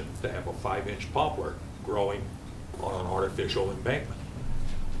consideration to have a 5-inch poplar growing on an artificial embankment.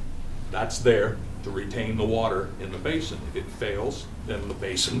 That's there to retain the water in the basin. If it fails, then the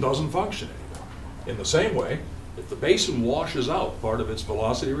basin doesn't function anymore. In the same way, if the basin washes out part of its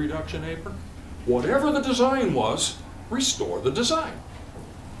velocity reduction apron, whatever the design was, restore the design.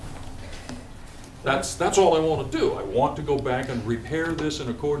 That's all I want to do. I want to go back and repair this in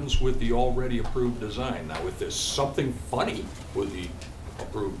accordance with the already approved design. Now, if there's something funny with the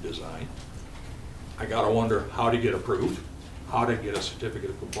approved design, I gotta wonder how to get approved, how to get a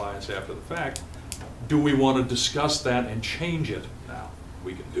certificate of compliance after the fact. Do we want to discuss that and change it now?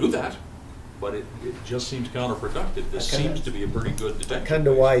 We can do that. but it just seems counterproductive. This seems to be a pretty good detention.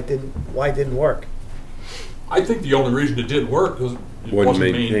 Kinda why it didn't work. I think the only reason it didn't work was it wasn't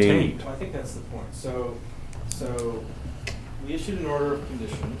maintained. I think that's the point. So we issued an order of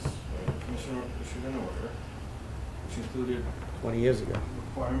conditions, right? The commissioner issued an order, which included 20 years ago.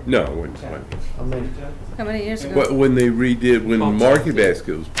 requirement. No, it wasn't 10. 20. How many? 10? How many years ago? When they redid, when About Market 10.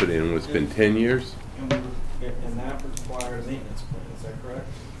 Basket was put in, it's been 10 years? And that required a maintenance plan, is that correct?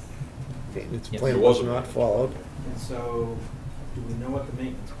 Maintenance Yes. plan It was wasn't. not followed. And so, do we know what the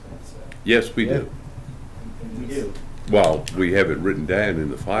maintenance plan said? Yes, we Yeah. do. And We do. Well, we have it written down in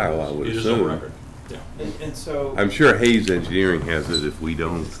the file, I would It is on assume. record. Yeah. And so. I'm sure Hayes Engineering has it if we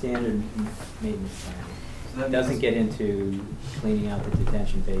don't. Standard maintenance So plan. that It doesn't means- get into cleaning out the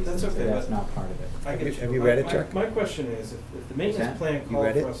detention basins, That's so okay, that's but- not part of it. I get Have you read it, My- Chuck? My question is, if the maintenance that? plan You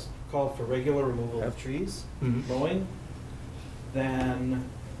read it? called for regular removal Yep. of trees, Mhm. mowing, then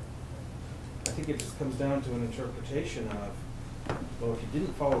I think it just comes down to an interpretation of, well, if you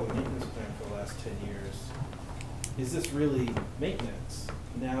didn't follow the maintenance plan for the last 10 years, is this really maintenance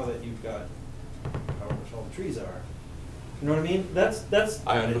now that you've got however much all the trees are? You know what I mean? That's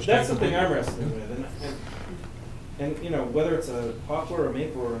I understand that's the thing I'm completely. wrestling with, and you know, whether it's a poplar, a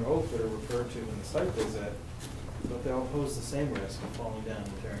maple, or an oak that are referred to in the site visit, but they all pose the same risk of falling down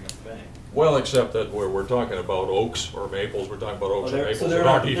and tearing up the bank. Well, except that where we're talking about oaks or maples, we're talking about oaks and maples that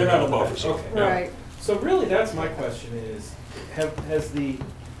aren't even in a buffer zone. Okay. Yeah. Right. So really, that's my question is, has the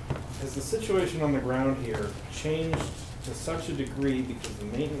situation on the ground here changed to such a degree because the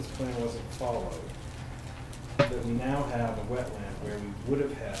maintenance plan wasn't followed, that we now have a wetland where we would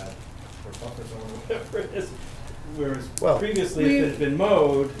have had, or buffer zone, or whatever it is, whereas Well- previously if it had been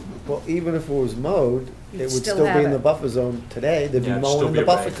mowed, Well, even if it was mowed, You'd it would still still be have in the it. buffer zone today. They'd be Yeah, it'd mowing still in be the a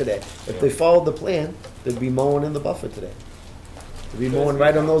buffer bank. today. If Yeah. they followed the plan, they'd be mowing in the buffer today. They'd be mowing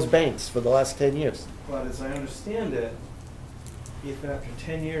right on those banks for the last 10 years. but as I understand it, if after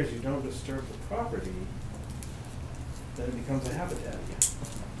 10 years you don't disturb the property, then it becomes a habitat again.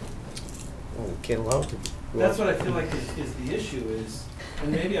 Well, we can't allow it to be. That's what I feel like is the issue is,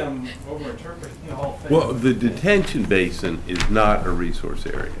 and maybe I'm over-interpreting the whole thing. Well, the detention basin is not a resource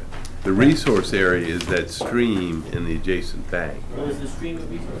area. The resource area is that stream in the adjacent bank. Well, is the stream a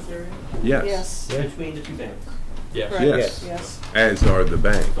resource area Yes. Yes. Yeah. between the two banks? Yes. Right. Yes. Yes. As are the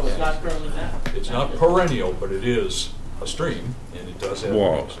banks. So it's not currently that? It's not perennial, but it is a stream, and it does have.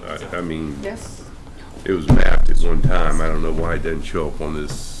 Well, banks. I mean, Yes. it was mapped at one time. I don't know why it doesn't show up on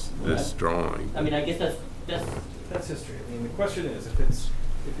this drawing. I mean, I guess that's, That's history. I mean, the question is, if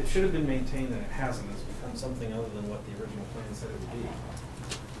it should have been maintained and it hasn't, it's become something other than what the original plan said it would be.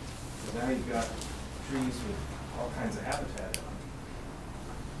 But now you've got trees with all kinds of habitat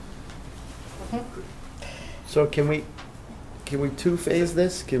in them. So can we two-phase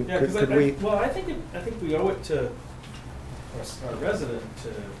this? Yeah, Could because we? well, I think we owe it to our resident to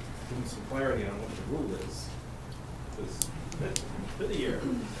give him some clarity on what the rule is. Because it's been a year.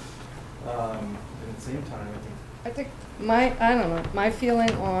 And at the same time, I think I don't know, my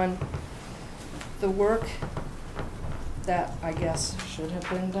feeling on the work that I guess should have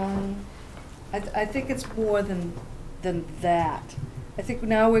been done, I think it's more than that. I think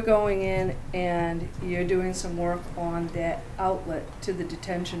now we're going in and you're doing some work on that outlet to the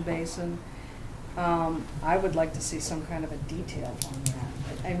detention basin. I would like to see some kind of a detail on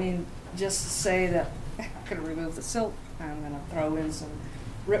that. I mean, just to say that I'm gonna remove the silt, I'm gonna throw in some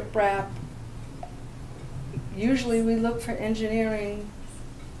riprap. Usually we look for engineering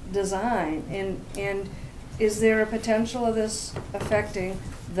design, and is there a potential of this affecting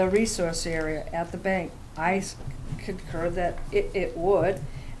the resource area at the bank? I concur that it would,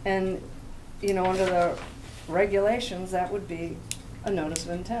 and, you know, under the regulations, that would be a notice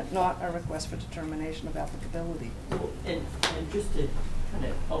of intent, not a request for determination of applicability. and just to kind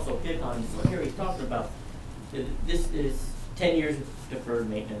of also pick on what Harry's talking about, this is 10 years of deferred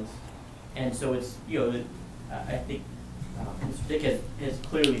maintenance, and so it's, you know, I think Mr. Dick has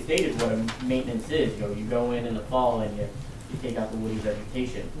clearly stated what a maintenance is. You know, you go in the fall and you take out the woody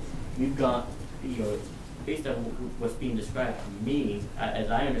vegetation. We've got, you know, based on what's being described to me,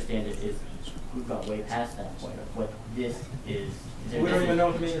 as I understand it, is we've got way past that point of what this is. we don't even know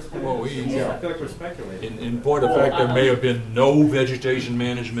what the maintenance plan is. Well, I feel like we're speculating. In point of fact, there may have been no vegetation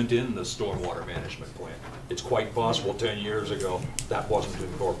management in the stormwater management plan. It's quite possible 10 years ago that wasn't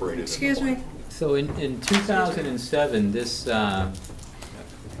incorporated in the Excuse plan. me? So in 2007, this,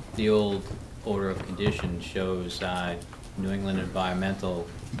 the old order of conditions shows New England Environmental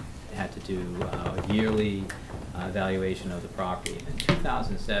had to do a yearly evaluation of the property. In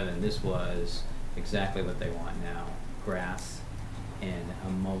 2007, this was exactly what they want now, grass and a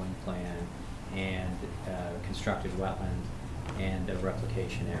mowing plan and constructed wetland and a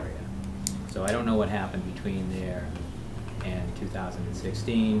replication area. So I don't know what happened between there and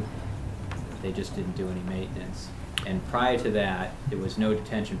 2016. They just didn't do any maintenance. And prior to that, there was no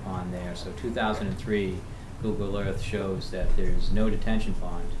detention pond there. So 2003, Google Earth shows that there's no detention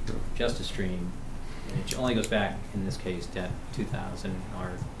pond, just a stream. And it only goes back, in this case, to 2000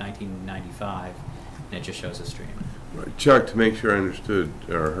 or 1995, and it just shows a stream. Right. Chuck, to make sure I understood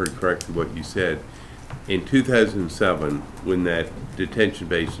or heard correctly what you said, in 2007, when that detention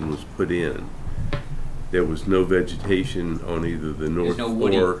basin was put in, there was no vegetation on either the north no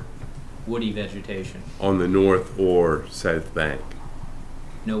woody vegetation. On the north or south bank.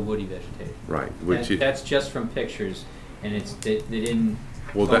 No woody vegetation. Right. That's just from pictures, and they didn't.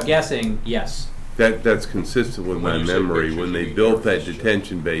 Well, I'm guessing yes. That's consistent with my memory. When they built that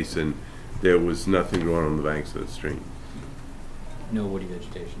detention basin, there was nothing going on the banks of the stream. No woody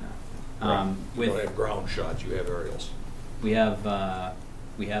vegetation. Right. You don't have ground shots, you have aerials. We have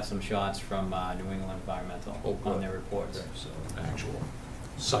some shots from New England Environmental on their reports. Okay, so actual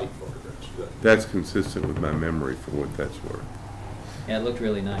site photographs. Good. That's consistent with my memory for what that's worth. Yeah, it looked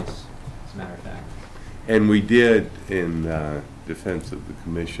really nice, as a matter of fact. And we did, in defense of the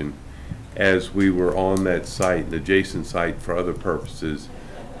commission, as we were on that site, an adjacent site for other purposes,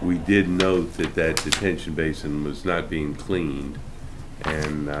 we did note that that detention basin was not being cleaned,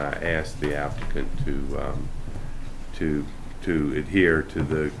 and asked the applicant to adhere to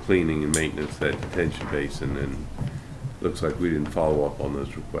the cleaning and maintenance of that detention basin, and looks like we didn't follow up on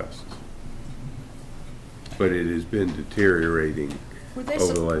those requests. But it has been deteriorating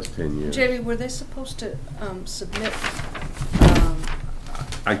over the last 10 years. Jamie, were they supposed to submit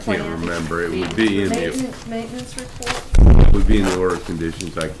I can't remember. It would be in the maintenance report? It would be in the order of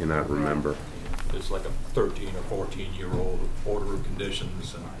conditions. I cannot remember. It's like a 13 or 14-year-old order of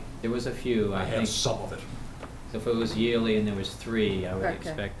conditions, and there was a few. I have some of it. So if it was yearly and there was 3, I would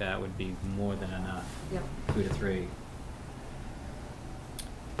expect that would be more than enough. Yep. 2 to 3.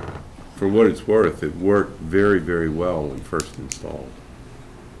 For what it's worth, it worked very, very well when first installed,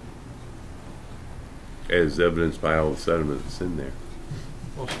 as evidenced by all the sediment that's in there.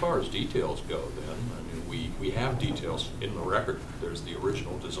 Well, as far as details go, then, I mean, we have details in the record. There's the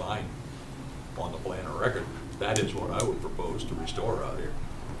original design on the plan of record. That is what I would propose to restore out here.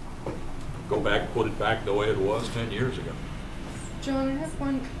 Go back, put it back the way it was 10 years ago. John, I have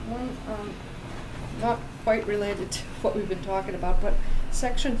one not quite related to what we've been talking about, but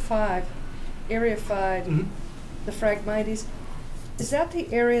Section 5, Area 5, the Phragmites, is that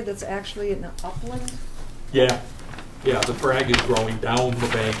the area that's actually in the upland? Yeah. Yeah, the frag is growing down the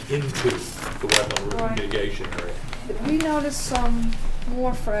bank into the wetland mitigation area. We noticed some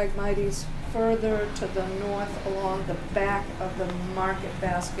more Phragmites further to the north along the back of the Market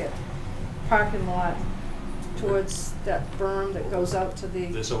Basket parking lot towards that berm that goes out to the...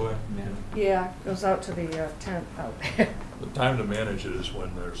 This way? Yeah, goes out to the tent out there. The time to manage it is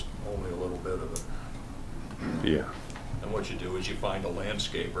when there's only a little bit of it. Yeah. And what you do is you find a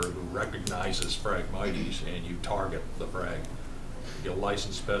landscaper who recognizes Phragmites and you target the frag. You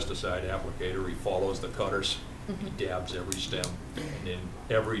license pesticide applicator, he follows the cutters, he dabs every stem, and then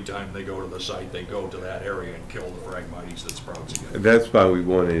every time they go to the site, they go to that area and kill the Phragmites that sprouts again. That's why we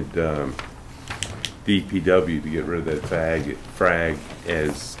wanted DPW to get rid of that frag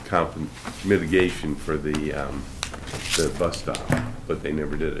as mitigation for the bus stop, but they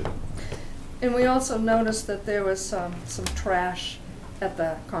never did it. And we also noticed that there was some trash at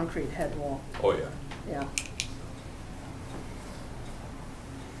the concrete head wall. Oh, yeah. Yeah.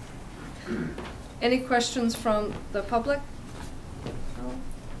 Any questions from the public? No?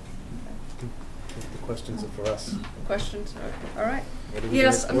 The questions are for us. Questions? All right.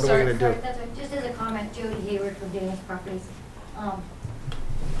 Yes, I'm sorry. What are we going to do? That's right. Just as a comment, Jody Hayward from Daniels Properties. I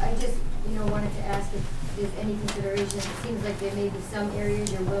just, wanted to ask if there's any consideration. It seems like there may be some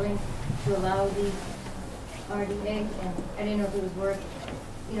areas you're willing to allow the RDA, and I didn't know if it was worth,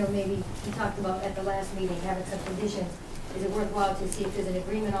 maybe we talked about at the last meeting having some conditions. Is it worthwhile to see if there's an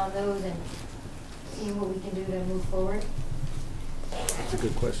agreement on those and seeing what we can do to move forward? That's a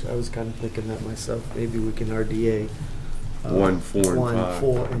good question. I was kind of thinking that myself. Maybe we can RDA 1, 4, and 5.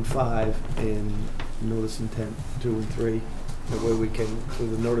 4, and 5, and notice intent 2 and 3. That way we can,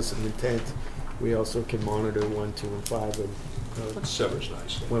 through the notice of intent, we also can monitor 1, 2, and 5, and That severs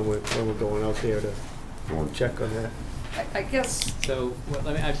nicely. when we're going out there to check on that. I guess. So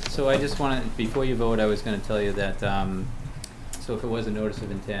so I just want to, before you vote, I was going to tell you that. So if it was a notice of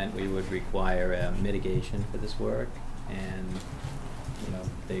intent, we would require a mitigation for this work, and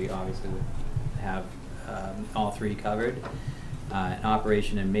they obviously would have all 3 covered. An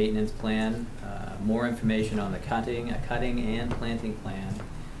operation and maintenance plan more information on the cutting and planting plan.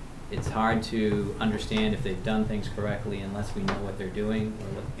 It's hard to understand if they've done things correctly unless we know what they're doing.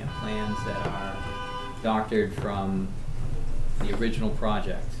 We're looking at plans that are doctored from the original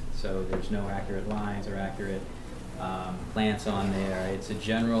project, so there's no accurate lines or accurate plants on there. It's a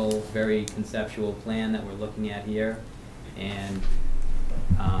general, very conceptual plan that we're looking at here, and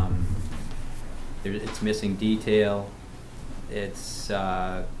it's missing detail. It's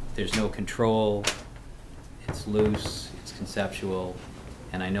there's no control. It's loose. It's conceptual.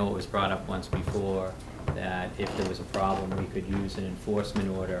 And I know it was brought up once before that if there was a problem, we could use an enforcement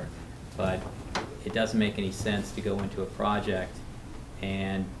order, but it doesn't make any sense to go into a project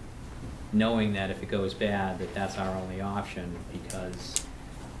and knowing that if it goes bad, that that's our only option, because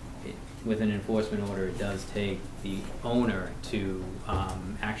with an enforcement order, it does take the owner to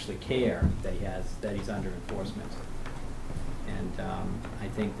actually care that he's under enforcement. And I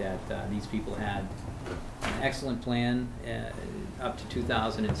think that these people had an excellent plan up to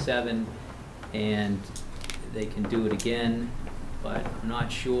 2007, and they can do it again, but I'm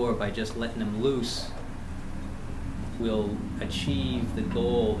not sure by just letting them loose we'll achieve the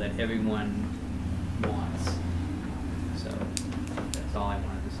goal that everyone wants. So that's all I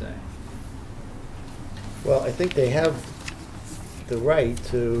wanted to say. Well, I think they have the right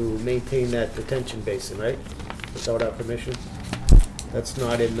to maintain that detention basin, right? Without our permission. That's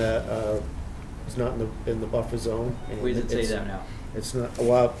not in the, it's not in the buffer zone. And Where does it say that now? It's not,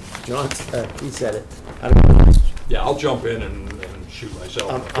 well, John, he said it. I don't know. Yeah, I'll jump in and shoot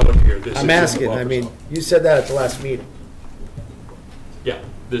myself in the foot here. This is I'm in the asking, buffer I mean, zone. you said that at the last meeting. Yeah,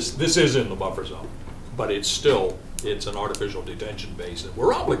 this is in the buffer zone, but it's an artificial detention basin.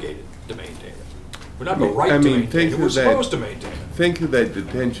 We're obligated to maintain it. We don't have the right to maintain it, we're supposed to maintain it. Think of that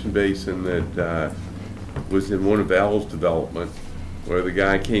detention basin that was in one of Al's development, where the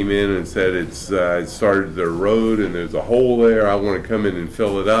guy came in and said it started the road and there's a hole there, I want to come in and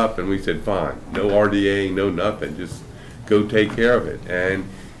fill it up, and we said fine, no RDA, no nothing, just go take care of it. And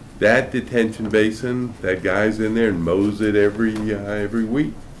that detention basin, that guy's in there and mows it every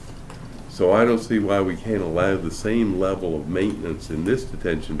week. So I don't see why we can't allow the same level of maintenance in this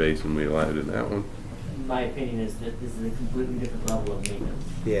detention basin we allowed in that one. My opinion is that this is a completely different level of maintenance.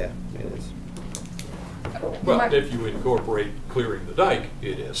 Yeah, it is. Well, if you incorporate clearing the dike,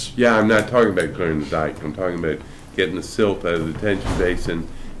 it is. Yeah, I'm not talking about clearing the dike. I'm talking about getting the silt out of the detention basin.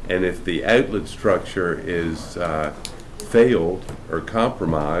 And if the outlet structure is failed or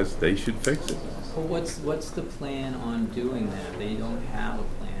compromised, they should fix it. Well, what's the plan on doing that? They don't have a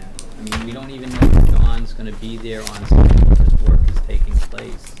plan. I mean, we don't even know if John's going to be there on site when this work is taking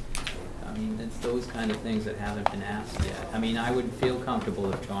place. I mean, it's those kind of things that haven't been asked yet. I mean, I would feel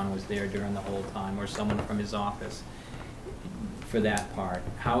comfortable if John was there during the whole time, or someone from his office for that part.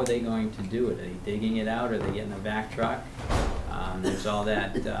 How are they going to do it? Are they digging it out? Are they getting a vac truck? There's all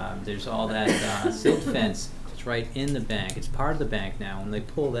that silt fence. It's right in the bank. It's part of the bank now. When they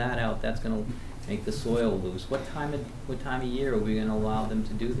pull that out, that's going to make the soil loose. What time of year are we going to allow them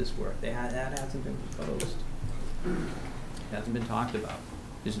to do this work? That hasn't been proposed. It hasn't been talked about.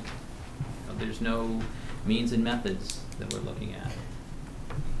 There's no means and methods that we're looking at.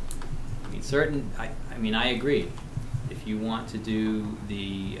 I mean, I agree. If you want to do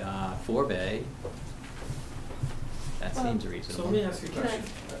the forebay, that seems reasonable. So let me ask you a question.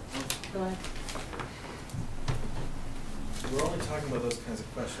 Go ahead. We're only talking about those kinds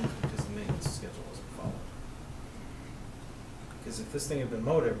of questions because the maintenance schedule wasn't followed. Because if this thing had been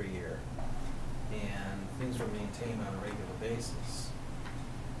mowed every year and things were maintained on a regular basis.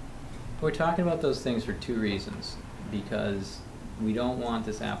 We're talking about those things for two reasons. Because we don't want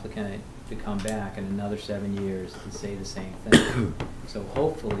this applicant to come back in another 7 years and say the same thing. So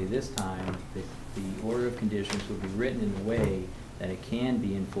hopefully this time the order of conditions will be written in a way that it can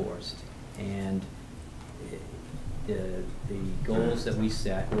be enforced, and the goals that we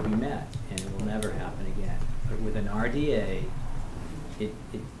set will be met, and it will never happen again. But with an RDA, it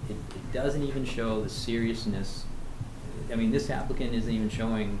doesn't even show the seriousness. I mean, this applicant isn't even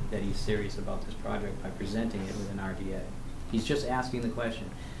showing that he's serious about this project by presenting it with an RDA. He's just asking the question,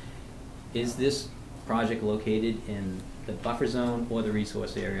 is this project located in the buffer zone or the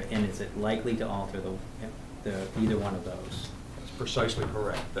resource area, and is it likely to alter either one of those? That's precisely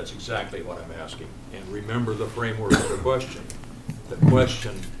correct. That's exactly what I'm asking. And remember the framework of the question. The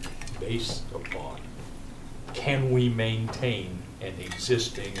question based upon, can we maintain an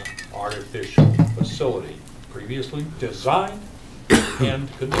existing artificial facility previously designed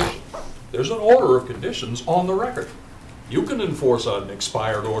and conditioned? There's an order of conditions on the record. You can enforce an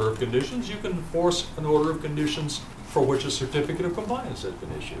expired order of conditions. You can enforce an order of conditions for which a certificate of compliance has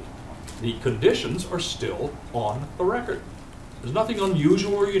been issued. The conditions are still on the record. There's nothing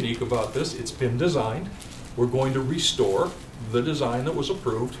unusual or unique about this. It's been designed. We're going to restore the design that was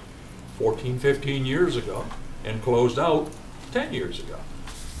approved 14, 15 years ago and closed out 10 years ago.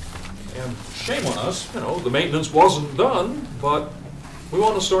 And shame on us, the maintenance wasn't done, but we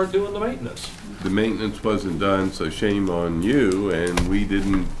want to start doing the maintenance. The maintenance wasn't done, so shame on you, and we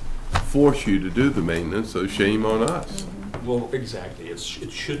didn't force you to do the maintenance, so shame on us. Well, exactly. It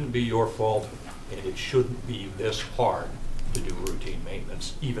shouldn't be your fault, and it shouldn't be this hard to do routine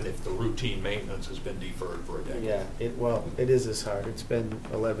maintenance, even if the routine maintenance has been deferred for a decade. Yeah, it is this hard. It's been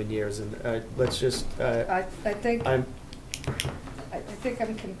 11 years, and let's just, I think I'm,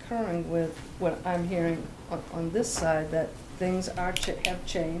 I'm concurring with what I'm hearing on this side, that things have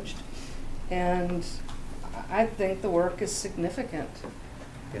changed, and I think the work is significant,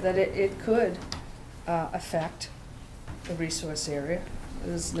 that it could affect the resource area.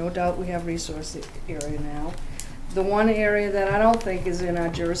 There's no doubt we have resource area now. The one area that I don't think is in our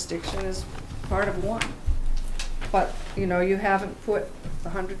jurisdiction is part of one. But, you haven't put the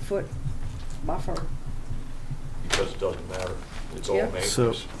 100-foot buffer. Because it doesn't matter. It's all Yep.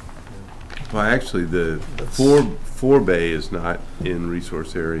 maintenance. Well, actually, the four bay is not in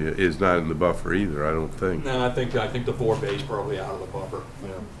resource area, is not in the buffer either, I don't think. No, I think the 4 bay is probably out of the buffer.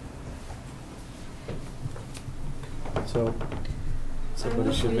 Yeah. so,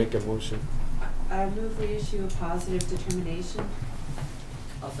 somebody should make a motion. I move we issue a positive determination.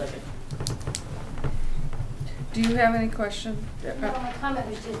 I'll second. Do you have any question? No, my comment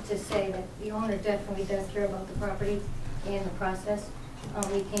was just to say that the owner definitely does care about the property and the process.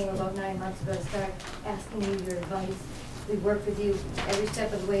 We came about 9 months ago to start asking you your advice. We worked with you every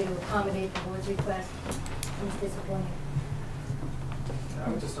step of the way to accommodate the board's request. It's disappointing. I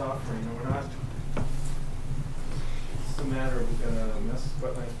would just offer, we're not, it's a matter of, we've got a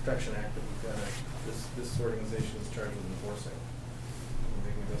Wetland Protection Act that we've got this organization is charged with enforcing. We're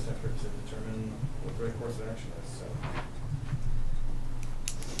making the best effort to determine what the right course of action is, so.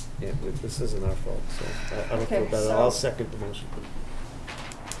 Yeah, this isn't our fault, so I don't feel Okay, better. so- I'll second the motion.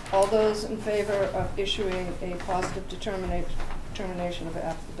 All those in favor of issuing a positive determination of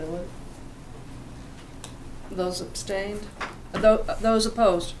applicability? Those abstained? Those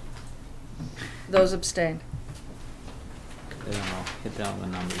opposed? Those abstained? I don't know, hit down the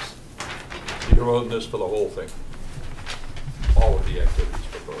numbers. You're voting this for the whole thing. All of the activities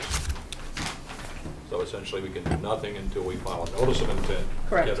proposed. So essentially, we can do nothing until we file a notice of intent.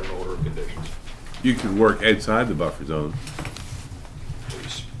 Correct. Get an order of conditions. You could work outside the buffer zone.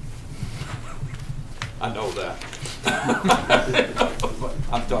 Please. I know that.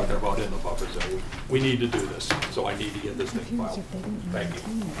 I'm talking about in the buffer zone. We need to do this, so I need to get this thing filed. Thank you.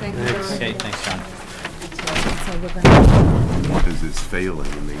 Thank you. Okay, thanks, John. Because it's failing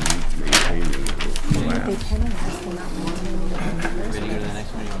and they need to maintain it, it will collapse. Ready to go to the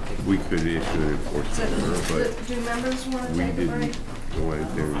next one? You want to take We could issue an enforcement order, Do members want but to we take a break? didn't go out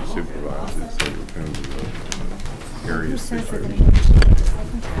there and supervise it, so we're kind of area situation.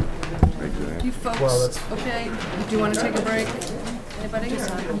 You Exactly. folks, okay, do you want to take a break? Anybody?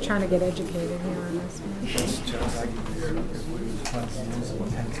 I'm trying to get educated here on this one.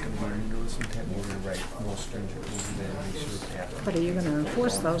 But are you gonna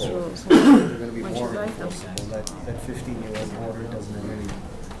enforce those rules once you write them? That 15-year-old order doesn't have any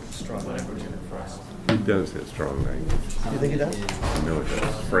strong language in it for us. It does have strong language. You think it does? I know it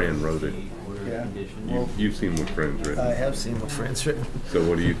does. Fran wrote it. Yeah. You've seen what Fran's written. I have seen what Fran's written. So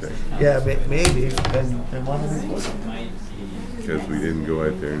what do you think? Yeah, maybe, then why don't we enforce it? Because we didn't go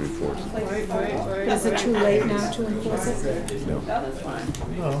out there and enforce it. Is it too late now to enforce it? No.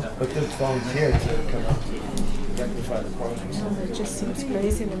 No, but they've volunteered to come out and rectify the problem. No, it just seems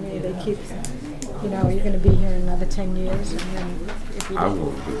crazy to me. They keep, you're gonna be here another 10 years and then if you I don't.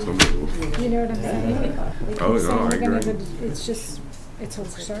 won't, but somebody will. You know what I'm saying? They keep Oh, no, saying I we're gonna agree. do- It's just, it's a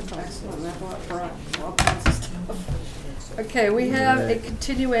circle. Okay, we have a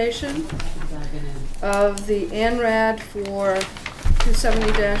continuation of the ANRAD for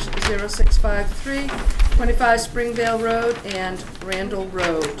 270-0653, 25 Springvale Road and Randall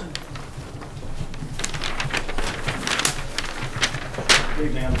Road. Good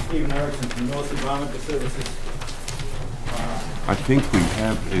evening, I'm Stephen Erickson from North Environmental Services. I think we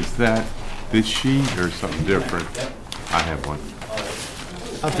have, is that this sheet or something different? I have one.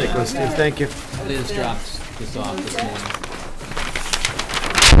 I'll take one, Steve, thank you. Liz dropped this off this morning.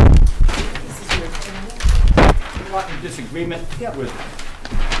 Not in disagreement with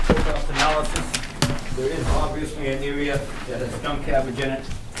Courthouse analysis. There is obviously an area that has skunk cabbage in it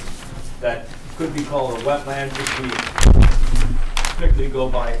that could be called a wetland if we strictly go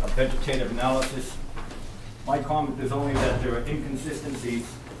by a vegetative analysis. My comment is only that there are inconsistencies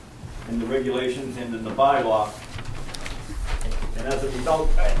in the regulations and in the bylaw. And as a result,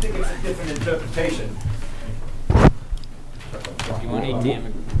 I think it's a different interpretation. Do you want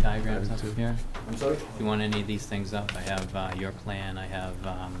any diagrams up here? I'm sorry? Do you want any of these things up? I have your plan, I have,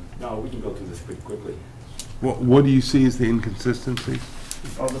 No, we can go through this pretty quickly. What do you see as the inconsistencies?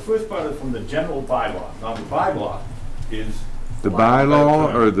 Well, the first part is from the general bylaw. Now, the bylaw is... The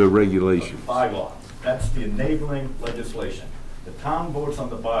bylaw or the regulations? Bylaw. That's the enabling legislation. The town votes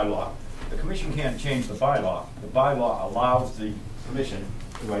on the bylaw. The commission can't change the bylaw. The bylaw allows the commission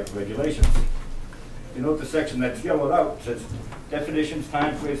to write the regulations. You note the section that's yellowed out says definitions,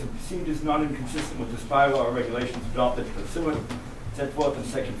 timeframes, and procedures not inconsistent with this bylaw or regulations adopted pursuant set forth in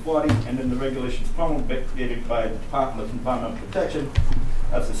section 40 and in the regulations promulgated by the Department of Environmental Protection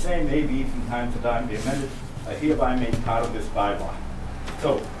as the same may be from time to time be amended are hereby made part of this bylaw.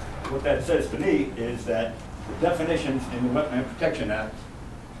 So what that says to me is that the definitions in the Wetland Protection Act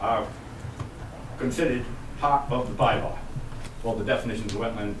are considered part of the bylaw. Well, the definitions of the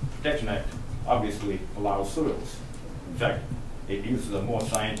Wetland Protection Act obviously allows soils. In fact, it uses a more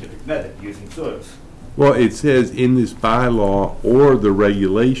scientific method using soils. Well, it says in this bylaw or the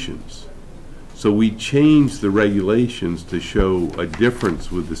regulations. So we changed the regulations to show a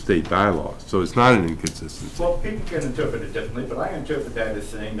difference with the state bylaws. So it's not an inconsistency. Well, people can interpret it differently, but I interpret that as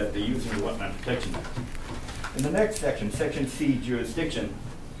saying that they're using the Wetland Protection Act. In the next section, section C, jurisdiction,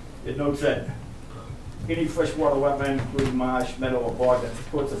 it notes that any freshwater wetland, including marsh, meadow, or bog that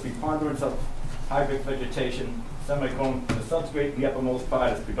supports a preponderance of hydric vegetation, semicolon, the substrate in the uppermost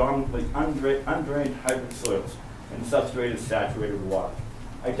part is predominantly undrained hydric soils, and the substrate is saturated with water.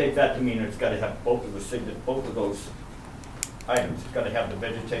 I take that to mean it's got to have both of those items. It's got to have the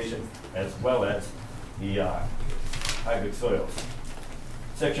vegetation as well as the hydric soils.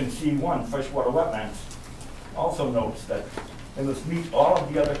 Section C1, freshwater wetlands, also notes that they must meet all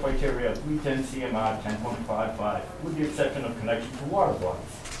of the other criteria of 310 CMR 10.55, with the exception of connection to water bodies.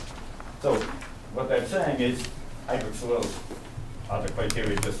 So what that's saying is hydric soils are the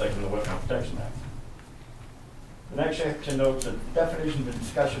criteria just like in the Wetland Protection Act. The next section notes that definitions and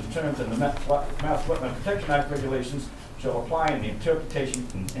discussion of terms in the Mass Wetland Protection Act regulations shall apply in the interpretation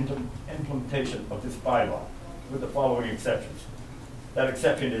and implementation of this bylaw, with the following exceptions. That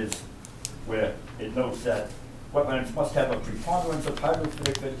exception is where it notes that wetlands must have a preponderance of hydric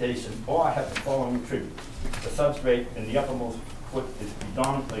vegetation or have the following attributes. The substrate in the uppermost foot is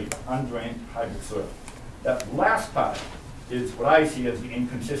predominantly undrained hydric soil. That last part is what I see as the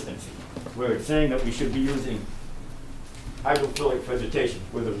inconsistency, where it's saying that we should be using hydrophilic vegetation,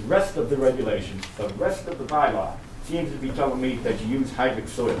 where the rest of the regulations, the rest of the bylaw, seems to be telling me that you use hydric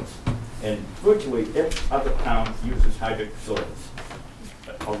soils. And virtually every other town uses hydric soils,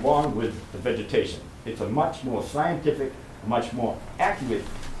 along with the vegetation. It's a much more scientific, much more accurate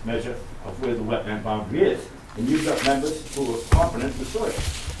measure of where the wetland boundary is. And you've got members who are confident with soil.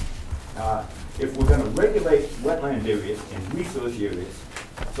 If we're going to regulate wetland areas and resource areas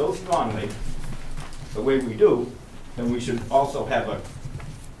so strongly, the way we do, then we should also have a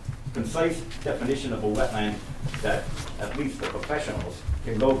concise definition of a wetland that at least the professionals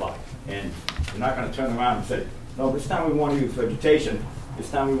can go by. And you're not going to turn around and say, no, this time we want to use vegetation, this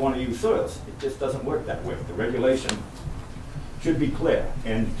time we want to use soils. It just doesn't work that way. The regulation should be clear.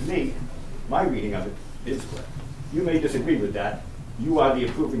 And to me, my reading of it is clear. You may disagree with that. You are the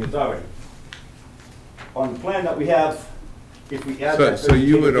approving authority. On the plan that we have, if we add that So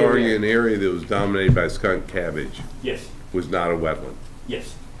you would argue area, an area that was dominated by skunk cabbage yes, was not a wetland?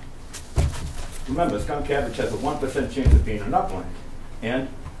 yes. Remember, skunk cabbage has a 1% chance of being an upland. And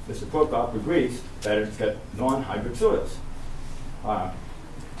Mr. Prokop agrees that it's got non-hydric soils.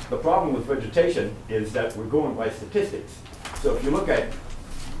 The problem with vegetation is that we're going by statistics. So if you look at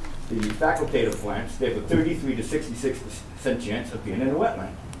the facultative plants, they have a 33 to 66% chance of being in a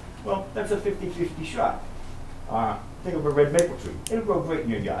wetland. Well, that's a 50-50 shot. Think of a red maple tree. It'll grow great in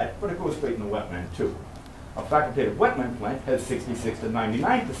your yard, but it goes great in the wetland too. A facultative wetland plant has 66 to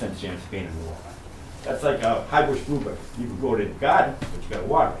 99% chance of being in the wetland. That's like a high-bush bluebird. You can grow it in the garden, but you got to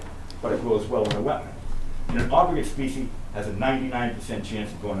water it. But it grows well in a wetland. And an obligate species has a 99%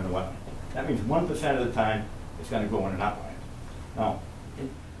 chance of going in a wetland. That means 1% of the time it's going to go in an upland. Now,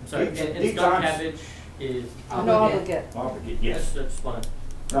 I'm sorry, and skunk cabbage is obligate. Obligate, yes. That's one.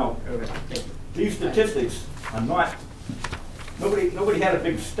 Now, these statistics are not, nobody had a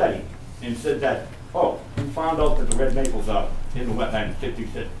big study and said that, oh, we found out that the red maples are in the wetland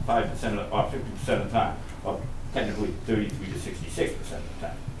 55% or 50% of the time, or technically 33 to 66% of the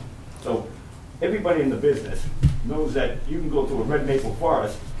time. So everybody in the business knows that you can go through a red maple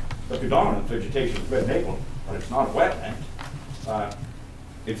forest, the predominant vegetation is red maple, but it's not a wetland.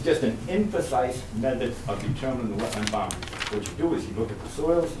 It's just an imprecise method of determining the wetland boundary. What you do is you look at the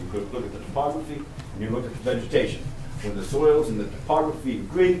soils, you look at the topography, and you look at the vegetation. When the soils and the topography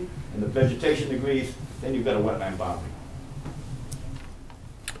agree, and the vegetation agrees, then you've got a wetland boundary.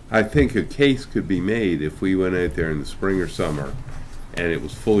 I think a case could be made if we went out there in the spring or summer and it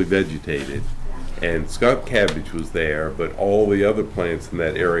was fully vegetated and skunk cabbage was there, but all the other plants in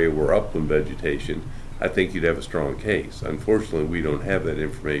that area were upland vegetation. I think you'd have a strong case. Unfortunately, we don't have that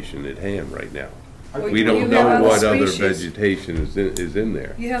information at hand right now. We don't know what other vegetation is in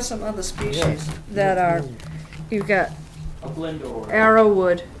there. You have some other species that are, you've got Upland or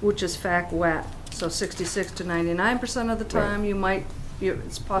arrowwood, which is fact wet. So 66 to 99% of the time, you might,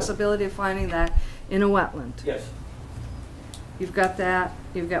 it's a possibility of finding that in a wetland. Yes. You've got that.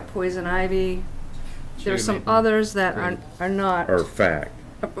 You've got poison ivy. There's some maple. others that are not. Or fact.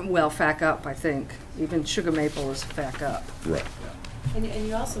 Well, fac up, I think. Even sugar maple is fac up. Right. And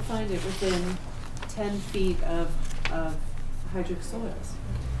you also find it within 10 feet of hydric soils.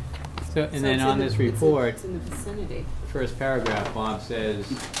 So, and then on this report, It's in the vicinity. first paragraph, Bob says,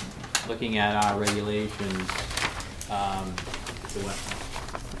 looking at our regulations,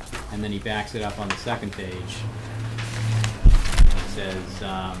 and then he backs it up on the second page. It says,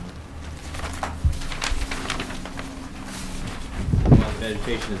 well,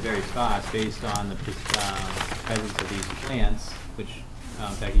 vegetation is very sparse based on the presence of these plants, which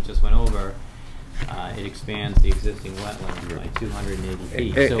Becky just went over. It expands the existing wetland by 280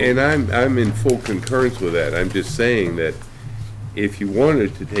 feet. So, And I'm in full concurrence with that. I'm just saying that if you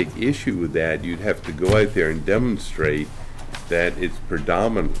wanted to take issue with that, you'd have to go out there and demonstrate that it's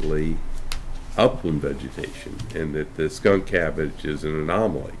predominantly upland vegetation and that the skunk cabbage is an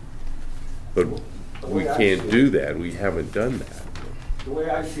anomaly. But we can't do that. We haven't done that. The way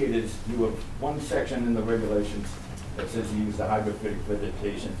I see it is you have one section in the regulations that says you use the hydrophytic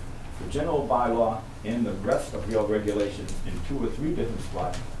vegetation. The general bylaw and the rest of your regulations in 2 or 3 different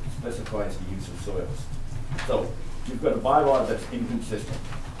spots specifies the use of soils. So you've got a bylaw that's inconsistent.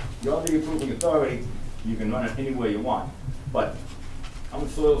 You're the approving authority, you can run it any way you want. But I'm a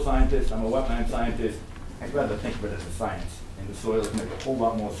soil scientist, I'm a wetland scientist, I'd rather think of it as a science. And the soils make a whole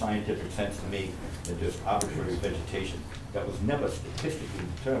lot more scientific sense to me than just arbitrary vegetation that was never statistically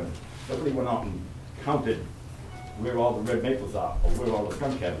determined. Nobody went out and counted where all the red maples are or where all the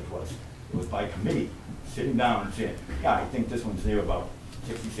skunk cabbage was. It was by committee, sitting down and saying, yeah, I think this one's there about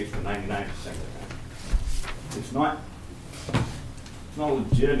 66 to 99% of the time. It's not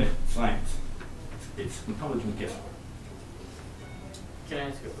legitimate science. It's intelligent guesswork. Can I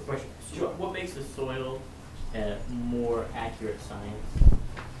ask you a question? Sure. What makes the soil a more accurate science?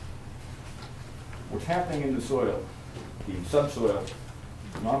 What's happening in the soil, the subsoil,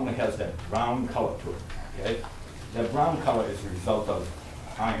 normally has that brown color to it, okay? That brown color is a result of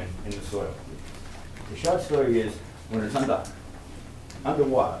iron in the soil. The short story is, when it's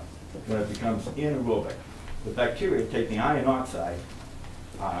underwater, when it becomes anaerobic, the bacteria take the iron oxide,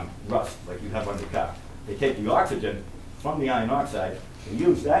 rust, like you have on the car. They take the oxygen from the iron oxide and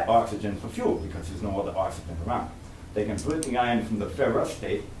use that oxygen for fuel because there's no other oxygen around. They convert the iron from the ferrous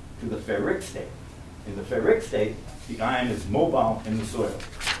state to the ferric state. In the ferric state, the iron is mobile in the soil.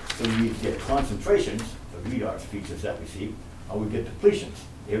 So we either get concentrations, the redox features that we see, or we get depletions,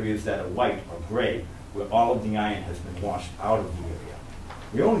 areas that are white or gray, where all of the iron has been washed out of the area.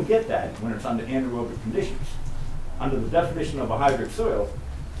 We only get that when it's under anaerobic conditions. Under the definition of a hydric soil,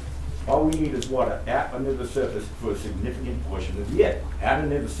 all we need is water at under the surface for a significant portion of the year. At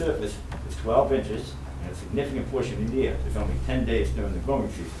under the surface is 12 inches, and a significant portion of the year is only 10 days during the growing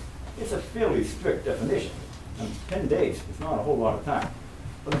season. It's a fairly strict definition. And 10 days is not a whole lot of time.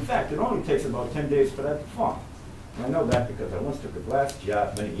 But in fact, it only takes about 10 days for that to form. And I know that because I once took a glass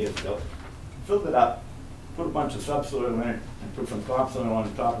jar many years ago, filled it up, put a bunch of subsoil in it, and put some topsoil on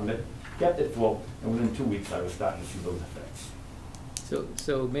the top of it, kept it full, and within 2 weeks I was starting to see those effects.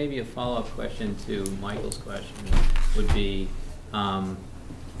 So maybe a follow-up question to Michael's question would be,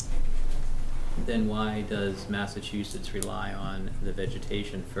 then why does Massachusetts rely on the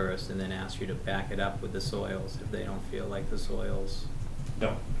vegetation first and then ask you to back it up with the soils if they don't feel like the soils?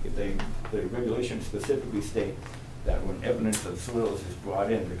 No, the regulations specifically state that when evidence of soils is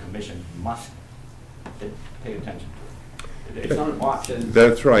brought in, the commission must pay attention to it. It's not an option.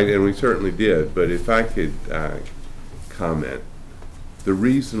 That's right, and we certainly did, but if I could comment, the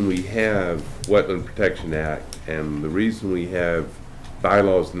reason we have Wetland Protection Act and the reason we have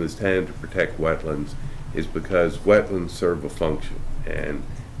bylaws in this town to protect wetlands is because wetlands serve a function, and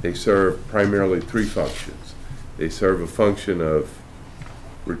they serve primarily 3 functions. They serve a function of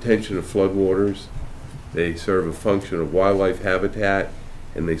retention of floodwaters, they serve a function of wildlife habitat,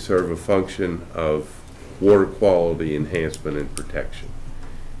 and they serve a function of water quality enhancement and protection.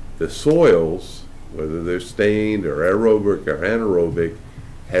 The soils, whether they're stained or aerobic or anaerobic,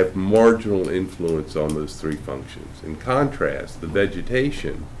 have marginal influence on those three functions. In contrast, the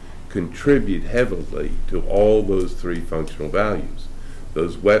vegetation contribute heavily to all those three functional values.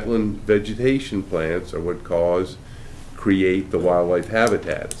 Those wetland vegetation plants are what create the wildlife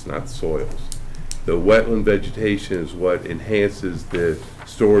habitat. It's not the soils. The wetland vegetation is what enhances the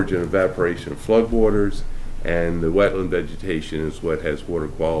storage and evaporation of floodwaters, and the wetland vegetation is what has water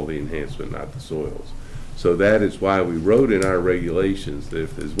quality enhancement, not the soils. So that is why we wrote in our regulations that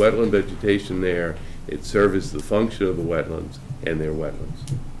if there's wetland vegetation there, it serves the function of the wetlands, and they're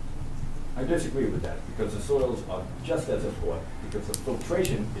wetlands. I disagree with that, because the soils are just as important, because the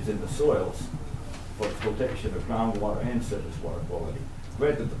filtration is in the soils for protection of groundwater and surface water quality.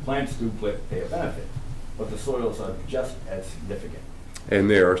 Granted, the plants do pay a benefit, but the soils are just as significant. And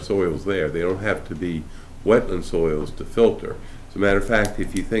there are soils there. They don't have to be wetland soils to filter. As a matter of fact,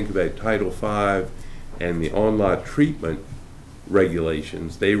 if you think about Title V and the on-lot treatment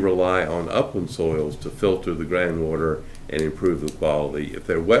regulations, they rely on upland soils to filter the groundwater and improve the quality. If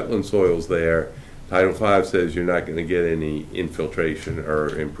there are wetland soils there, Title V says you're not going to get any infiltration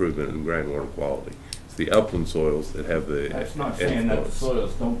or improvement in groundwater quality. It's the upland soils that have the That's not saying that the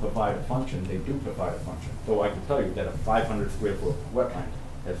soils don't provide a function. They do provide a function. So I can tell you that a 500 square foot wetland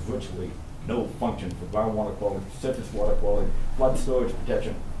has virtually no function for groundwater quality, surface water quality, flood storage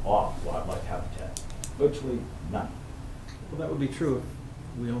protection, or wildlife habitat. Virtually none. Well, that would be true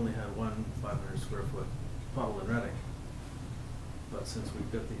if we only had one 500 square foot puddle in Reading. But since we've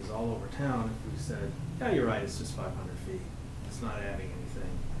got these all over town, if we said, yeah, you're right, it's just 500 feet, it's not adding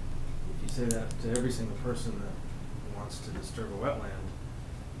anything. If you say that to every single person that wants to disturb a wetland,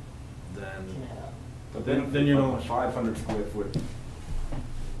 then, But then you know, a 500 square foot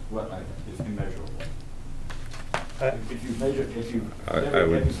wetland is immeasurable. If you measure,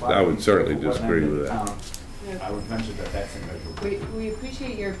 I would certainly disagree with that. I would venture that that's immeasurable. We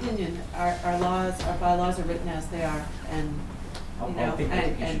appreciate your opinion. Our bylaws are written as they are, and, you know, I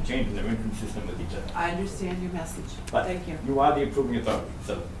think you should change them. They're inconsistent with each other. I understand your message. But Thank you. you are the approving authority,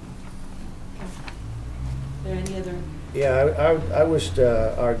 so. Are there any other? Yeah, I wished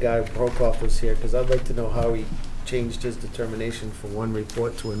our guy Prokop was here, because I'd like to know how he changed his determination from one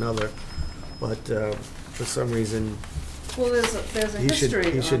report to another. But for some reason, Well, there's a he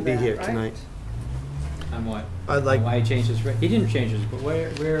history should on be that, here right? tonight. On what? I'd like. Why he changed his, he didn't change his, but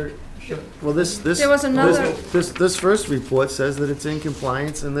where, Well, this There was another- this first report says that it's in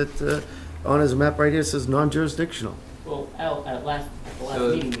compliance, and that on his map right here it says non-jurisdictional. Well, Al, at the last So,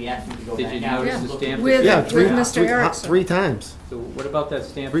 meeting, we asked him to go did back you out notice and the look stamp? at With- Yeah, Mr. Erickson. three times. so what about that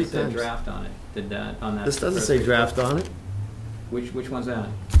stamp Three that said times. draft on it? Did that, on that? This doesn't first say report? draft on it. Which one's that?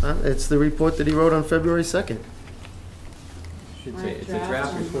 It's the report that he wrote on February 2nd. Should say, it's a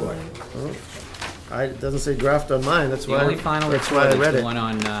draft report. It doesn't say draft on mine, that's The why, only final that's why report I is read the it. one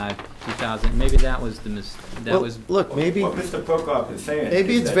on 2000, maybe that was the that Well, was, look, maybe, What Mr. Prokop is saying.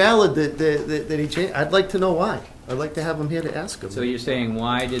 maybe is it's that- valid that he changed, I'd like to know why. I'd like to have him here to ask him. so you're saying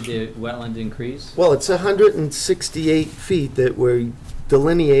why did the wetland increase? Well, it's 168 feet that were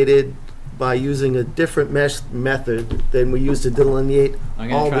delineated by using a different mesh method than we used to delineate I'm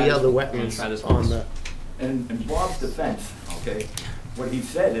gonna all try the this- other I'm gonna wetlands try this on once. the. In Bob's defense, okay, what he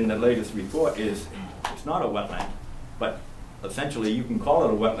said in the latest report is, it's not a wetland, but essentially you can call it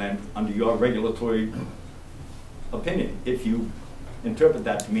a wetland under your regulatory opinion, if you interpret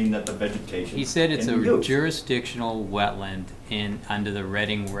that to mean that the vegetation. He said it's a can be used. jurisdictional wetland under the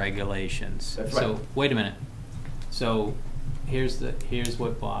Reading regulations. That's So, right. wait a minute. So, here's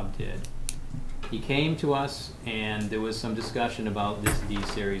what Bob did. He came to us and there was some discussion about this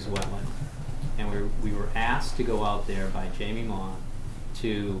D-series wetland. And we were asked to go out there by Jamie Maughan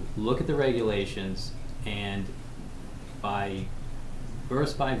to look at the regulations and by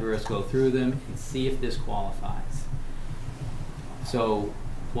verse go through them and see if this qualifies. So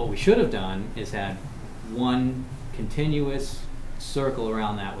what we should have done is had one continuous circle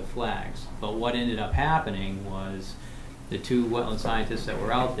around that with flags. But what ended up happening was the two wetland scientists that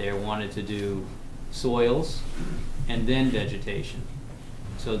were out there wanted to do soils and then vegetation.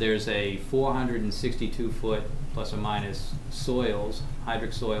 So there's a 462 foot plus or minus soils,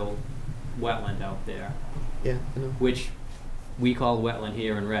 hydric soil wetland out there, Yeah, I know. which we call wetland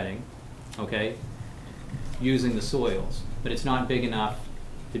here in Reading, okay, using the soils, but it's not big enough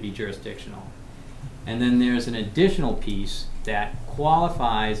to be jurisdictional. And then there's an additional piece that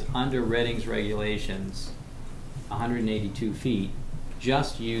qualifies under Reading's regulations 182 feet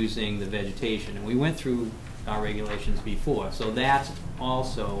just using the vegetation. And we went through our regulations before, so that's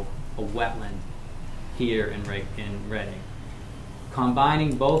also a wetland here in Reading.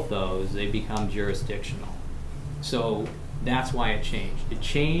 Combining both those, they become jurisdictional. So that's why it changed. It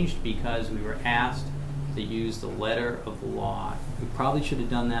changed because we were asked to use the letter of the law. We probably should have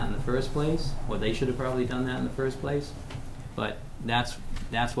done that in the first place, or they should have probably done that in the first place, but that's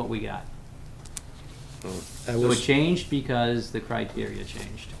what we got. So it changed because the criteria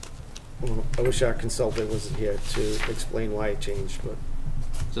changed. Well, I wish our consultant wasn't here to explain why it changed, but.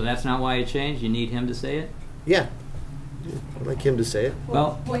 So that's not why it changed? You need him to say it? Yeah. I'd like him to say it.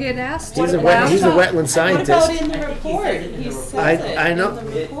 Well, he had asked. He's a wetland scientist. What about in the report? He says it I know. in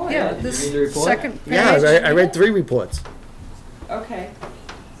the report. Yeah, this second page. Yeah, I read 3 reports. Okay.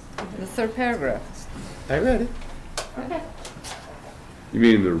 The third paragraph. I read it. Okay. You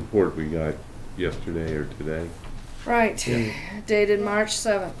mean the report we got yesterday or today? Right, Yeah. dated March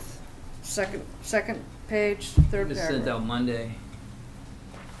 7th. Second page, third it was paragraph. sent out Monday,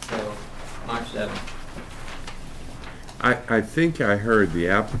 so March 7th. I think I heard the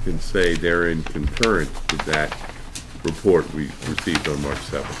applicant say they're in concurrence with that report we received on March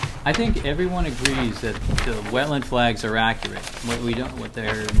 7th. I think everyone agrees that the wetland flags are accurate. What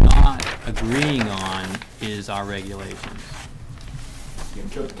they're not agreeing on is our regulations. The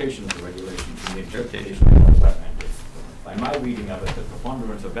interpretation of the regulations and the interpretation of the wetland is, by my reading of it, the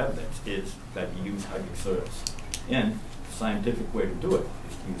preponderance of evidence is that you use hydric soils. And the scientific way to do it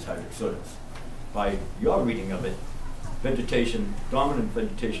is to use hydric soils. By your reading of it, vegetation, dominant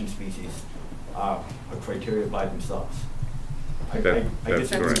vegetation species are a criteria by themselves. I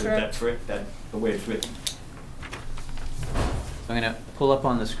disagree with that, the way it's written. I'm going to pull up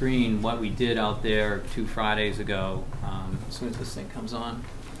on the screen what we did out there 2 Fridays ago, as soon as this thing comes on.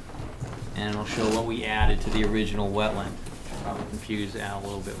 And it'll show what we added to the original wetland. Probably confuse Al a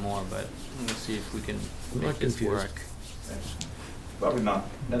little bit more, but let's see if we can make this work. Probably not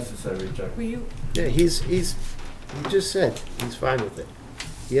necessary, Chuck. Were you? Yeah, he just said he's fine with it.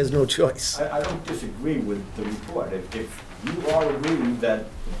 He has no choice. I don't disagree with the report. If you all agree that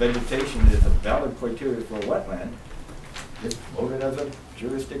vegetation is a valid criteria for a wetland, just vote it as a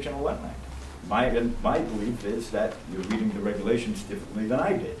jurisdictional wetland. My belief is that you're reading the regulations differently than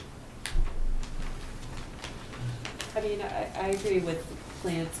I did. I mean, I agree with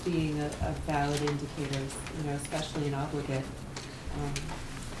plants being a valid indicator, you know, especially in obligate.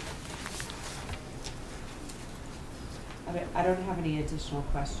 I don't have any additional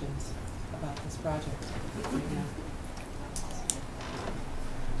questions about this project right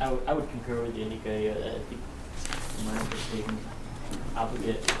now. I would concur with Danica. I think my understanding,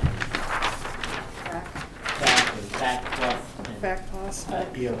 obligate Fact plus.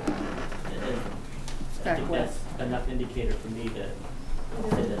 you know, I think that's enough indicator for me to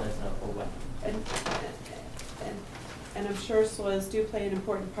say that that's a weapon. And I'm sure soils do play an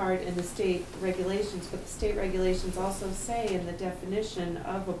important part in the state regulations, but the state regulations also say in the definition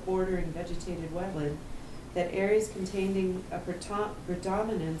of a bordering vegetated wetland that areas containing a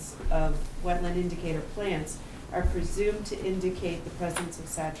predominance of wetland indicator plants are presumed to indicate the presence of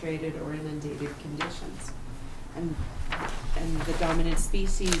saturated or inundated conditions. And the dominant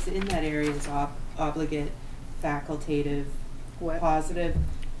species in that area is obligate, facultative, positive,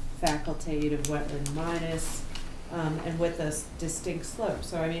 facultative, wetland minus, and with a distinct slope.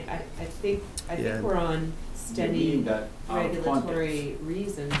 So I mean, I think we're on steady regulatory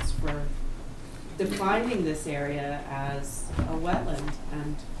reasons for defining this area as a wetland,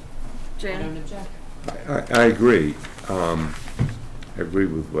 and I don't object. I agree. I agree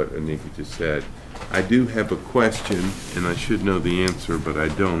with what Anika just said. I do have a question, and I should know the answer, but I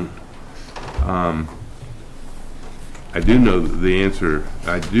don't. I do know the answer.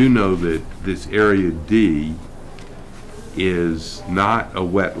 I do know that this area D is not a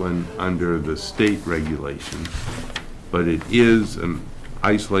wetland under the state regulations, but it is an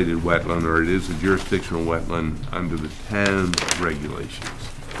isolated wetland, or it is a jurisdictional wetland under the town regulations.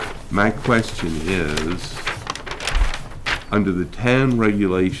 My question is, under the town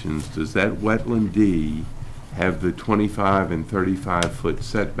regulations, does that wetland D have the 25 and 35 foot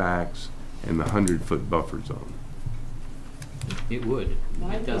setbacks and the 100-foot buffer zone? It would.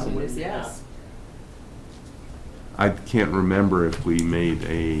 My It doesn't. thought was yes. I can't remember if we made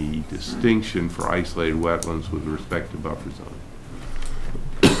a distinction for isolated wetlands with respect to buffer zone.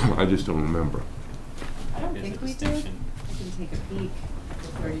 I just don't remember. I don't There's a think we did. distinction. I can take a peek at the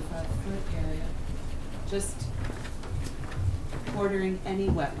 35-foot area. Just bordering any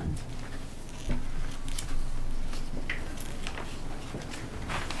wetland.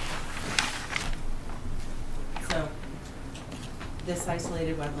 So this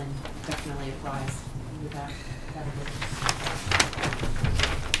isolated wetland definitely applies with that category.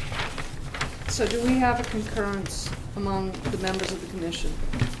 So do we have a concurrence among the members of the commission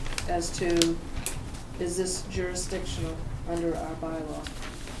as to, is this jurisdictional under our bylaw?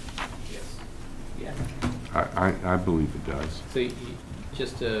 Yes. Yeah. I believe it does. So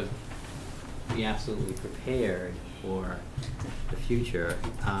just to be absolutely prepared for the future,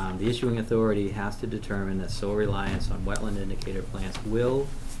 the issuing authority has to determine that sole reliance on wetland indicator plans will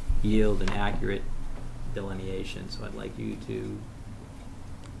yield an accurate delineation. So I'd like you to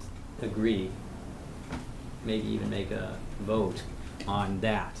agree, maybe even make a vote on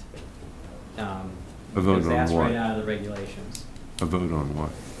that. A vote because on that's what? right out of the regulations. A vote on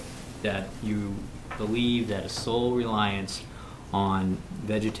what? That you believe that a sole reliance on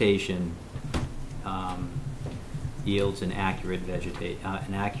vegetation yields an accurate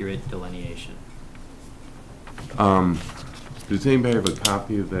delineation. Does anybody have a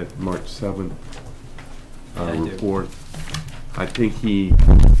copy of that March 7th I do. report? I think he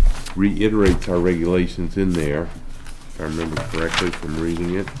reiterates our regulations in there, if I remember correctly from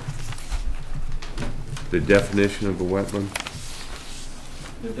reading it. The definition of a wetland.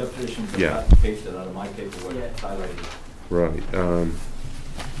 The definitions Yeah. are not pasted out of my paperwork, Yeah. highlighted. Right.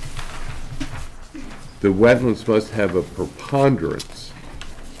 The wetlands must have a preponderance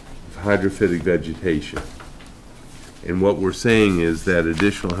of hydrophytic vegetation. And what we're saying is that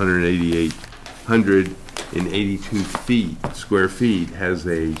additional 182 square feet has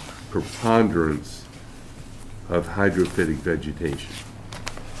a preponderance of hydrophytic vegetation.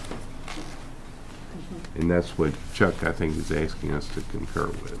 And that's what Chuck, I think, is asking us to concur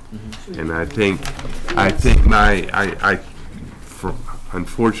with. And I think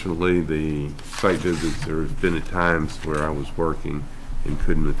unfortunately, the site visits, there have been at times where I was working and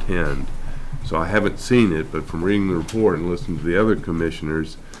couldn't attend. So I haven't seen it, but from reading the report and listening to the other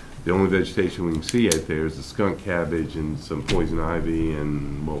commissioners, the only vegetation we can see out there is the skunk cabbage and some poison ivy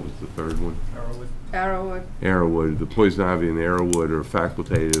and what was the third one? Arrowwood. Arrowwood. The poison ivy and the arrowwood are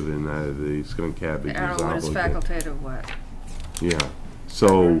facultative, and the skunk cabbage is Arrowwood is obligate. facultative wet. Yeah.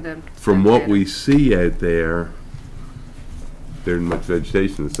 So And then from what we facultative. see out there, there isn't much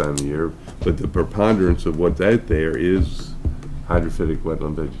vegetation this time of year, but the preponderance of what's out there is hydrophytic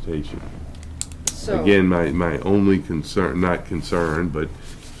wetland vegetation. So, Again, my only concern, not concern, but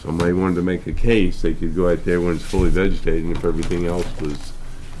if somebody wanted to make a case, they could go out there when it's fully vegetated, and if everything else was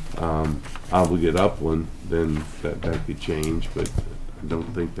obligate upland, then that could change, but I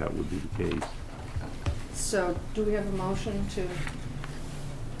don't think that would be the case. so do we have a motion to?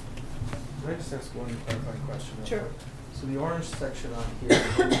 Can I just ask one clarifying question? real Sure. quick? So the orange section on here,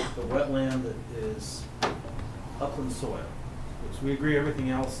 the wetland that is upland soil, which we agree everything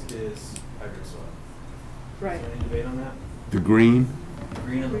else is hydric soil. Right. Is there any debate on that? The green? The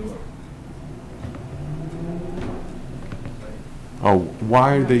green and the blue. Oh,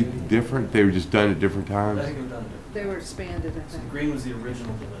 why are they different? They were just done at different I times? think we've done it. They were expanded, I So think. green was the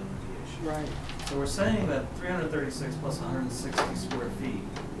original delineation. Right. So we're saying that 336 plus 160 square feet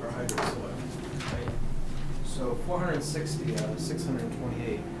are hydric soil, right? So 460 out of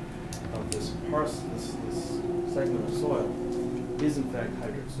 628 of this parcel, this segment of soil is in fact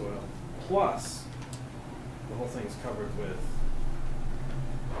hydric soil, plus the whole thing is covered with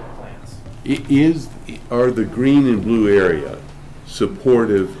plants. Are the green and blue area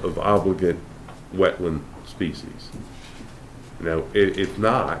supportive of obligate wetland species? Now, if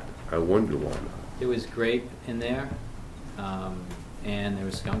not, I wonder why not. There was grape in there, and there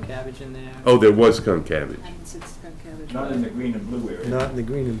was skunk cabbage in there. Oh, there was skunk cabbage. I can see the skunk cabbage. Not in the green and blue area. Not in the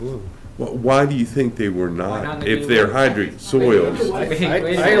green and blue. Why do you think they were Why not not? in the If green they're and hydric soils, Wait a I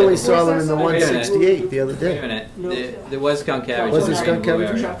minute. only saw them in the Wait a minute. 168 the other Wait a day. minute, there was skunk cabbage. Was in there the skunk green and blue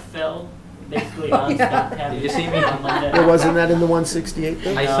cabbage? area. Truck fell basically on skunk cabbage. Did you see me? on Monday. There wasn't that in the 168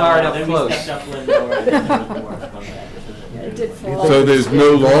 though? I saw it up Then close. we stepped up Lindor and there was more skunk cabbage. It did fall. so there's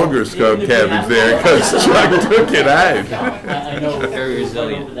no longer skunk cabbage there because Chuck took it out. I know. Very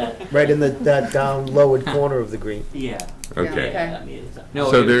resilient. I know that. Right in that down lowered corner of the green. Yeah. Okay. Yeah, I mean, it's No,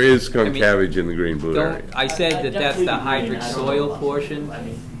 So it- there is I skunk mean, cabbage in the green blue area. I said that that's the Definitely hydric green, I don't soil know. portion, I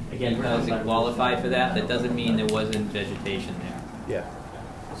mean, again, we're because talking it about- qualified for that. That doesn't mean there wasn't vegetation there. Yeah.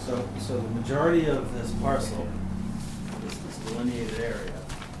 So the majority of this parcel, this delineated area,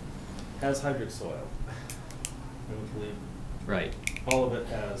 has hydric soil. I would believe Right. all of it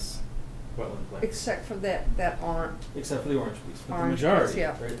has wetland plants. Except for that orange. Except for the orange piece. But the Orange piece, majority, yeah.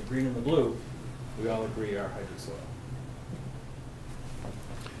 right, the green and the blue, we all agree are hydric soil.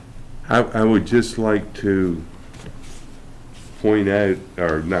 I would just like to point out,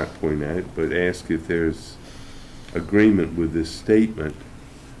 or not point out, but ask if there's agreement with this statement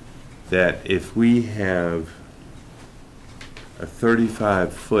that if we have a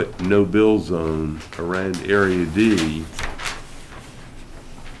 35-foot no-build zone around Area D,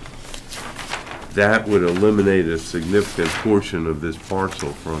 that would eliminate a significant portion of this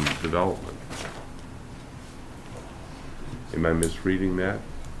parcel from development. Am I misreading that?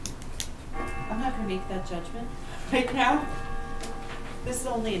 I'm not gonna make that judgment right now. This is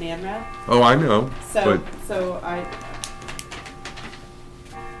only an ANRAD. Oh, I know, but So I'm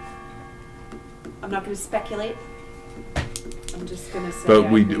not gonna speculate. I'm just gonna say. but I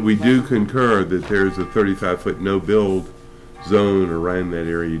we think we that- do concur that there's a 35-foot no-build zone around that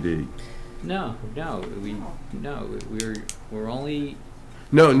Area D. No, we're only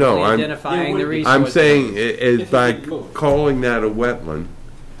No, only I'm identifying the resources. I'm saying If by it can move. calling that a wetland,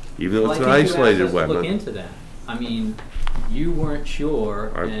 even though Well, it's an I think you isolated asked us to look wetland. into that. I mean, you weren't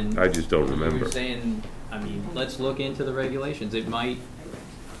sure, and I just don't you remember. were saying, I mean, let's look into the regulations. It might,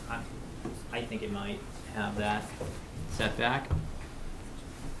 I think it might have that setback.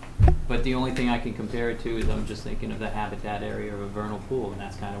 But the only thing I can compare it to is I'm just thinking of the habitat area of a vernal pool, and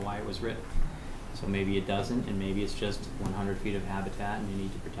that's kind of why it was written. So maybe it doesn't, and maybe it's just 100 feet of habitat, and you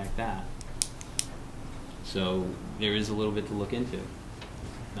need to protect that. So there is a little bit to look into.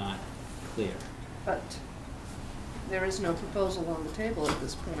 Not clear. But there is no proposal on the table at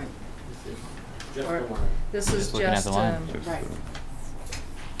this point. This is just Or- the one. This is Just looking at just, the line. right.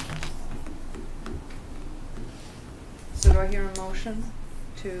 So do I hear a motion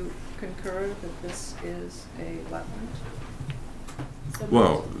to concur that this is a wetland?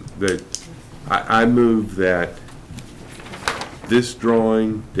 Well, that I move that this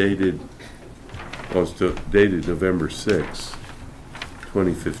drawing dated November 6,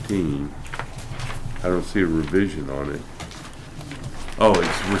 2015. I don't see a revision on it. Oh,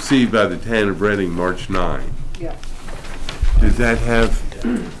 it's received by the Town of Reading March 9. Yeah. Does that have,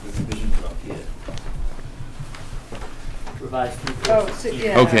 Revised Oh, so,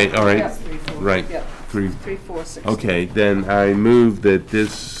 yeah. okay, all right, Yeah, 3, 4, right. yeah. 3, 3, 4, 6. okay, then I move that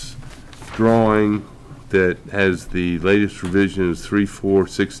this drawing that has the latest revision is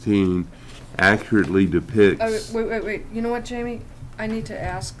 3/4/16 accurately depicts. Wait. You know what, Jamie? I need to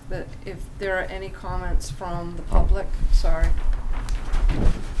ask that if there are any comments from the public. Sorry.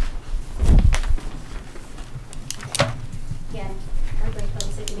 Again, everybody from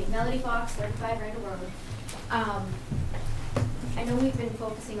the city. Melody Fox, 35 Randall Road. I know we've been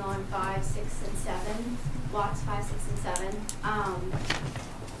focusing on 5, 6, and 7, lots 5, 6, and 7.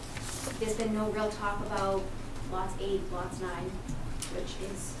 There's been no real talk about lots 8, lots 9, which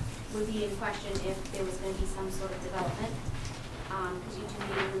would be in question if there was going to be some sort of development, because you do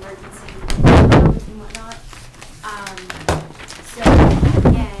need an emergency and whatnot. So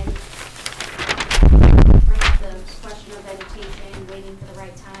again, bring up the question of vegetation, waiting for the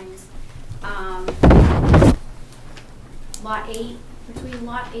right times. Lot 8, between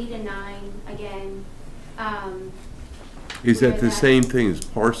lot 8 and 9, again. Is that where the same thing as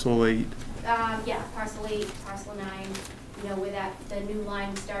parcel 8? Yeah, parcel 8, parcel 9, you know, where the new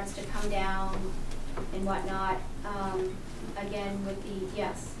line starts to come down and whatnot. Again, with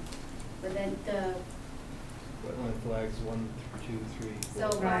with the Wetland flags 1, 2, 3. so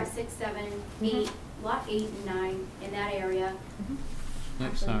 5, 6, 7, 8, lot 8 and 9 in that area. Oops,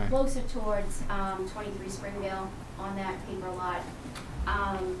 Actually sorry. closer towards 23 Springvale on that paper lot,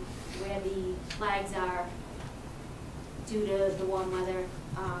 where the flags are due to the warm weather.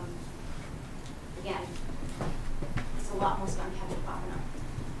 Again, it's a lot more skunk heavy popping up.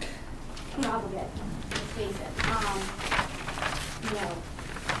 Probably, let's face it. You know,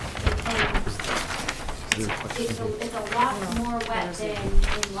 it's a lot more wet than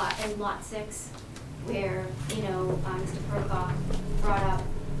in lot 6, where, you know, Mr. Perkoff brought up,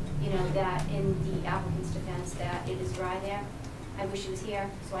 you know, that in the applicant's defense that it is dry there. I wish he was here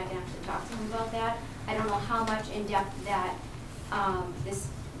so I can actually talk to him about that. I don't know how much in depth that this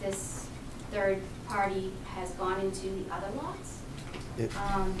third party has gone into the other lots.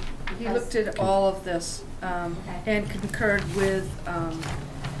 He looked at all of this and concurred with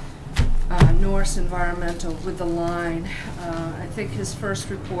Norse Environmental with the line. I think his first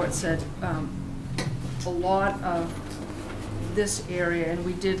report said a lot of this area, and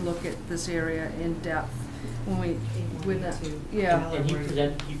we did look at this area in depth when yeah. And he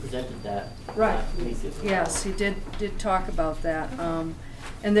presented that. Right. Yes, he did talk about that.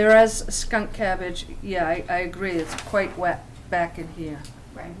 And there is skunk cabbage. Yeah, I agree. It's quite wet back in here.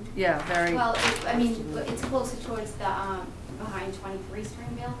 Right. Yeah, very. Well, I mean, it's closer towards the, behind 23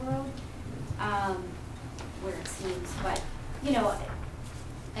 Springvale Road, where it seems, but, you know,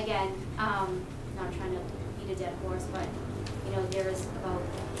 again, not trying to beat a dead horse, but, you know, there is about,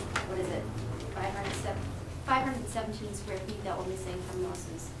 517 square feet that were missing from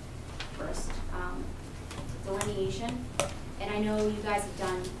Norse's first delineation. And I know you guys have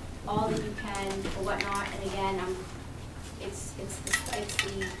done all that you can or whatnot, and again, it's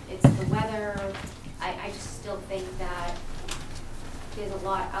the weather. I just still think that there's a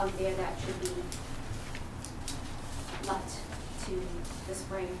lot out there that should be left to the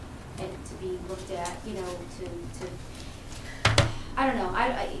spring and to be looked at, you know, to I don't know,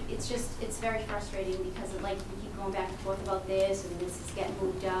 it's very frustrating because like we keep going back and forth about this and this is getting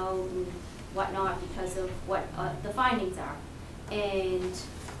moved out and whatnot because of what the findings are. And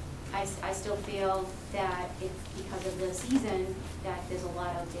I still feel that it's because of the season that there's a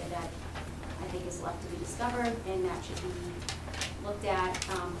lot out there that I think is left to be discovered and that should be looked at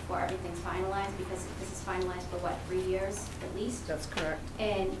before everything's finalized, because this is finalized for what, 3 years at least? That's correct.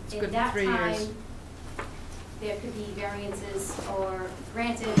 And It's in good for that 3 time, years. there could be variances or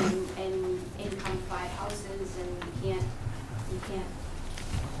granted and income 5 houses, and you can't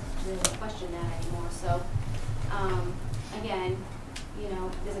really question that anymore. So, again, you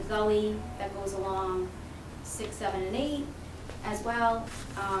know, there's a gully that goes along 6, 7, and 8 as well.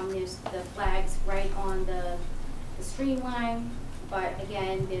 There's the flags right on the stream line, but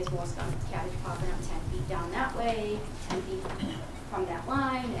again, there's more skunk cabbage popping up 10 feet down that way, 10 feet from that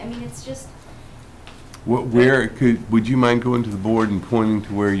line. I mean, it's just. Would you mind going to the board and pointing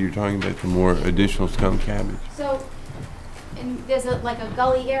to where you're talking about the more additional skunk cabbage? So, and there's like a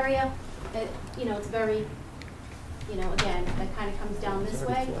gully area that, you know, it's very, you know, again, that kind of comes down this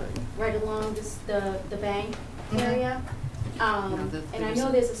way, right along the bank area. And I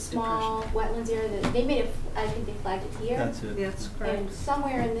know there's a small wetlands area that they made it, I think they flagged it here. That's it. That's correct. And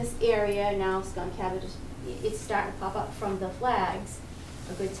somewhere in this area now, skunk cabbage, it's starting to pop up from the flags,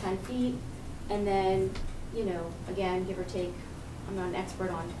 a good 10 feet. And then, you know, again, give or take, I'm not an expert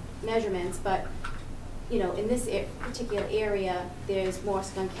on measurements, but, you know, in this particular area, there's more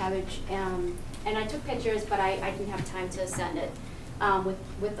skunk cabbage. And I took pictures, but I didn't have time to send it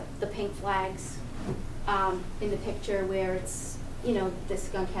with the pink flags in the picture where it's, you know, the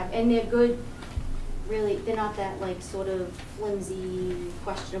skunk cabbage. And they're good, really, they're not that, like, sort of flimsy,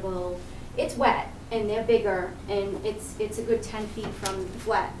 questionable. It's wet, and they're bigger, and it's a good 10 feet from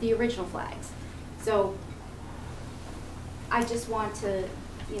the original flags. So I just want to,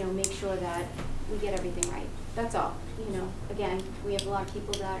 you know, make sure that we get everything right. That's all. You know, again, we have a lot of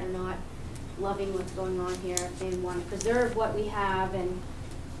people that are not loving what's going on here and want to preserve what we have, and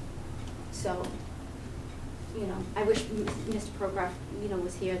so, you know, I wish Mr. Progroff, you know,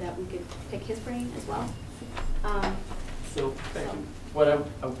 was here that we could pick his brain as well. What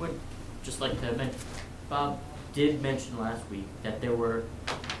I would just like to mention, Bob did mention last week that there were,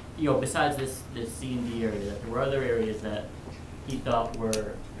 you know, besides this C&D area, that there were other areas that he thought were,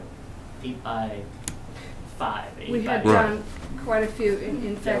 you know, 8 by 5, 8 We by had done quite a few.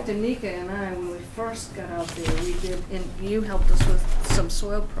 In fact, Anika and I, when we first got out there, we did, and you helped us with some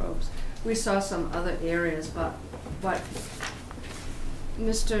soil probes. We saw some other areas, but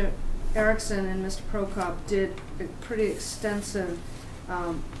Mr. Erickson and Mr. Prokop did a pretty extensive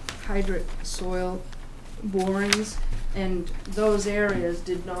hydrate soil borings, and those areas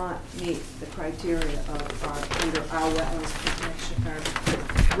did not meet the criteria of either our wetlands protection or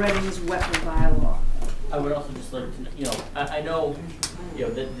Reading's wetland bylaw. I would also just like to, you know, I know, you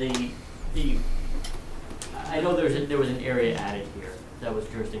know, that I know there was an area added here that was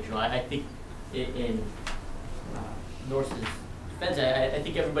jurisdictional. I think in Norse's defense, I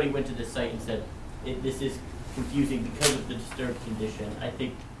think everybody went to this site and said this is confusing because of the disturbed condition. I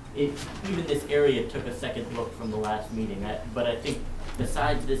think even this area took a second look from the last meeting. But I think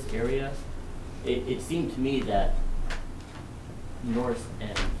besides this area, it seemed to me that Norse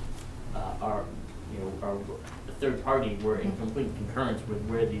and the third party were in complete concurrence with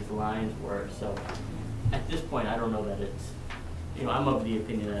where these lines were. So at this point, I don't know that it's, you know, I'm of the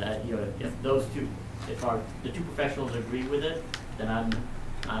opinion that, you know, if those two, the two professionals agree with it, then I'm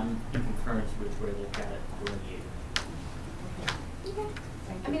in concurrence with where they've got it delineated. Okay.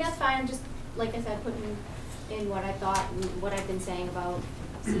 I mean, that's fine. I'm just, like I said, putting in what I thought and what I've been saying about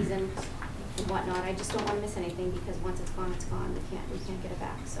seasons and whatnot. I just don't want to miss anything because once it's gone, it's gone. We can't get it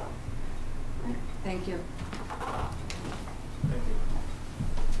back. So. Thank you. Thank you.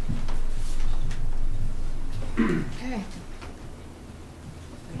 Okay.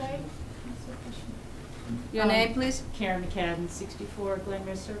 Could I ask a question? Your name, please? Karen McCadden, 64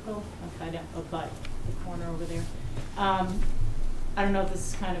 Glenmere Circle. I'm kind of about the corner over there. I don't know if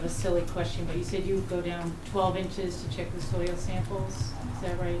this is kind of a silly question, but you said you would go down 12 inches to check the soil samples, is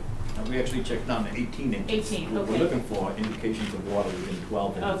that right? We actually checked down to 18 inches. 18, We're okay. looking for indications of water within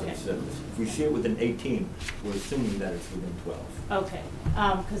 12 inches Okay. of surface. If we see it within 18, we're assuming that it's within 12. Okay,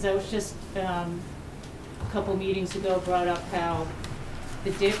 because I was just, a couple meetings ago, brought up how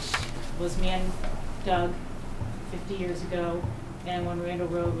the ditch was dug 50 years ago, and when Randall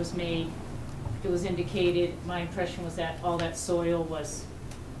Road was made, it was indicated, my impression was that all that soil was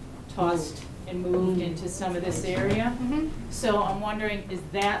tossed and moved into some of this area. So I'm wondering, is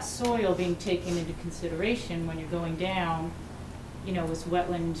that soil being taken into consideration when you're going down? You know, is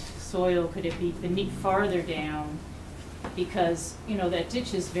wetland soil, could it be beneath farther down? Because, you know, that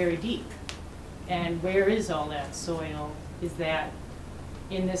ditch is very deep. And where is all that soil? Is that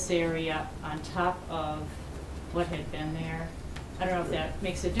in this area on top of what had been there? I don't know if that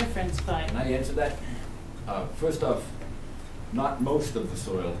makes a difference, but. Can I answer that? First off, not most of the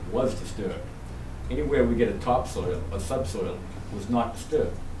soil was disturbed. Anywhere we get a topsoil or subsoil was not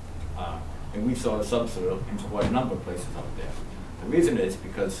disturbed. And we saw a subsoil in quite a number of places out there. The reason is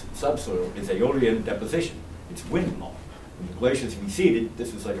because subsoil is aeolian deposition. It's windblown. When the glaciers receded,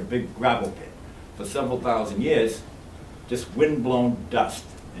 this was like a big gravel pit. For several thousand years, just windblown dust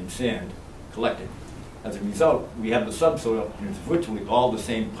and sand collected. As a result, we have the subsoil, and it's virtually all the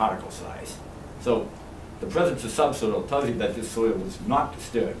same particle size. So the presence of subsoil tells you that this soil was not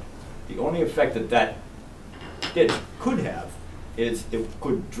disturbed. The only effect that that ditch could have is it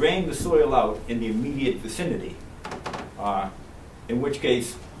could drain the soil out in the immediate vicinity, in which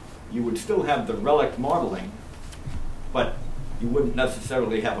case you would still have the relic modeling, but you wouldn't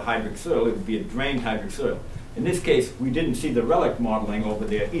necessarily have a hydric soil. It would be a drained hydric soil. In this case, we didn't see the relic modeling over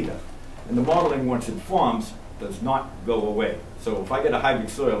there either. And the modeling, once it forms, does not go away. So if I get a hydric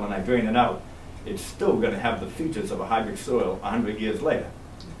soil and I drain it out, it's still going to have the features of a hydric soil 100 years later.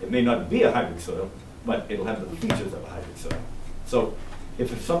 It may not be a hydric soil, but it'll have the features of a hydric soil. So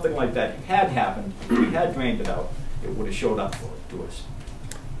if something like that had happened, if we had drained it out, it would have showed up for it to us.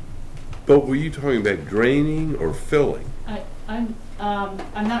 But were you talking about draining or filling? I'm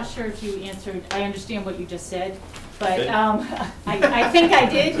not sure if you answered, I understand what you just said, but Okay. I think I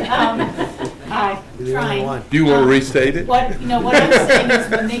did. You're the only one. Do you want to restate it? What I'm saying is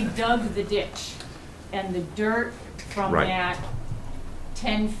when they dug the ditch and the dirt from Right. that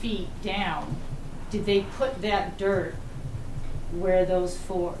 10 feet down, did they put that dirt where those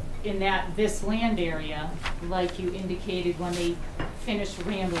in this land area, like you indicated when they finished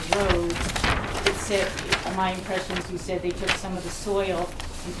Randall Road? It said, my impression is you said they took some of the soil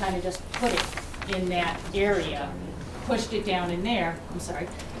and kind of just put it in that area, pushed it down in there. I'm sorry.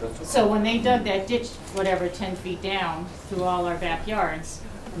 So when they dug that ditch, whatever, 10 feet down through all our backyards,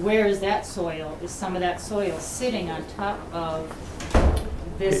 where is that soil? Is some of that soil sitting on top of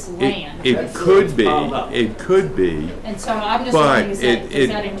this land? It could be. It could be. And so I'm just but wondering, does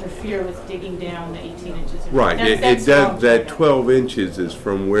that interfere with digging down the 18 inches? Right. That's It all I'm does. That trying to- 12 inches is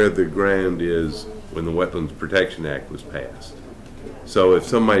from where the ground is when the Wetlands Protection Act was passed. So if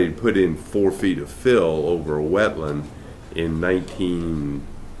somebody put in 4 feet of fill over a wetland in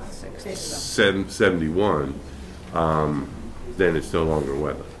 1971, then it's no longer a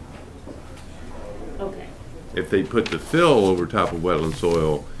wetland. Okay. If they put the fill over top of wetland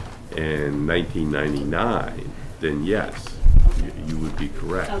soil in 1999, then yes, you would be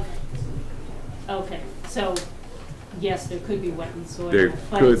correct. Okay. Okay. So, yes, there could be wetland soil. There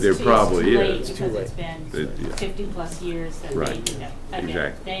but could- it's there too- probably it's too late is. because it's been Yeah. 50 plus years that Right. they do that. I get it.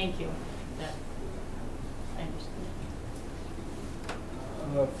 Exactly. Thank you. That, I understand.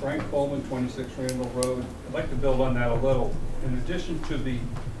 Frank Coleman, 26 Randall Road. I'd like to build on that a little. In addition to the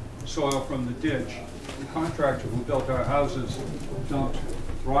soil from the ditch, the contractor who built our houses dumped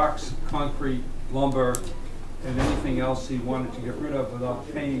rocks, concrete, lumber, and anything else he wanted to get rid of without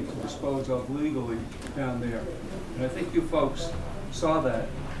paying to dispose of legally down there. And I think you folks saw that.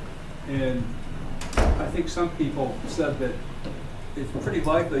 And I think some people said that it's pretty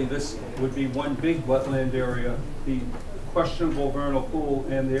likely this would be one big wetland area. The questionable vernal pool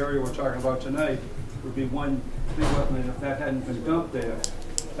and the area we're talking about tonight would be one big wetland if that hadn't been dumped there.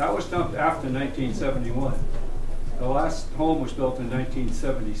 That was dumped after 1971. The last home was built in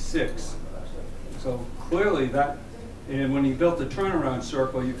 1976. So clearly that, and when he built the turnaround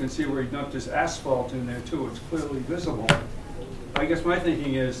circle, you can see where he dumped his asphalt in there too. It's clearly visible. I guess my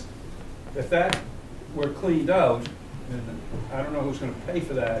thinking is, if that were cleaned out, and I don't know who's going to pay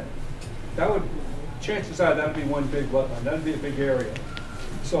for that, that would, chances are that'd be one big wetland. That'd be a big area.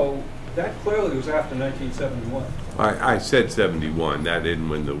 So that clearly was after 1971. I said 71. That isn't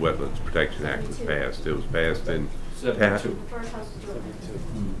when the Wetlands Protection Act was passed. It was passed in Pat? The first house was built in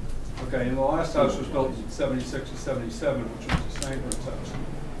 72. Okay, and the last house was built in 76 and 77, which was the Steinberg's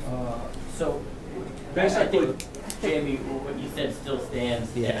house. So, Basically, I think, Jamie, what you said still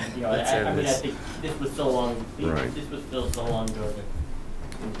stands. Yeah, You know, that's I it. mean, I think this was so long, Right. this was built so long ago that,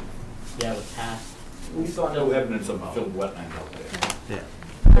 yeah, it was passed. We saw no evidence of a filled wetland out there.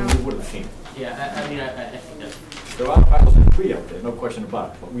 Yeah. And we would have seen it. Yeah, I mean, I think that's. There are piles of debris out there, no question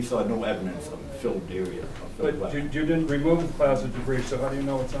about it, but we saw no evidence of filled area, of filled but you wetland. didn't remove the piles of debris, so how do you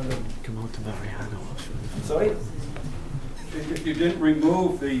know it's under them? Come out to Mariano. Sorry? If you didn't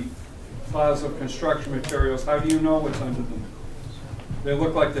remove the piles of construction materials, how do you know what's under them? They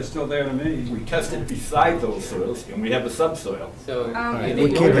look like they're still there to me. We tested beside those soils, and we have a subsoil. So, We we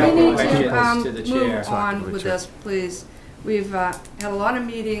need can't have to questions to the chair. move on with this, please. We've had a lot of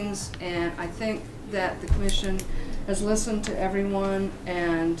meetings, and I think that the commission has listened to everyone,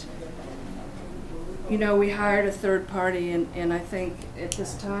 and, you know, we hired a third party, and I think at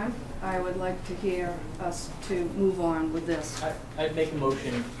this time, I would like to hear us to move on with this. I'd make a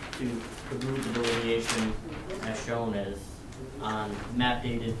motion to remove the delineation as shown as on map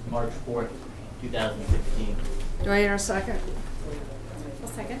dated March 4th, 2016. Do I hear a second? A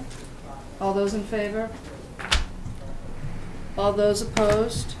second. All those in favor? All those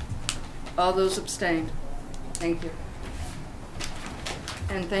opposed? All those abstained? Thank you.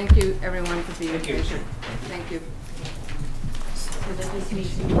 And thank you, everyone, for being patient. Thank you. So that this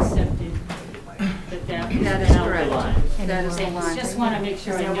needs to be accepted, that That is now correct. the line. That is the And line. just want to make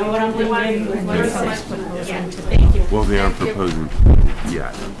sure I know what I'm doing. We're so much- Yeah, thank you. Well, they aren't Thank you. proposing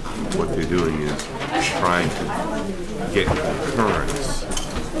yet. What they're doing is trying to get concurrence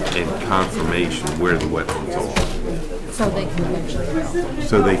and confirmation where the wetlands are, So they can eventually go.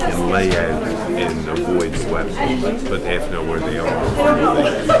 so they can lay out and avoid the wetlands, but they have to know where they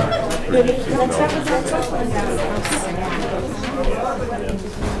are.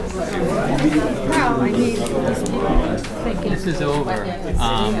 Well, I need This is over.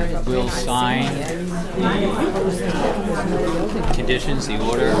 We'll sign the conditions, the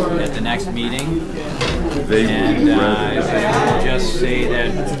order at the next meeting. And we'll just say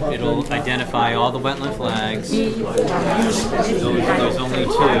that it'll identify all the wetland flags. There's only two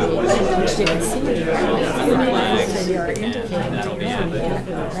wetland flags, and that'll be it.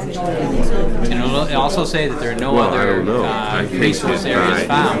 And it'll also say that there are no Well, I other don't know. I think resource areas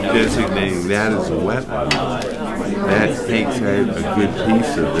found. designating that as a wetland, that takes out a good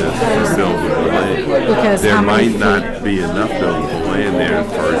piece of this buildable land. Because There how many might not be enough buildable land there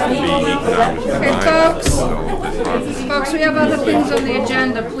for it to be economically Okay, viable. folks. So that's probably- Folks, we have other things on the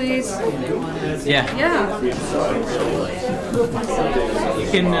agenda, please. Yeah. Yeah. You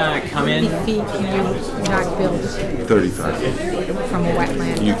can come in. feet can you not build 35. from a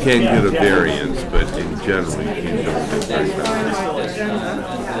wetland? You can get a variance, but in general, you can't go to 35.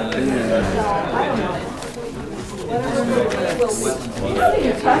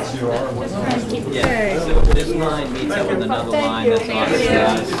 Yeah, so this line meets up with another line that's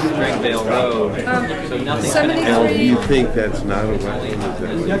on Springvale Road, so nothing's gonna Al, help. do you think that's not a wetland?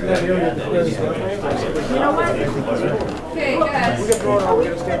 Is that what Okay, guys.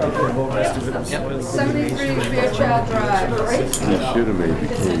 73 Fairchild Drive. you should have made the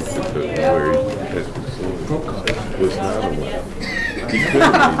case that where he has the soil was not a wetland. He could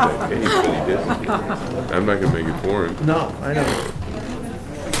have made that case, but he didn't. I'm not gonna make it for him. No, I know.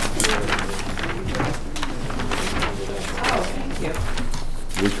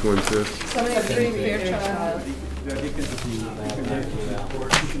 Which one's this? 73 Fairchild.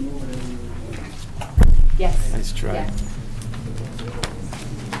 Yes. Nice try. Yes.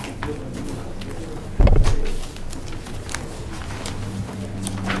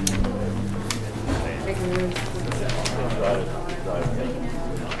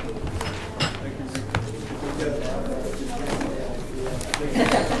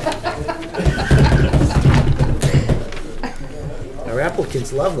 Our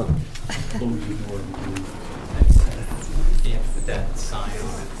applicants love them. Yeah, put that sign on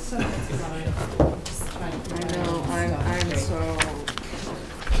it. I know, I'm so.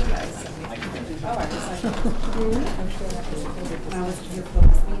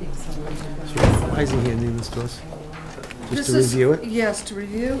 Why is he handing this to us? Just This to is- review it? Yes, to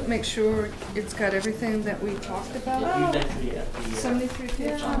review, make sure it's got everything that we talked about. 73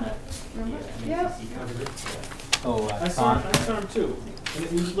 Fairchild. Remember? Yeah. Oh, I saw him too. And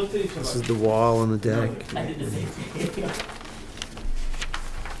we looked at each This other. is the wall on the deck. I did the same thing.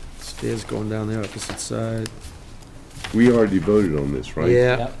 Stairs going down the opposite side. We already voted on this, right?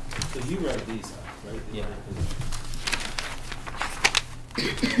 Yeah. So you read these up, right? Yeah.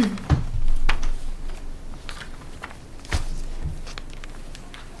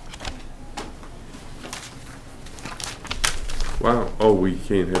 Oh, we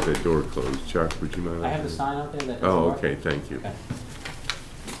can't have that door closed. Chuck, would you mind? I have a sign out there that. Oh, doesn't okay, work. thank you. Okay.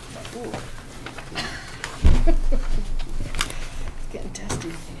 Getting testy.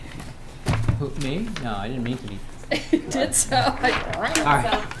 Who, me? No, I didn't mean to be. It did sound like. All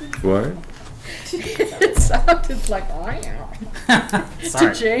right. What? It sounded like. To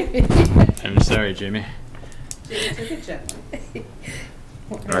Sorry. Jamie. I'm sorry, Jamie. Jamie took it gently.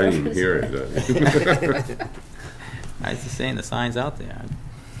 I didn't hear it. I was just saying the sign's out there.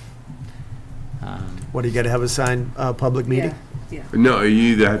 What, do you gotta have a sign, public meeting? Yeah. No,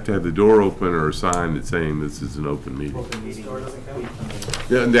 you either have to have the door open or a sign that's saying this is an open meeting.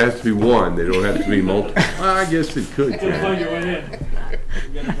 Yeah, there has to be one. They don't have to be multiple. Well, I guess it could. Find your way in.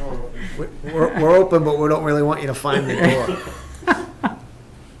 You got a door open. We're open, but we don't really want you to find the door.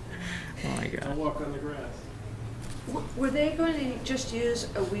 Oh my Don't God. walk on the grass. Were they going to just use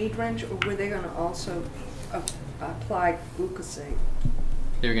a weed wrench, or were they going to also apply glucosate?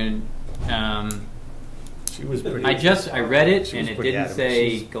 They're gonna. She was pretty. I read it She and was it pretty didn't adamant. say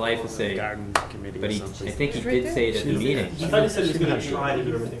She's glyphosate, Garden committee but or I something. think he It's right did there. say it at the meeting. I thought he said he was going to try to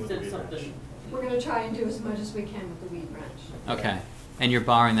do everything with the weed wrench. We're gonna try and do as much as we can with the weed wrench. Okay, and you're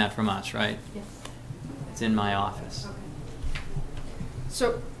borrowing that from us, right? Yes. It's in my office. Okay.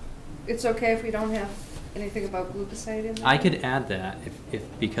 So, it's okay if we don't have anything about glucosate in there? I could add that if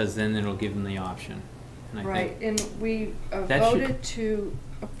because then it'll give them the option. And I Right, think and we That should- voted to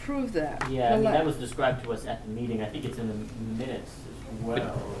approve that. Yeah, I mean, Elect- that was described to us at the meeting. I think it's in the minutes as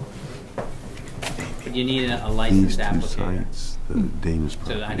well. but you need a licensed applicator. the Dame's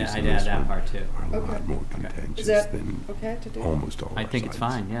So I'd add that part too. are a Okay. lot more Is contentious that than okay to do? almost all I our think it's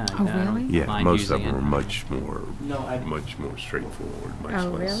sites. fine, yeah. Oh, I don't really? Yeah, mind most of using them are it. much more, No, much more straightforward, much Oh,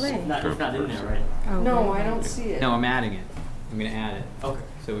 less. really? It's not in there, right? Oh, No, really? I don't see it. No, I'm adding it. I'm gonna add it. Okay.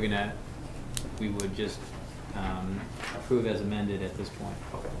 So we would just approve as amended at this point.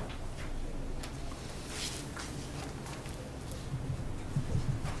 Okay.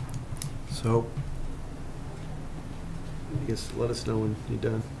 So, I guess let us know when you're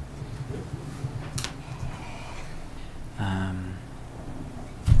done.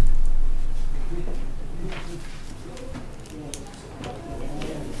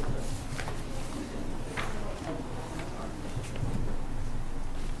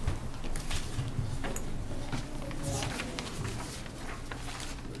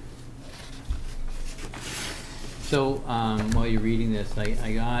 So while you're reading this,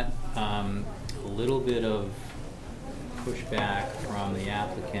 I got a little bit of pushback from the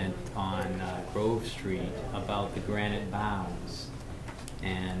applicant on Grove Street about the granite bounds.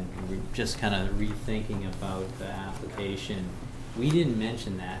 And we're just kind of rethinking about the application. We didn't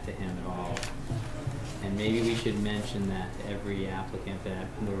mention that to him at all. And maybe we should mention that to every applicant that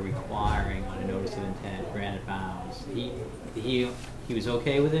we're requiring on a notice of intent granite bounds. He was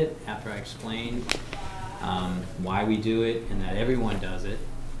okay with it after I explained why we do it and that everyone does it,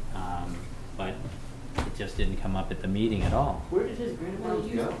 but it just didn't come up at the meeting at all. Where did his granite bounds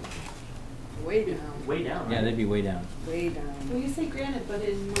go? Way down. Way down, right? Yeah, they'd be way down. Way down. Well, you say granite, but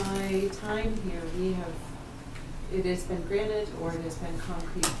in my time here, it has been granite or it has been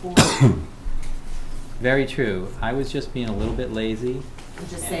concrete poured. Very true. I was just being a little bit lazy. I'm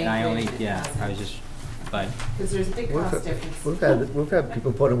just and saying I only, granite yeah, hasn't. I was just, but. Because there's a big cost difference. We've had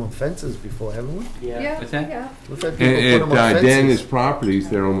people put them on fences before, haven't we? Yeah, What's that? yeah. We've had people put At them on fences. Dennis Properties,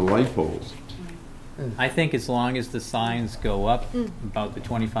 they're on the light poles. I think as long as the signs go up about the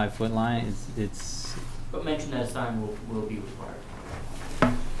 25-foot line, it's. But mention that sign will be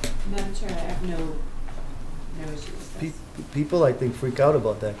required. Madam Chair, I have no issue with this. People, I think, freak out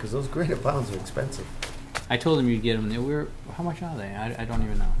about that because those granite pounds are expensive. I told them you'd get them. How much are they? I don't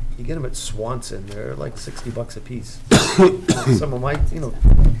even know. You get them at Swanson, they're like $60 a piece. Some of my,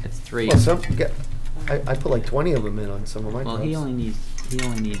 It's 3. well, some get. I put like 20 of them in on some of my Well, jobs. he only needs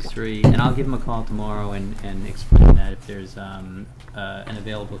 3, and I'll give him a call tomorrow and explain that if there's an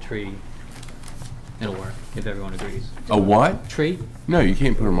available tree, it'll work if everyone agrees. A what? Tree? No, you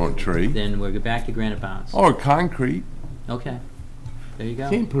can't put them on a tree. Then we'll get back to granite bounds. Or concrete. Okay. There you go. You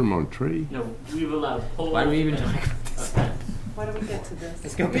can't put them on a tree. No, we've allowed poles. Why do we even and talk a fence. Why don't we get to this?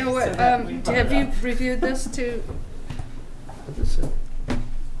 Let's go You know what, So that we- have you reviewed this too?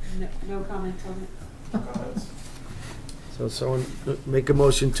 No comment on it? So someone make a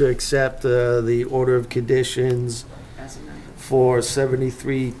motion to accept the order of conditions As amended. for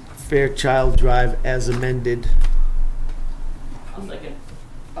 73 Fairchild Drive as amended. I'll second.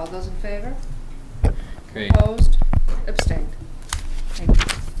 All those in favor? Great. Opposed? Abstained? Thank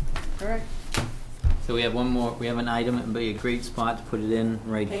you. All right. So we have one more. We have an item. It'd be a great spot to put it in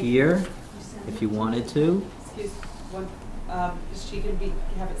right Thank here, you. if you wanted to. Excuse one. Is she gonna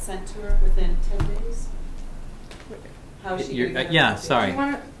have it sent to her within 10 days? How is she You're- gonna get it? yeah, Do sorry. you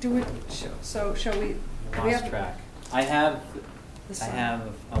want to do it, so shall we? do we Lost have track. I have the I sign? have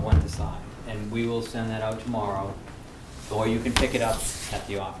a one to sign, and we will send that out tomorrow, or you can pick it up at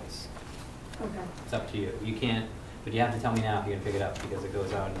the office. Okay. It's up to you. You can't, but you have to tell me now if you're gonna pick it up, because it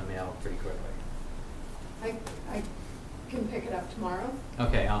goes out in the mail pretty quickly. I can pick it up tomorrow.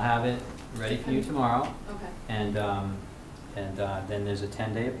 Okay, I'll have it ready for you tomorrow, Okay. and then there's a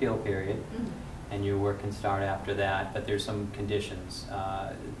 10-day appeal period, and your work can start after that, but there's some conditions.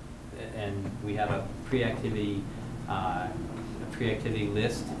 And we have a pre-activity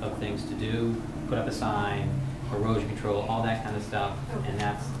list of things to do, put up a sign, erosion control, all that kind of stuff, and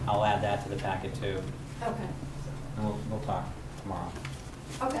I'll add that to the packet too. Okay. And we'll talk tomorrow.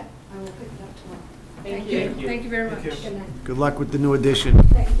 Okay. I will pick it up tomorrow. Thank you. Thank you very much. Thank you. Good night. Good luck with the new addition.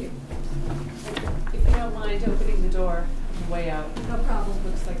 Thank you. If you don't mind opening the door on the way out. No problem.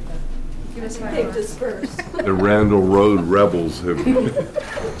 Looks like the. Give us my They've dispersed. The Randall Road rebels have And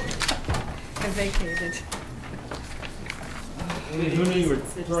vacated. Who knew you were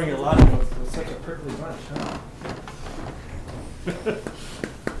throwing your lot with such a prickly bunch, huh?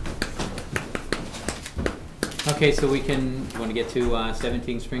 Okay, so we want to get to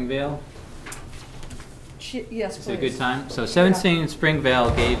 17 Springvale? Yes, Is please. it a good time? So 17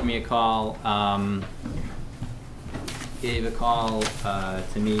 Springvale gave me a call, to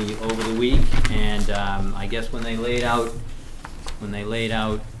me over the week, and I guess when they laid out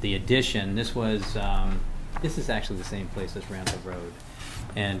the addition, this is actually the same place as Randall Road,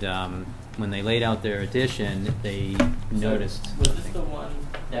 and when they laid out their addition, they noticed. Was this the one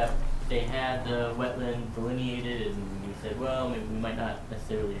that they had the wetland delineated, and we said, well, maybe we might not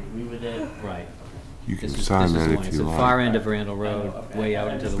necessarily agree with it? Right. You can This is sign the that one. if It's you the like. far end of Randall Road, Okay. way out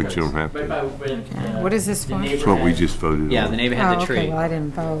into the But woods. you don't have Right to. by where What is this the for? neighbor That's what we had- just voted Yeah, on. the neighbor had the Oh, tree. okay, well, I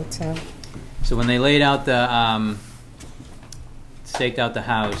didn't vote, so. So when they laid out the, staked out the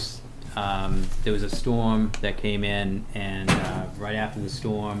house, there was a storm that came in, and right after the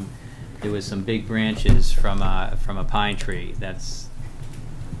storm, there was some big branches from a pine tree. That's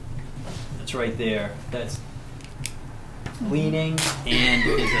right there. That's leaning and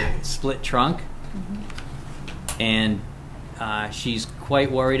is a split trunk. And she's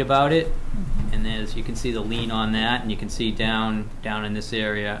quite worried about it. And as you can see the lean on that, and you can see down in this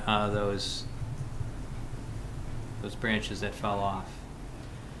area those branches that fell off.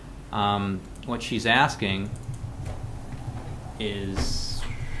 What she's asking is,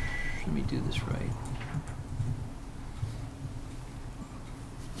 let me do this right.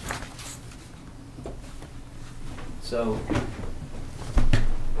 So,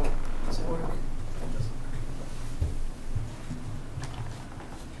 does it work?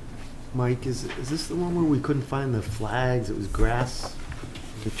 Mike, is this the one where we couldn't find the flags? It was grass,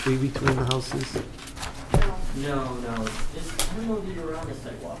 the tree between the houses? No. I don't know if you were on the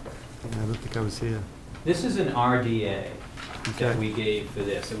sidewalk. Yeah, I don't think I was here. This is an RDA Okay. that we gave for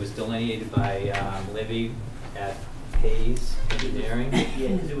this. It was delineated by Livy at Hayes Engineering. Yeah,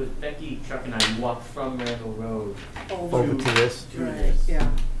 because it was Becky, Chuck, and I walked from Randall Road Over to this? to this. Yeah,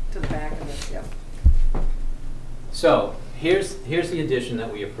 to the back of it, yep. So here's the addition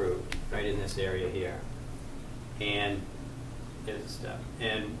that we approved, right in this area here. And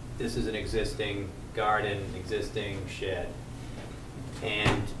this is an existing garden, existing shed.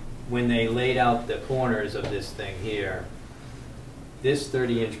 And when they laid out the corners of this thing here, this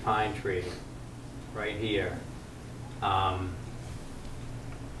 30-inch pine tree right here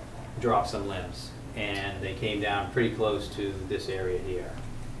dropped some limbs, and they came down pretty close to this area here,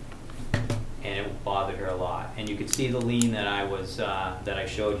 and it bothered her a lot. And you could see the lean that I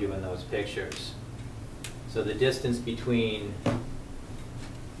showed you in those pictures. So the distance between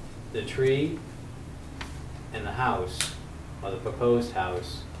the tree and the house, or the proposed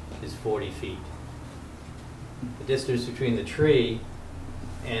house, is 40 feet. The distance between the tree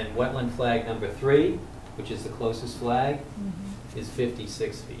and wetland flag number 3, which is the closest flag, is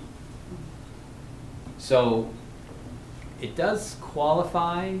 56 feet. So it does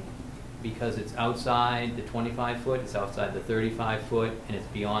qualify because it's outside the 25 foot, it's outside the 35 foot, and it's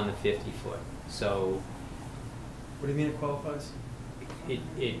beyond the 50 foot. So What do you mean it qualifies?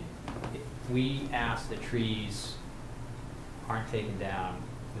 we ask the trees aren't taken down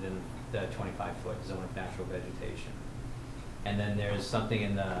within the 25 foot zone of natural vegetation. And then there's something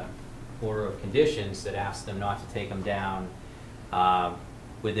in the order of conditions that asks them not to take them down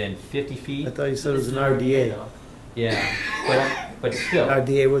within 50 feet. I thought you said it was an RDA. Yeah, but still.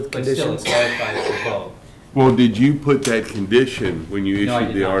 RDA with But still, it conditions? qualifies for both. Well, did you put that condition when you No, I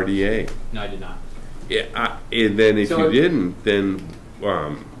issued did the not. RDA? No, I did not. Yeah, and then if So you it- didn't, then,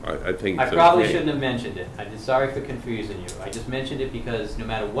 I think I it's probably okay. shouldn't have mentioned it. I'm just sorry for confusing you. I just mentioned it because no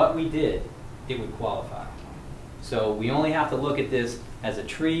matter what we did, it would qualify. So we only have to look at this as a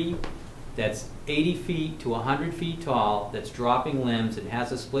tree that's 80 feet to 100 feet tall, that's dropping limbs, and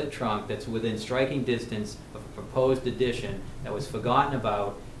has a split trunk, that's within striking distance of a proposed addition that was forgotten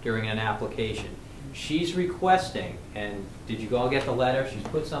about during an application. She's requesting, and did you all get the letter? She's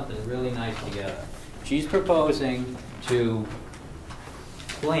put something really nice together. She's proposing to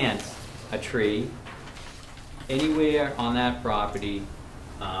plant a tree anywhere on that property,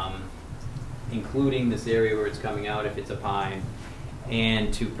 including this area where it's coming out if it's a pine,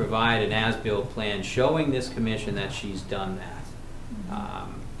 and to provide an as-built plan showing this commission that she's done that.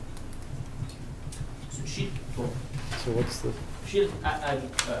 So she, well, So what's the? she, I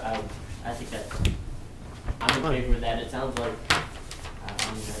think that's, I'm in favor of that. It sounds like,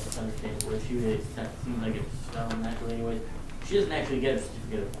 I just understand where she is. It seems like it's naturally anyway. She doesn't actually get a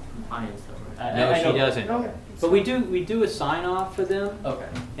certificate of compliance though, right? No, I she know. doesn't. Okay. But we do a sign-off for them. Okay.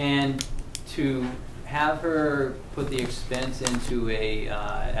 And to have her put the expense into a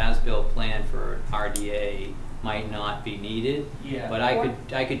as-built plan for RDA might not be needed. Yeah. But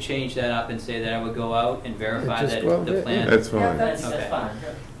I could change that up and say that I would go out and verify just that go out the there, plan. That's fine. That's Okay. fine.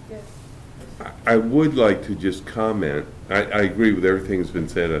 I would like to just comment, I agree with everything that's been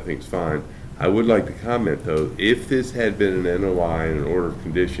said, I think it's fine. I would like to comment though, if this had been an NOI and an order of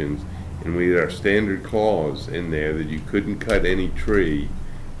conditions, and we had our standard clause in there that you couldn't cut any tree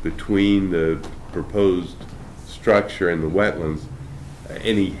between the proposed structure and the wetlands,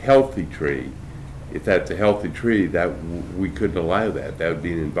 any healthy tree, if that's a healthy tree, that we couldn't allow that. That would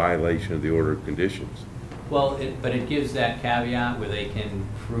be in violation of the order of conditions. Well, but it gives that caveat where they can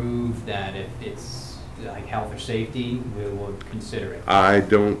prove that if it's like health or safety, we will consider it. I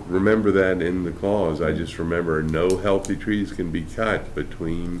don't remember that in the clause. I just remember no healthy trees can be cut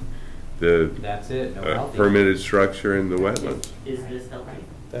between the That's it, no healthy. permitted structure and the wetlands. Is this healthy?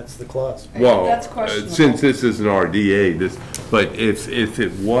 That's the clause. Well, That's questionable. since this is an RDA, but if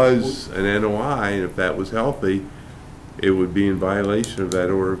it was an NOI and if that was healthy, it would be in violation of that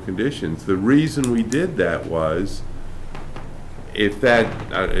order of conditions. The reason we did that was, if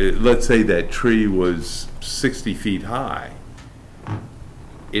that, let's say that tree was 60 feet high,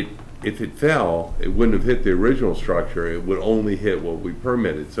 if it fell, it wouldn't have hit the original structure, it would only hit what we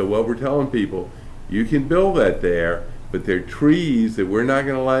permitted. So what we're telling people, you can build that there, but there are trees that we're not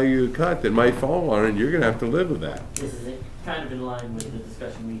gonna allow you to cut that might fall on it, and you're gonna have to live with that. This is kind of in line with the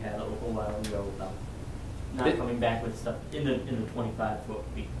discussion we had a little while ago about not coming back with stuff in the 25-foot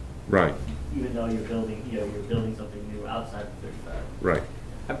feet. Right, Even though you're building, you're building something new outside of 35. right.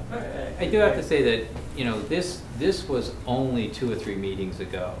 I do have to say that, this was only 2 or 3 meetings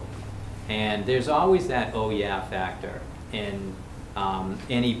ago. And there's always that oh yeah factor in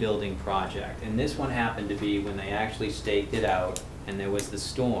any building project. And this one happened to be when they actually staked it out and there was the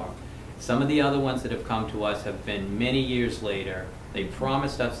storm. Some of the other ones that have come to us have been many years later. They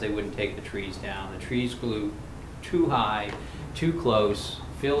promised us they wouldn't take the trees down. The trees grew too high, too close,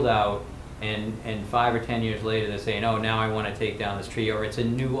 filled out, and 5 or 10 years later they're saying, oh, now I want to take down this tree, or it's a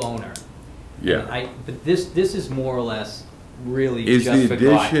new owner. Yeah. But this is more or less really Is just the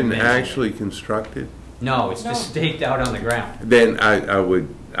forgotten addition mentioning. actually constructed? No, it's just staked out on the ground. Then I would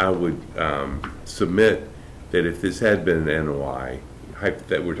submit that if this had been an NOI,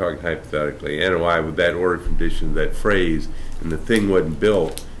 that we're talking hypothetically, NOI with that order of condition, that phrase, and the thing wasn't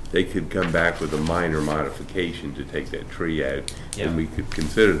built, they could come back with a minor modification to take that tree out, Yeah. and we could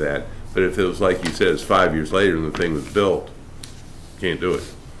consider that. But if it was like you said, it's 5 years later and the thing was built, can't do it.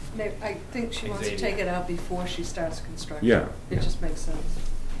 I think she wants to take it out before she starts construction. Yeah. It just makes sense.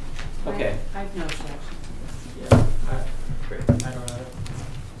 Okay. I have no objection. Yeah. Great. I don't know.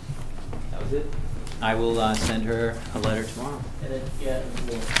 That was it. I will send her a letter tomorrow. And then, yeah,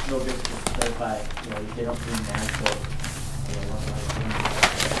 well, no difference to clarify, they don't do natural,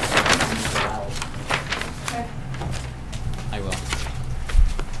 Okay. I will.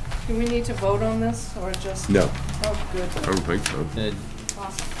 Do we need to vote on this, or just? No. Oh, good. I don't think so.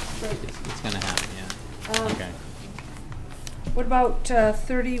 Awesome, great. It's gonna happen, yeah. Okay. What about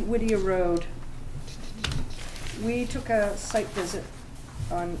 30 Whittier Road? We took a site visit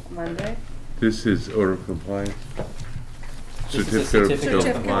on Monday. This is order of compliance? This is a Certificate of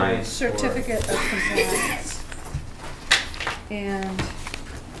compliance. Certificate of compliance. And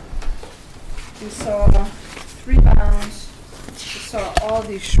we saw 3 bounds. We saw all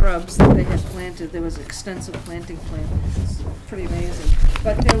these shrubs that they had planted. There was extensive planting plan. It's pretty amazing.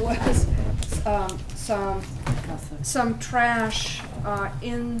 But there was some trash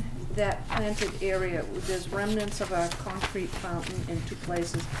in that planted area, there's remnants of a concrete fountain in 2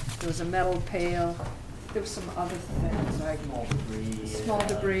 places. There was a metal pail. There was some other things like small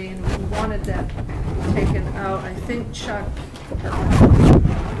debris, and we wanted that taken out. I think Chuck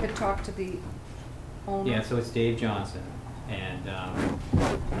had talked to the owner. Yeah, so it's Dave Johnson, and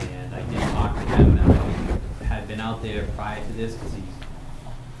I did talk to him, and I had been out there prior to this, because he's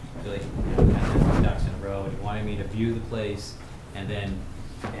really, had his ducks in a row, and he wanted me to view the place, and then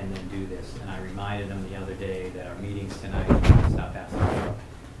do this. And I reminded him the other day that our meetings tonight, stuff has to go.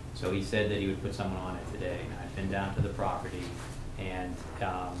 So he said that he would put someone on it today. And I've been down to the property, and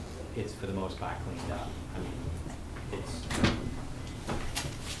it's for the most part cleaned up.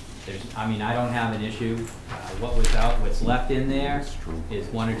 I mean, I don't have an issue. What's left in there is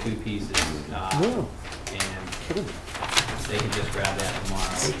 1 or 2 pieces, and they can just grab that tomorrow.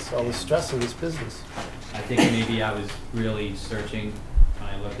 It's all the stress of this business. I think maybe I was really searching when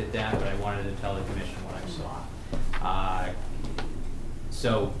I looked at that, but I wanted to tell the commission what I saw.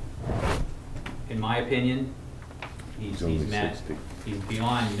 So, in my opinion, he's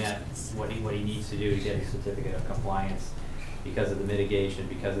beyond met what he needs to do to get a certificate of compliance because of the mitigation,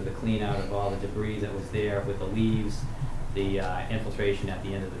 because of the clean out of all the debris that was there with the leaves, the infiltration at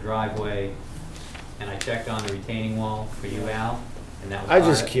the end of the driveway. And I checked on the retaining wall for you, Al, and that was I'm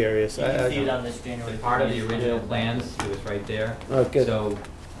just curious. You can see it on this January. Part of the original plans, it was right there. Oh, good. So,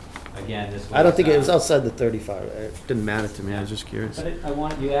 again, this was... I don't think it was outside the 35. It didn't matter to me. I was just curious.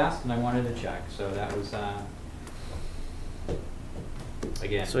 But you asked, and I wanted to check, so that was,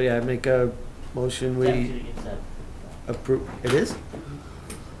 again... So yeah, I make a motion, we approve. It is?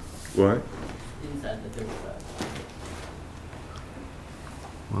 What? Inside the 35.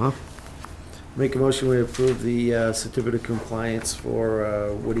 Well, make a motion, we approve the certificate of compliance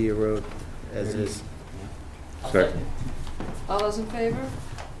for Whittier Road as is. Second. All those in favor?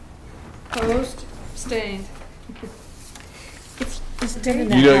 Opposed? Abstained? It's Dave in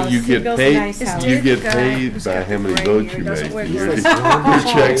the You know, house. you He get builds a paid, nice house. you get guy paid who's by got how the many brain votes here, you doesn't make. work Your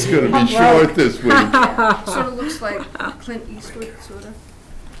well. check's gonna be short this week. Sort of looks like Clint Eastwood, sort of.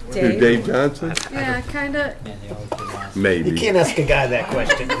 Who, Dave Johnson? Yeah, kind of. Maybe. You can't ask a guy that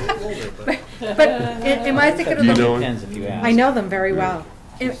question. But am I thinking of You the... know him? I know them very well.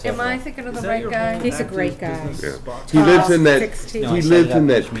 Am I thinking of the right guy? He's a great guy. Yeah. He lives in that, 16. he lives in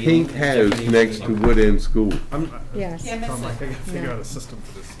that pink house next to Wood End School. Yes. Can't miss I'm like, I it. gotta figure No. out a system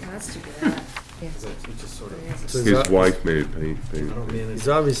for this. That's too bad. Yes. It just sort of. So His wife made it paint. I don't mean it. He's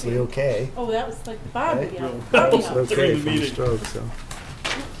obviously okay. Oh, that was like the Barbie. Right? Yeah. Barbie He's house. okay During the from the meeting. stroke, so.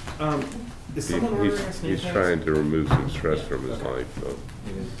 Is someone ordering us name He's tags? trying to remove some stress from his life, though.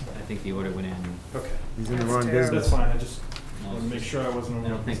 I think the order went in. Okay. He's in the That's wrong terrible. business. That's fine, I just wanted to make sure I wasn't. I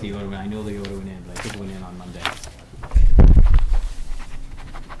don't think the order went, I know the order went in, but I think it went in on Monday.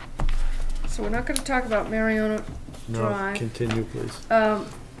 So we're not going to talk about Mariona No, Drive. continue, please.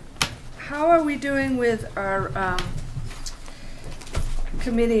 How are we doing with our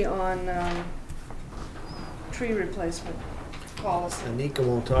committee on tree replacement policy? Anika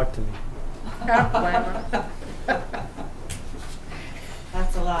won't talk to me. I don't blame her.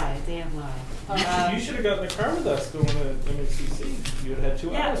 That's a lie, a damn lie. You should have gotten a car with us going to MHCC. You would have had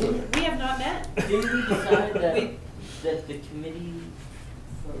 2 Yeah, hours with it. we have not met. Didn't we decide that the committee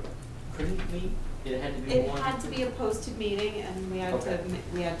couldn't meet? It had to be It one? had to be a posted meeting and we had Okay. to You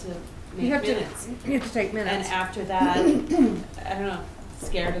make have minutes. You have to take And minutes. after that, I don't know,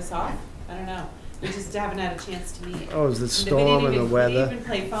 scared us off? I don't know. We just haven't had a chance to meet. Oh, it was the We storm didn't and the even- We weather. didn't even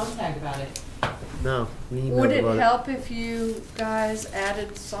play phone tag about it. No, we emailed Would it about help if you guys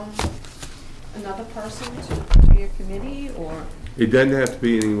added another person to be a committee, or? It doesn't have to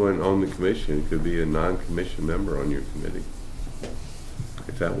be anyone on the commission. It could be a non-commission member on your committee,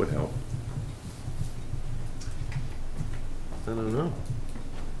 if that would help. I don't know.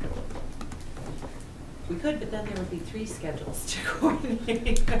 We could, but then there would be 3 schedules to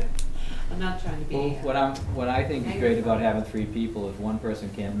coordinate. I'm not trying to Well, be. what I think is Angry great about phone. having 3 people, if one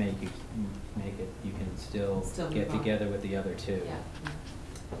person can't make it, you can still Still get move on. together with the other 2. Yeah.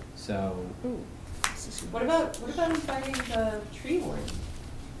 So, What about inviting the tree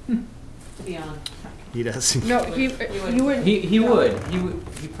warden to be on? He doesn't. No, you would.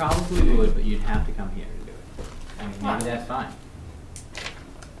 he probably would, but you'd have to come here to do it. I mean, maybe that's fine.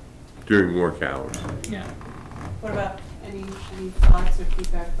 During work hours. Yeah. What about any thoughts or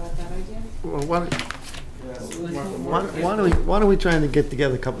feedback about that idea? Well, why don't we try to get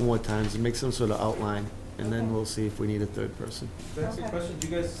together a couple more times and make some sort of outline, and then we'll see if we need a 3rd person. Can I ask you a question? Do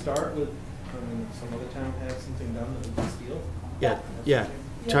you guys start with, some other town had something done that was a steal? Yeah.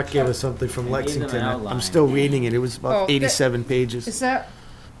 Chuck gave us something from I gave them an Lexington. I'm outline. still reading it. It was Oh, about that- 87 pages. Is that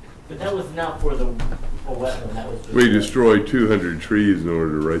But that was not for the, a wetland, that was just. We destroyed 200 trees in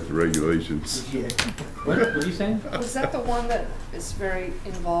order to write the regulations. What are you saying? Was that the one that is very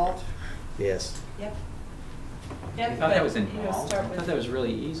involved? Yes. Yep. I thought that was involved. I thought that was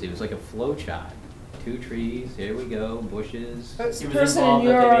really easy. It was like a flow chart. 2 trees, here we go, bushes. But it's the It was person involved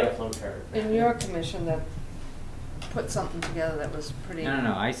that they made a flow chart. in your commission that put something together that was pretty.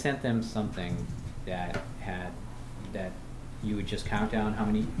 No. I sent them something that had, that you would just count down how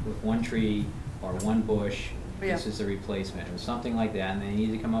many, with 1 tree or 1 bush, this is the replacement. It was something like that, and they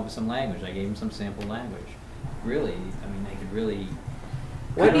needed to come up with some language. I gave them some sample language. Really, I mean, they could really,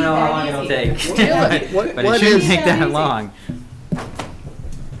 I don't know how long it'll take. But it shouldn't take that long.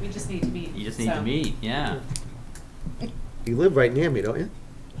 We just need to meet. You just need to meet, yeah. You live right near me, don't you?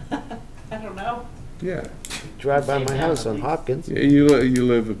 I don't know. Yeah. Drive by my house on Hopkins. Yeah, you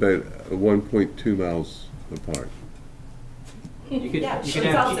live about 1.2 miles apart. You could, Yeah, you it's could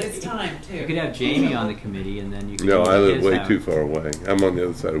have, also, it's time too. you could have Jamie on the committee, and then you could. No, do I the live kids way out. too far away. I'm on the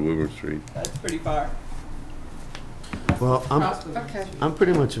other side of Woodward Street. That's pretty far. Well, Okay. I'm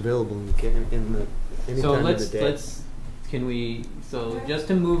pretty much available in the any So time let's, of the day. can we, so just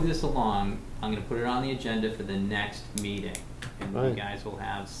to move this along, I'm gonna put it on the agenda for the next meeting. And you Fine. guys will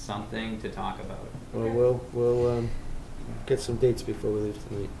have something to talk about. Well, we'll get some dates before we leave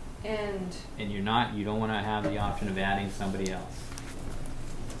tonight. And you don't wanna have the option of adding somebody else.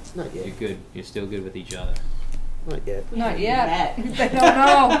 Not yet. You're good, you're still good with each other. Not yet. Not yet. They don't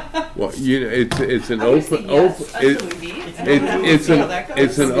know. Well, you know, it's an Obviously, open, yes. open, That's what we need.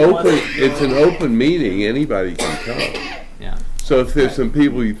 it's an open meeting, anybody can come. Yeah. So if there's some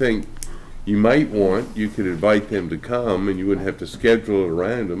people you think you might want, you could invite them to come, and you wouldn't have to schedule it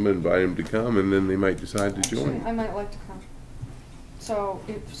around them, invite them to come, and then they might decide to join. I might like to come. So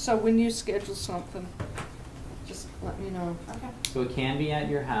when you schedule something, just let me know. Okay. So it can be at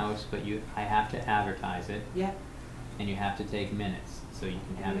your house, but I have to advertise it. Yeah. And you have to take minutes. So you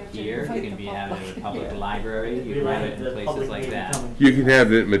can have You it have to here, you invite can the have it at a public public. library, you We can have like it in the places public like maybe that. coming. You can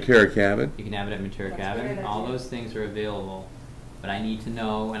have it at Matera Cabin. You can have it at Mature That's a Cabin, great all idea. those things are available, but I need to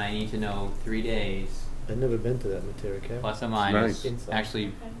know, and I need to know 3 days, I've never been to that Matera Cabin. plus or minus. Nice. Actually,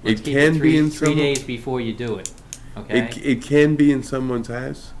 It let's keep can be in 3 some- days before you do it, okay? It can be in someone's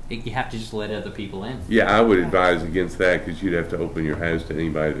house. You have to just let other people in. Yeah, I would advise against that, because you'd have to open your house to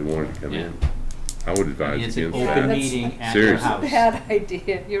anybody that wanted to come Yeah. in. I would I advise mean, it's an against open that. meeting at your Seriously. house. Bad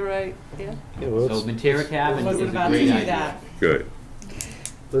idea, you're right, yeah. Yeah, well, So Matera Cabin Wasn't is a about to great do idea. that. Good.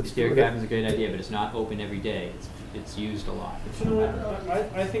 let's do Matera it. Cabin's a great idea, but it's not open every day. It's used a lot. You know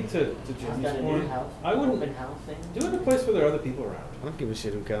what, I think to Jimmy's Got a new point, house, I wouldn't, open house thing. do it in a place where there are other people around. I don't give a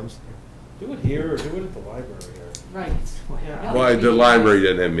shit who comes. Do it here, or do it at the library, or. Right. Yeah. Why, the library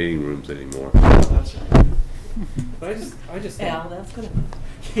doesn't have meeting rooms anymore. That's right. But I just Al, don't that's gonna.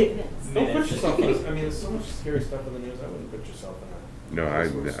 don't put yourself in this, I mean, there's so much scary stuff in the news, I wouldn't put yourself in a. No, I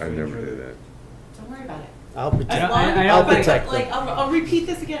sort of never stranger did that. Don't worry about it. I'll protect. As long- I I'll but, protect like, them. I'll repeat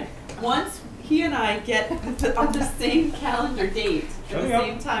this again. Once he and I get on the same calendar date at the Yep.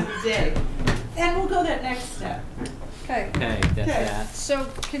 same time of day, then we'll go that next step. Okay, Okay, that's Okay. that. so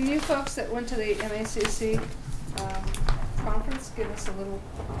can you folks that went to the MACC conference give us a little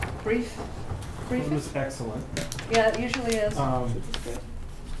brief? It Briefing? was excellent. Yeah, it usually is.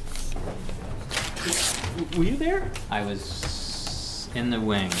 Were you there? I was in the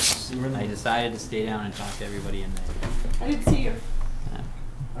wings. You were in the- I decided to stay down and talk to everybody in there. I didn't see you.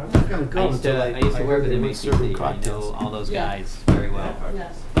 I was gonna go I used until to work heard with they weren't serving MACC. I know cocktails. all those Yeah. guys very well.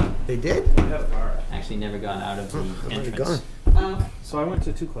 Yes. They did? Actually never got out of the I'm already entrance. gone. So I went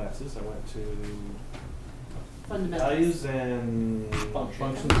to 2 classes. I went to Fundamentals. values and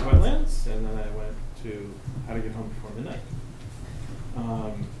functions of wetlands, and then I went to how to get home before midnight.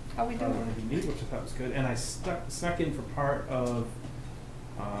 How we doing? Which I thought was good, and I snuck in for part of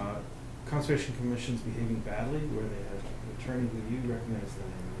Conservation Commission's Behaving Badly, where they had an attorney who you recognize the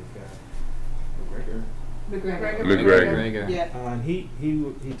name. They've got McGregor. McGregor. Yeah. And he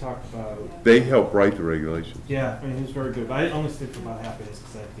talked about. They help write the regulations. Yeah, I mean, he was very good. But I only stayed for about half days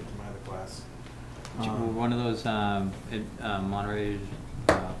because I had to get to my other class. One of those Monterey,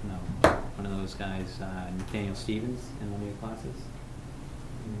 no, one of those guys, Nathaniel Stevens, in one of your classes.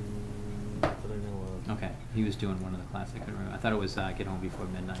 Not that I know of. Okay, he was doing one of the classes. I couldn't remember. I thought it was Get Home Before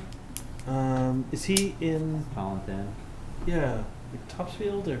Midnight. Is he in? Paul and Thin. Yeah, like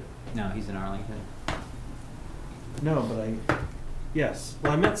Topsfield or? No, he's in Arlington. No, but yes.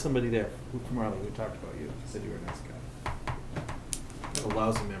 Well, I met somebody there from Arlington who talked about you. He said you were a nice guy. I have a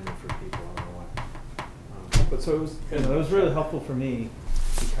lousy memory for people. I don't know why. But so it was. That was really helpful for me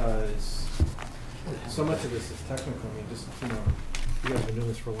because so much of this is technical. I mean, just, you know, you guys have been doing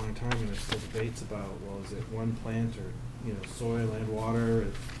this for a long time, and there's still debates about, well, is it one plant or, you know, soil and water?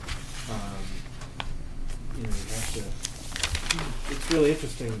 You know, you have to, it's really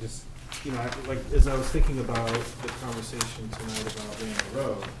interesting, just, you know, like, as I was thinking about the conversation tonight about Randall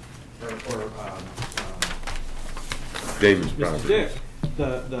Road, or David's Mr. property.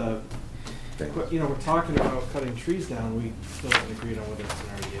 Dick, you know, we're talking about cutting trees down, we still haven't agreed on whether it's an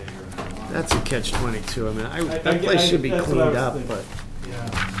RDA or an RMI. That's a catch-22. I mean, that place should be that's what cleaned I up, was but. thinking.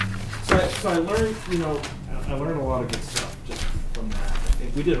 Yeah. So I learned, you know, I learned a lot of good stuff just from that. I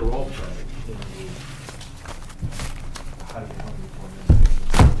think we did a role play in the, how do you know before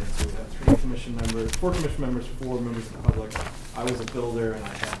so we had 4 commission members, 4 members of the public. I was a builder, and I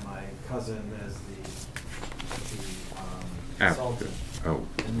had my cousin as the consultant. Oh.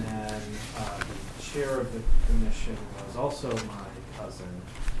 And then the chair of the commission was also my cousin,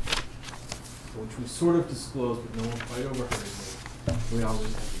 which we sort of disclosed, but no one quite overheard me. We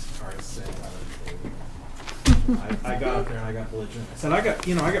always had these cards saying I got up there and I got belligerent. I said, I got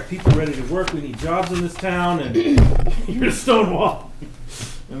people ready to work. We need jobs in this town, and you're a stone wall.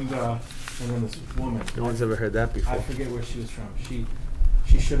 And then this woman. No one's ever heard that before. I forget where she was from. She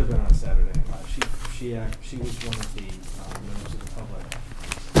should have been on Saturday Night Live. She was one of the members of the public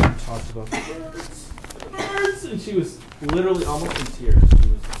who talked about the birds, and she was literally almost in tears. She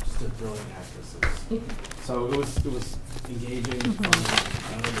was just a brilliant actress. So it was engaging, fun,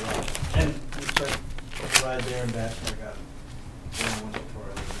 and we took a ride there and back. And I got one tour.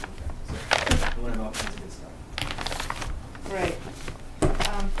 So I learned all kinds of good stuff. Right. I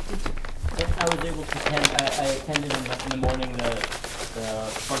was able to attend. I attended in the morning the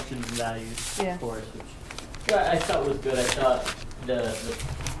functions and values course, which I thought was good. I thought the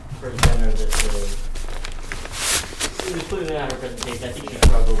presenter she was putting out her presentation. I think she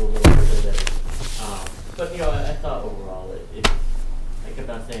struggled a little bit with it, but you know, I thought overall it I kept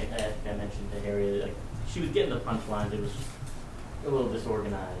on saying. I think I mentioned the area, like she was getting the punchlines. It was just a little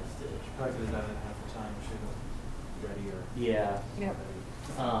disorganized. She probably could have done it in half the time. She was ready or Yep.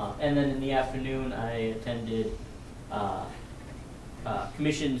 And then in the afternoon, I attended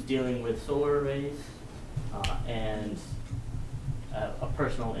commissions dealing with solar arrays and a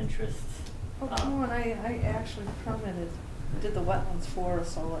personal interest. Oh, come on, I actually did the wetlands for a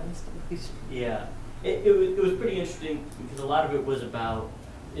solar installation. Yeah, it was pretty interesting because a lot of it was about,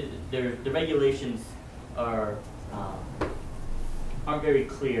 the regulations aren't very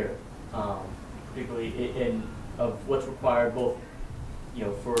clear, particularly in of what's required both, you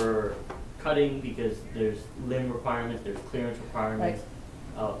know, for cutting, because there's limb requirements, there's clearance requirements,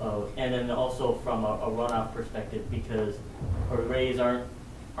 and then also from a runoff perspective, because arrays aren't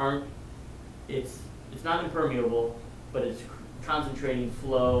it's not impermeable, but it's concentrating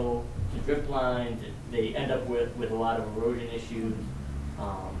flow to drip lines. They end up with a lot of erosion issues,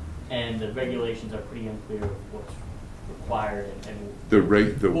 and the regulations are pretty unclear of what's required and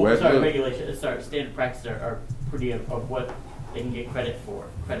standard practices are pretty of what they can get credits for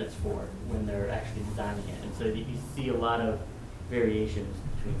when they're actually designing it, and so you see a lot of variations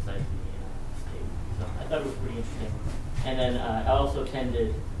between sites in the state. So I thought it was pretty interesting. And then I also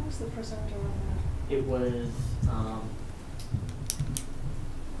attended. Who was the presenter on that? It was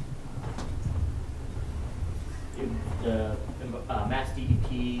the Mass DEP.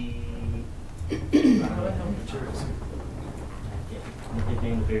 His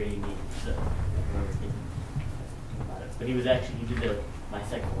name was very unique, so I remember thinking about it. But he did my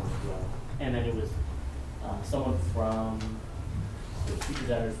second one as well. And then it was someone from the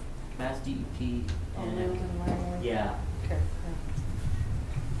speakers out of Mass DEP. And yeah. Okay.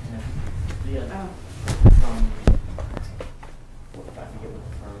 Yeah. From, I forget what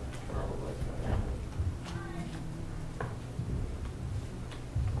the firm was.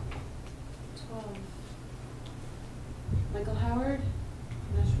 Michael Howard?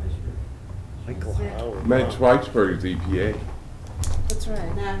 Michael Howard. Matt Schweitzer is EPA. That's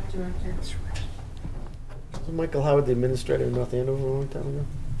right. Matt Director. Wasn't Michael Howard the administrator in North Andover a long time ago?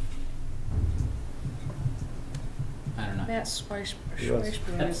 I don't know. Matt Schweisberg Yes.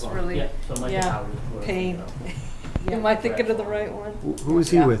 is really, Yeah, so Michael Howard was pain. Yeah. Am I thinking of the right one? Who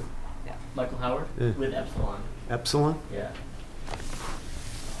was he with? Yeah. Michael Howard Yeah. with Epsilon. Epsilon? Yeah.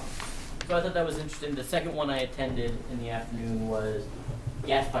 So I thought that was interesting. The second one I attended in the afternoon was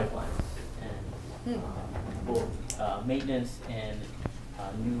gas pipelines and both maintenance and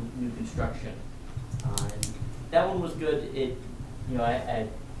new construction. And that one was good. I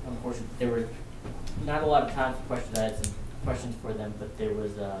unfortunately there were not a lot of time for questions. I had some questions for them, but there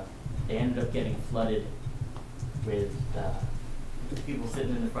was they ended up getting flooded with the people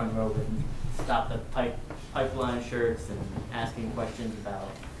sitting in the front row would stop the pipeline shirts and asking questions about.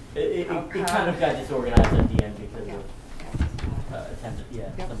 It kind of got disorganized at the end because of attendance. Yeah,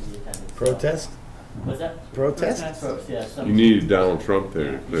 some of the attendance. Protest? Was that? Protest? Yeah. You needed Donald Trump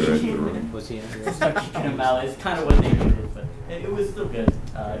there to clear out the room. Was he in Start kicking him out. It's kind of what they needed, but it was still good.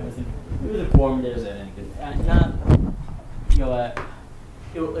 It was informative. Was that any good? Not,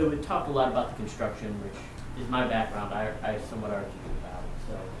 it would talk a lot about the construction, which is my background. I somewhat argue about it.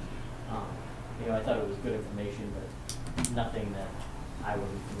 So, I thought it was good information, but nothing that I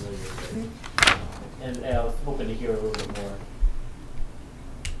wasn't familiar with. And I was hoping to hear a little bit more.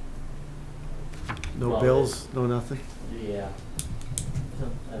 No Well, bills, no nothing? Yeah. So,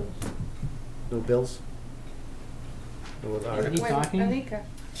 No bills? No Isn't he talking? Anika.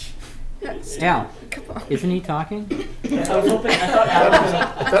 Al, isn't he talking? I was hoping. I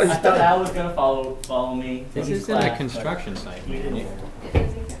thought Al was gonna follow me. This is in a construction site.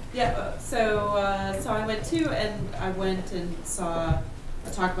 Yeah, so I went too, and I went and saw a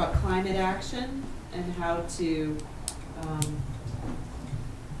talk about climate action and how to,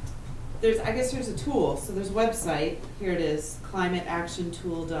 I guess there's a tool. So there's a website, here it is,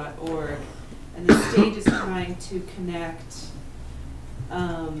 climateactiontool.org, and the state is trying to connect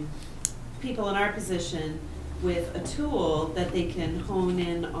people in our position with a tool that they can hone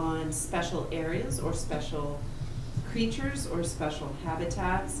in on special areas or special creatures or special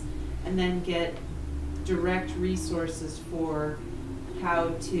habitats, and then get direct resources for how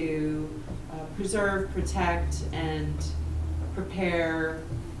to preserve, protect, and prepare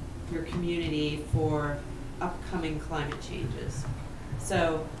your community for upcoming climate changes.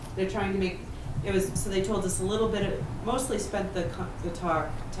 So they're trying to make, so they told us a little bit, mostly spent the talk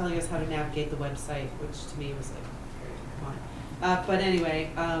telling us how to navigate the website, which to me was like, come on. But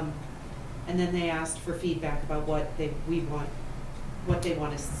anyway, and then they asked for feedback about what we want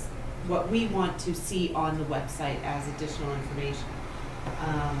to see on the website as additional information.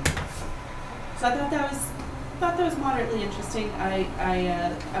 So I thought that was moderately interesting. I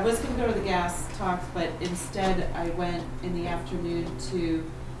was going to go to the gas talks, but instead I went in the afternoon to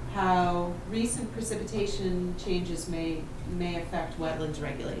how recent precipitation changes may affect wetlands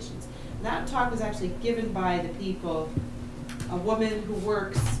regulations. And that talk was actually given by the people, a woman who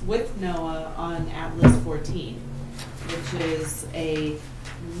works with NOAA on Atlas 14, which is a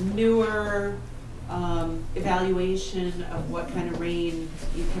newer evaluation of what kind of rain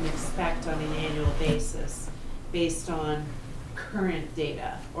you can expect on an annual basis based on current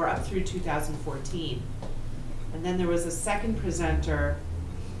data, or up through 2014. And then there was a second presenter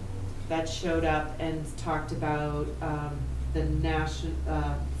that showed up and talked about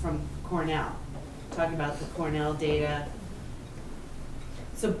from Cornell, talking about the Cornell data.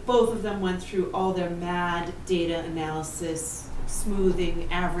 So both of them went through all their MAD data analysis, smoothing,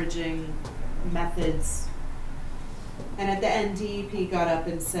 averaging methods. And at the end, DEP got up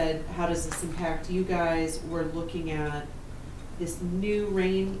and said, how does this impact you guys? We're looking at this new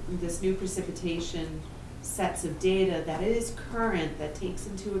precipitation sets of data that is current, that takes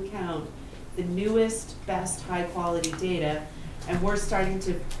into account the newest, best, high-quality data, and we're starting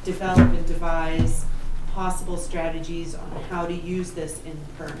to develop and devise possible strategies on how to use this in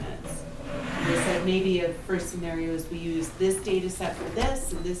permits. They said maybe a first scenario is we use this data set for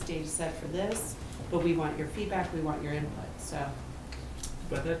this and this data set for this, but we want your feedback, we want your input. So.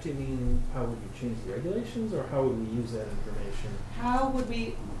 By that, do you mean how would we change the regulations, or how would we use that information? How would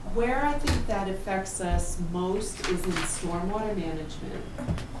we, where I think that affects us most is in stormwater management,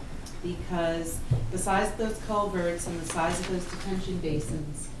 because the size of those culverts and the size of those detention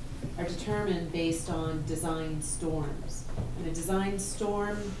basins are determined based on design storms. And a design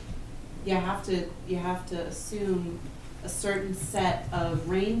storm, you have to assume a certain set of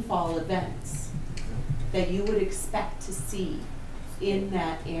rainfall events that you would expect to see in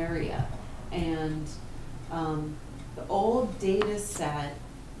that area. And the old data set,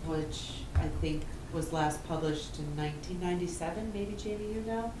 which I think was last published in 1997, maybe Jamie, you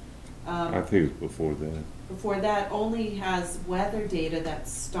know? I think it was before that. Before that, only has weather data that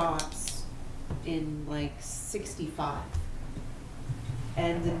stops in like 65.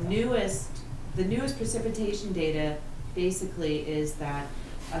 And the newest precipitation data basically is that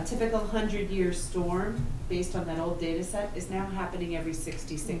a typical 100-year storm, based on that old data set, is now happening every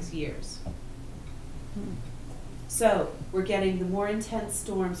 66 years. So we're getting the more intense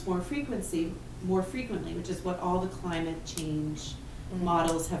storms more frequently, which is what all the climate change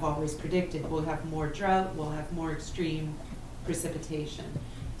models have always predicted. We'll have more drought, we'll have more extreme precipitation.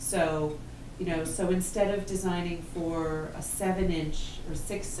 So, so instead of designing for a 7-inch or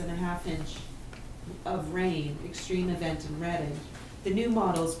 6.5-inch of rain, extreme event in Redding, the new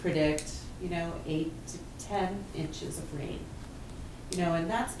models predict, 8 to 10 inches of rain. And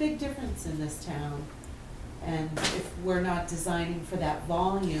that's a big difference in this town. And if we're not designing for that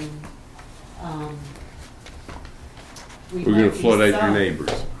volume, we're going to flood out your neighbors.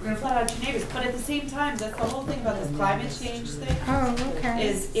 We're going to flood out your neighbors. But at the same time, that's the whole thing about this climate change thing. Oh, okay.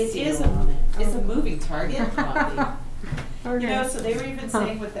 It's a moving target, Bobby. Okay. So they were even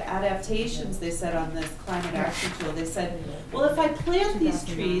saying with the adaptations they said on this climate action tool, they said, well, if I plant these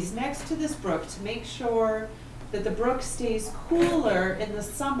trees next to this brook to make sure that the brook stays cooler in the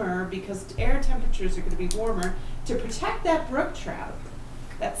summer because air temperatures are going to be warmer, to protect that brook trout,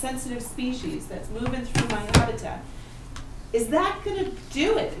 that sensitive species that's moving through my habitat, is that going to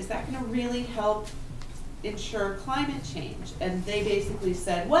do it? Is that going to really help ensure climate change? And they basically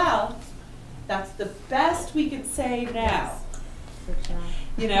said, well, that's the best we can say now.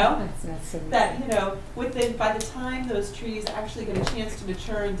 That, by the time those trees actually get a chance to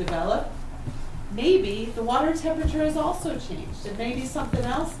mature and develop, maybe the water temperature has also changed, and maybe something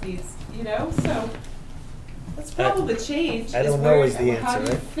else needs, so that's probably the change. I don't know is the How answer,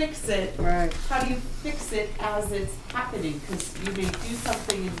 do you right? fix it? Right. How do you fix it as it's happening? Because you may do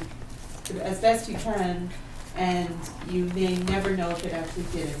something as best you can, and you may never know if it actually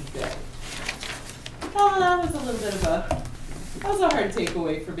did any good. Oh, that was a little bit of that was a hard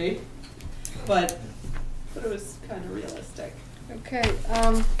takeaway for me, but it was kind of realistic. Okay,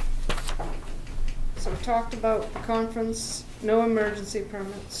 so we talked about the conference, no emergency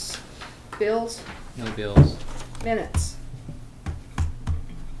permits, bills, No bills. minutes.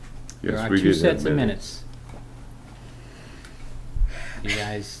 There Yes, are we two did sets have of minutes.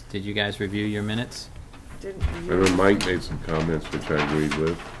 minutes. Did you guys review your minutes? Didn't I know Mike made some comments which I agreed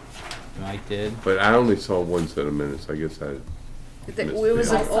with, Mike did. but I only saw one set of minutes. I guess I It missed was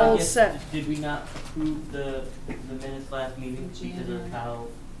the an other. old guess, set. Did we not approve the minutes last meeting because of how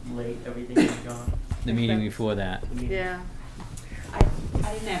late everything was gone? The meeting before that. The meeting- Yeah. I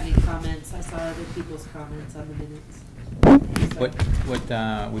didn't have any comments. I saw other people's comments on the minutes. What, which one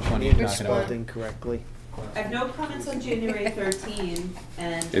are you Maybe talking about? spelled incorrectly. I have no comments on January 13,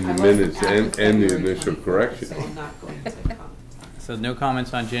 and In the I wasn't minutes at and the February initial 24th, correction. So I'm not going to comment. So no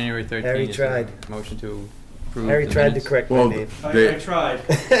comments on January 13th? Harry Is there a tried. Motion to approve Harry the tried to minutes? correct my Well, name. I tried.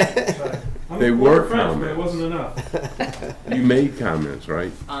 They were friends, but it comments. wasn't enough. You made comments,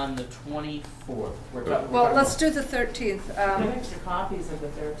 right? On the 24th. We're talking. Well, let's do the 13th. extra copies of the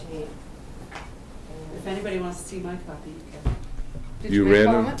 13th. If anybody wants to see my copy, you can. Did You you make read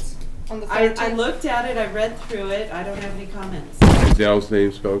 'em? comments on the 13th? I looked at it, I read through it, I don't have any comments. Is Dell's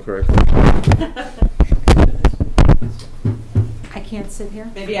name spelled correctly? I can't sit here?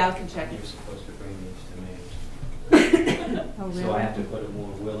 Maybe Al can check You're it. supposed to bring these to me. Oh, really? So I have to put a more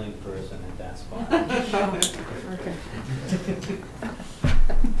willing person at that spot. Oh, okay.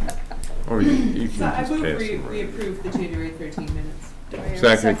 Or you can So I just move pass we them around. approve the January 13 minutes. Do I hear a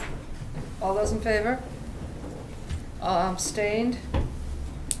Second. All those in favor? Abstained?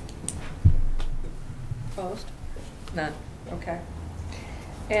 Opposed? None, okay.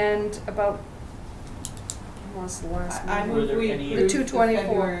 And about, what was the last I meeting? Were move there we any- The approve the 224.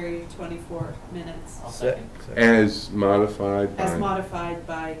 February 24 minutes. I'll Se- second. As modified As by, modified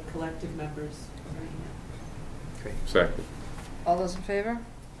by collective members. second. All those in favor?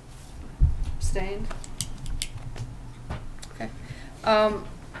 Abstained? Okay.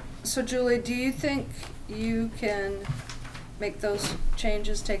 So Julie, do you think you can make those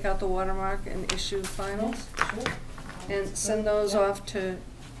changes, take out the watermark and issue finals? Sure. And send those off to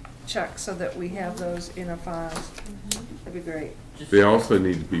Chuck so that we have those in our files? That'd be great. Just- They also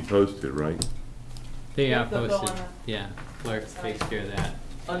need to be posted, right? They are They'll go posted, on a- yeah. Clerk takes care of that.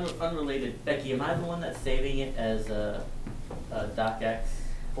 Unrelated, Becky, am I the one that's saving it as a docx?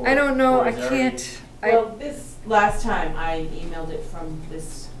 Or- I don't know, or I is it already- can't, Well, this, last time I emailed it from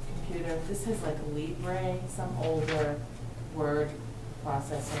this computer, this is like a Libre, some older word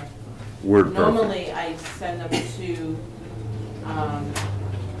processor. WordPerfect. Normally, I send them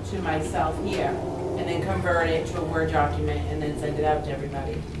to myself here, and then convert it to a Word document, and then send it out to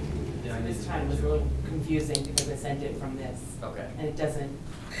everybody. So this time was a little confusing because I sent it from this. Okay. And it doesn't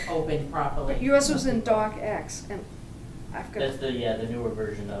open properly. but yours was in DocX, and I've got, That's the newer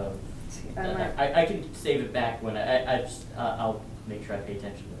version of. I might- I can save it back when I'll make sure I pay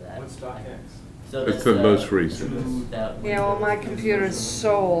attention to that. What's DocX? So It's that's, the most recent. 2000 yeah, well, my computer's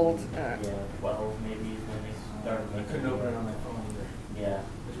so old. Yeah, 12 maybe is when they started. I couldn't open it on my phone either. Yeah.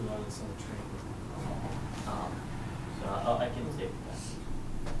 Which was on the summer train. So I can save it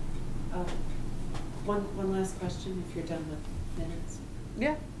back. One last question, if you're done with minutes.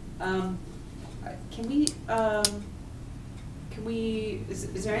 Yeah. Can Can we,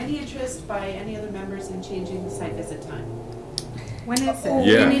 is there any interest by any other members in changing the site visit time? When is Oh, it?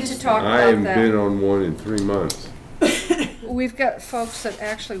 Yeah. we need to talk I about haven't that. been on one in 3 months. We've got folks that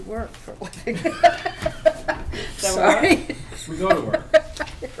actually work for a living. So Sorry. We go to work.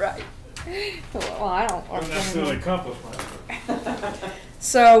 Right. Well, I don't work Don't necessarily anymore. accomplish much.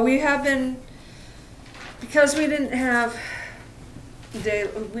 So we have been, because we didn't have we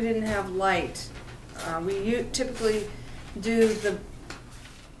didn't have light. We typically do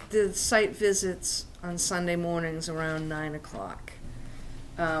the site visits on Sunday mornings around 9 o'clock.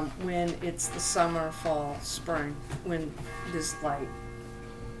 When it's the summer, fall, spring, when there's light.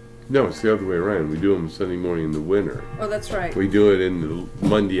 No, it's the other way around. We do them Sunday morning in the winter. Oh, that's right. We do it in the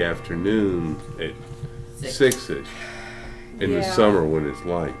Monday afternoon at 6-ish. In the Yeah. summer when it's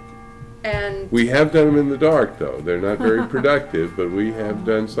light. And We have done them in the dark, though. They're not very productive, but we have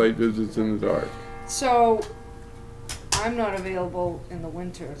done site visits in the dark. so I'm not available in the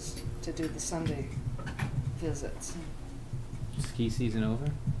winters to do the Sunday visits. Ski season over?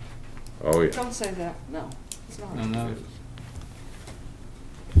 Oh, yeah. Don't say that. No, it's not. No, no.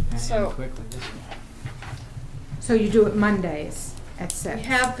 So- Quickly. So you do it Mondays at 6? We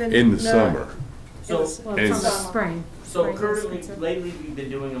have been. In the no, summer. So, Well, in from the the summer. spring. so Spring is currently, considered- lately, we've been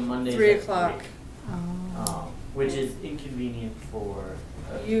doing them Mondays 3 at o'clock. 3, Oh. which is inconvenient for.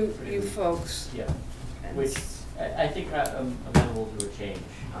 You for folks. Yeah, And which I think I'm amenable to a change.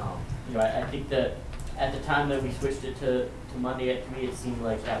 You know, I think that at the time that we switched it to Monday at 3, it seemed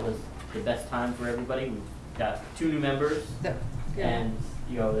like that was the best time for everybody. We've got 2 new members, That- yeah. and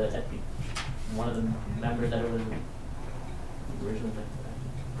you know, I think one of the members that it was originally,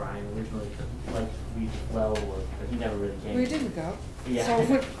 Brian originally like we well, but he never really came. We didn't go. Yeah.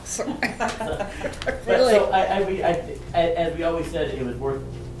 So, But really. so as we always said, it was worth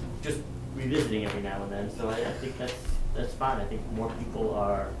just revisiting every now and then. So I think that's fine. I think more people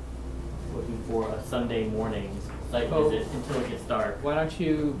are looking for a Sunday morning site Oh. visit until it gets dark. Why don't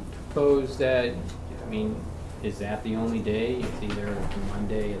you propose that, I mean, is that the only day? It's either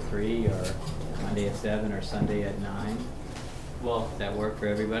Monday at 3 or Monday at 7 or Sunday at 9? Well, Does that work for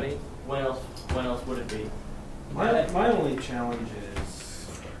everybody? when else would it be? My only challenge is.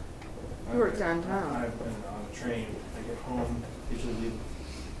 You work downtown. I've been on a train. I get home, usually leave,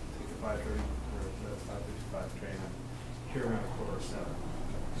 take the 5:30 or the 5:55 train, and here around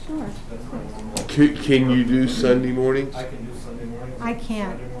 6:45. Sure. That's my normal. Can you do Sunday mornings? I can do Sunday mornings. I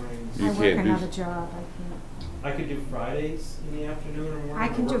can't. Saturday mornings. You I work can't do- another job, I I could do Fridays in the afternoon or morning. can't. I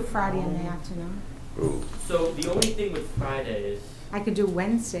can or do work from Friday in the home. afternoon. Oh. So the only thing with Fridays I could do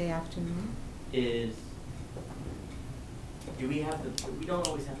Wednesday afternoon. is, we don't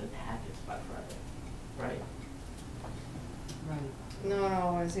always have the packets by Friday, right? Not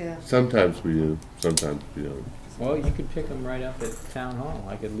always, yeah. Sometimes we do, sometimes we don't. Well, you could pick them right up at Town Hall.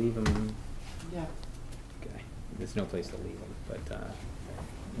 I could leave them, Yeah. okay, there's no place to leave them, but, I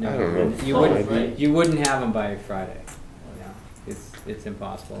no, don't know. you Oh, wouldn't, right. you wouldn't have them by Friday. No, it's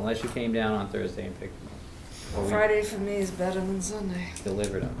impossible, unless you came down on Thursday and picked them up. Or we Friday for me is better than Sunday.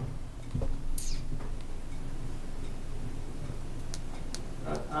 delivered them.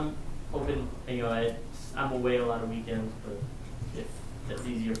 I'm open, you know, I'm away a lot of weekends, but if that's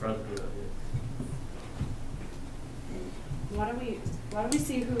easier for other people, Why don't we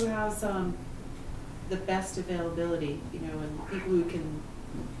see who has, the best availability, you know, and people who can,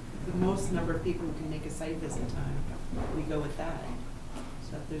 the most number of people who can make a site visit time, we go with that.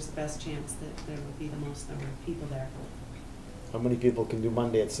 So that there's the best chance that there will be the most number of people there. How many people can do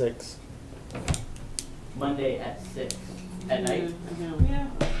Monday at 6? Monday at 6 at night. I know. Yeah.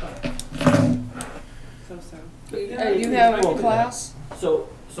 So. You have a class? So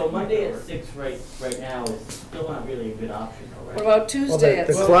Monday at 6 right now is still not really a good option, though, right? What about Tuesday at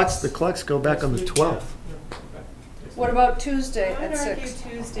The 6? clocks go back on the 12th. What about Tuesday I'd at argue 6?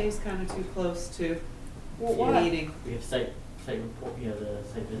 Tuesday's kind of too close to Well, your why? meeting. We have site report, you know, the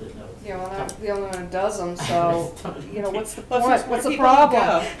site visit notes. Yeah, well, I'm the only one who does them, so, you know, what's the Well, point? it's What's where the people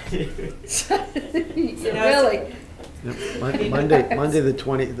problem? You know, Really? Yep. Monday the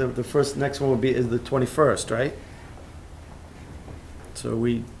 20, the first, next one would be, is the 21st, right? So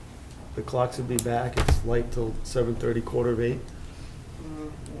the clocks would be back, it's light till 7:30, 7:45.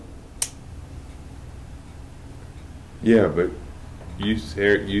 Yeah, but you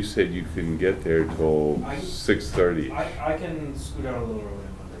said you couldn't get there till I- 6:30. I can scoot out a little early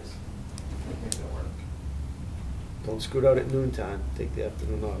on Mondays. Make that work. Don't scoot out at noontime, take the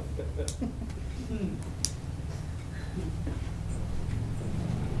afternoon off.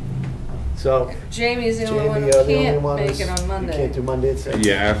 So, Jamie's the only one Jamie, who you're the only can't one make who's- it on you Monday. can't do Monday at 6?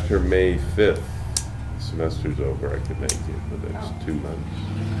 Yeah, after May 5th. semester's over, I could make it for the next 2 months.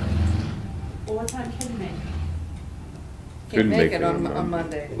 Well, what time can you make? Couldn't make it it on on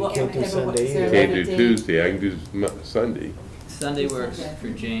Monday. You can't do okay, but Sunday is there either. Can't another do day? Tuesday, I can do Sunday. Sunday works for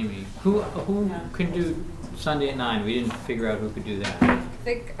Jamie. Who can do Sunday at 9? We didn't figure out who could do that. I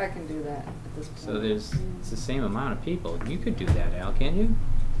think I can do that at this point. So it's the same amount of people. You could do that, Al, can't you?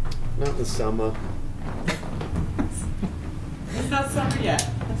 Not in the summer. It's not summer yet.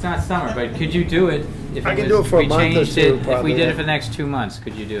 It's not summer, but could you do it if I it can was, do it for we a month or changed two, it, if probably, we did yeah. it for the next 2 months,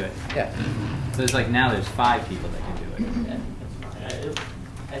 could you do it? Yeah. So it's like now there's 5 people that can do it. Yeah, that's fine.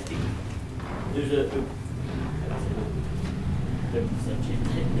 I think there's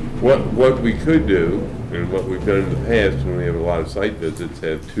What we could do, and what we've done in the past when we have a lot of site visits,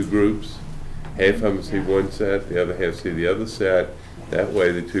 have 2 groups. Half of them see one set, the other half see the other set. That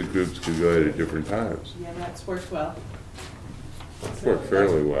way the 2 groups could go at different times. Yeah, that's worked well. It's worked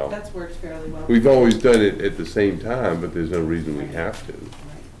fairly well. That's worked fairly well. We've always done it at the same time, but there's no reason we have to.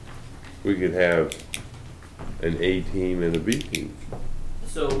 We could have an A team and a B team.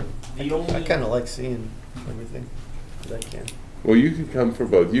 So the only. I kind of like seeing everything that I can. Well, you could come for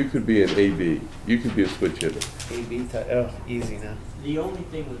both. You could be an AB. You could be a switch hitter. AB type. Oh, easy now. The only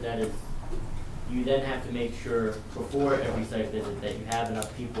thing with that is you then have to make sure before every site visit that you have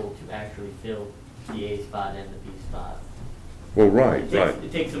enough people to actually fill the A spot and the B spot. Well, right, It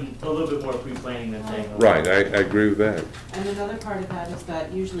right. takes a little bit more pre-planning than saying. oh, Right, I agree with that. And another part of that is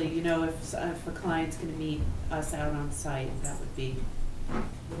that usually, you know, if a client's gonna meet us out on site, that would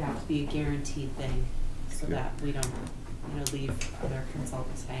have to be a guaranteed thing, so that we don't, you know, leave other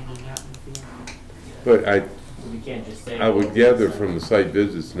consultants hanging out in the field. But We can't just say. I would gather from the site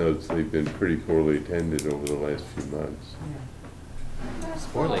visits notes, they've been pretty poorly attended over the last few months.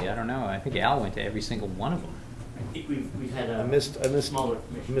 Poorly, I don't know. I think Al went to every single one of them. I think we've had a I missed smaller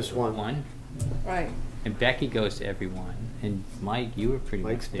commission. missed one. One? Right. And Becky goes to every one. And Mike, you were pretty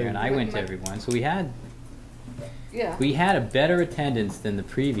Mike's much there, and been- I went to Mike- every one. So we had Yeah. a better attendance than the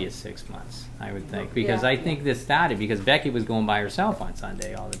previous 6 months, I would think, because Yeah. I think this started because Becky was going by herself on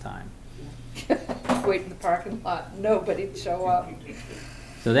Sunday all the time. Wait in the parking lot, nobody'd show up.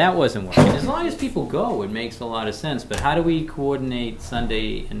 So that wasn't working. As long as people go, it makes a lot of sense. But how do we coordinate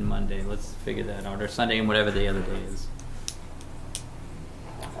Sunday and Monday? Let's figure that out. Or Sunday and whatever the other day is.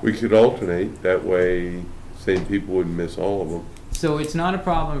 We could alternate, that way same people wouldn't miss all of them. So it's not a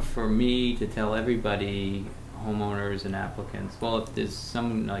problem for me to tell everybody, homeowners and applicants, well, if there's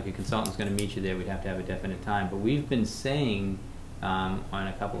someone, like a consultant's gonna meet you there, we'd have to have a definite time. But we've been saying, on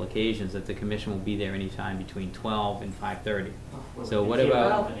a couple occasions, that the commission will be there anytime between 12 and 5:30. So what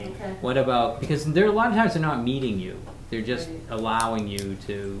about, because there are a lot of times they're not meeting you. They're just allowing you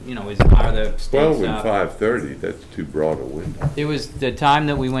to, you know, are the stakes 12 and up? 5:30, that's too broad a window. There was the time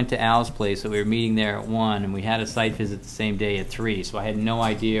that we went to Al's place, that we were meeting there at 1, and we had a site visit the same day at 3, so I had no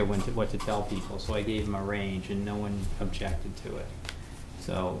idea what to tell people, so I gave them a range, and no one objected to it.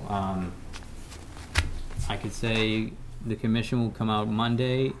 So, I could say the commission will come out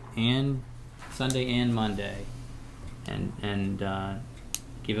Monday and Sunday and Monday, and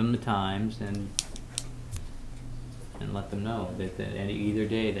give them the times, and let them know that any either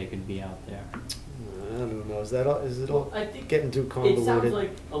day they could be out there. I don't know. Is it all I think getting too it convoluted? sounds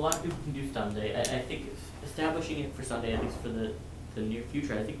like a lot of people can do Sunday. I think establishing it for Sunday, at least for the near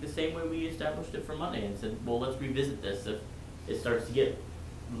future, I think the same way we established it for Monday and said, well, let's revisit this if it starts to get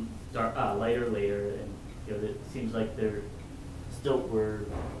lighter later, and you know, it seems like we're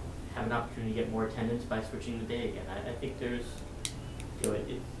have an opportunity to get more attendance by switching the day again. I think there's, you know,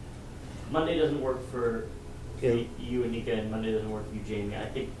 Monday doesn't work for you and Nika, and Monday doesn't work for you, Jamie. I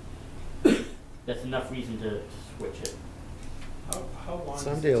think that's enough reason to switch it. How long does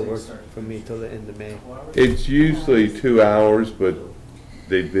Sunday it will take work to start? for me till the end of May. It's usually 2 hours, but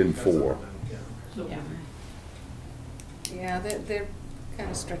they've been 4. Yeah. Yeah, they're kind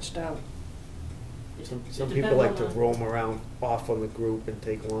of stretched out. Some people like to roam around off on the group and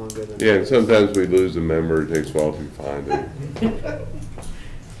take longer than Yeah, and others. sometimes we lose a member, it takes a while to find them.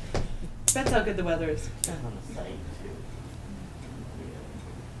 Depends how good the weather is.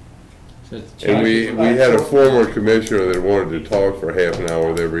 And we had a former commissioner that wanted to talk for half an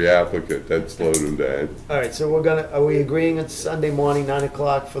hour with every applicant, that slowed him down. All right, so are we agreeing it's Sunday morning, 9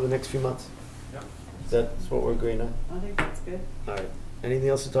 o'clock for the next few months? Yep. That's what we're agreeing on? I think that's good. All right. Anything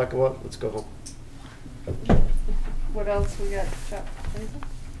else to talk about? Let's go home. What else we got, Chuck? Anything?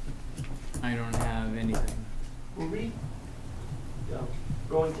 I don't have anything. Were we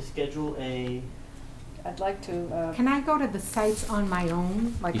going to schedule I'd like to, Can I go to the sites on my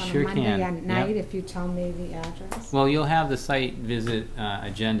own, like You on sure a Monday can. at night, Yep. if you tell me the address? Well, you'll have the site visit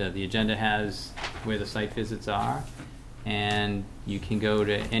agenda. The agenda has where the site visits are, and you can go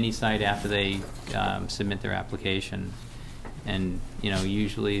to any site after they submit their application. And, you know,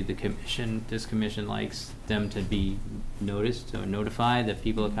 usually the commission, this commission likes them to be noticed or notified that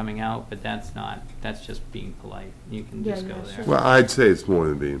people are coming out, but that's not, that's just being polite. You can just go there. Well, I'd say it's more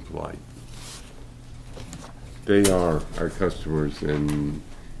than being polite. They are our customers, and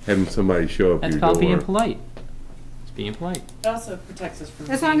having somebody show up That's your called door. being polite. It's being polite. It also protects us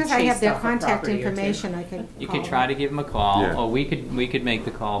from As long being as I have chased their off a contact property or two. information, I can You call could try to give them a call, Yeah. or we could make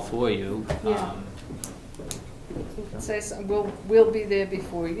the call for you. Yeah. say, we'll be there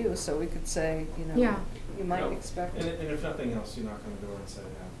before you, so we could say, you know, Yeah. you might expect. And if nothing else, you're not gonna go and say,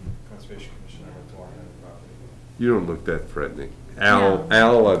 Conservation Commission, I went to our head of property. You don't look that threatening. Al,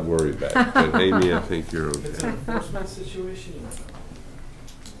 I'd worry about, but Amy, I think you're okay. It's an enforcement situation, you know.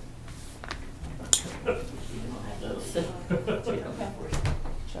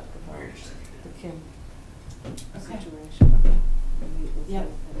 Check the Kim Okay. situation. And meet with Yep.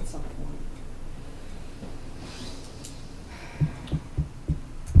 them at some point.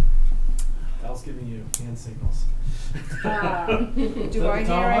 Al's giving you hand signals. Do I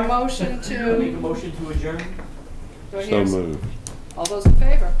hear a motion to? Make a motion to adjourn? Do I So hear moved. All those in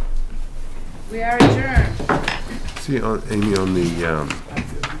favor? We are adjourned. See, Amy, on the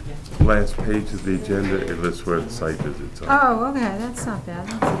last page of the agenda, it lists where the site visits are. Oh, okay, that's not bad.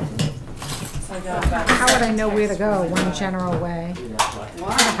 How would I know where to go, one general way? Is that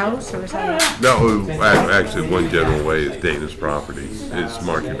a house, or is that a? No, actually, one general way is Dana's Properties, it's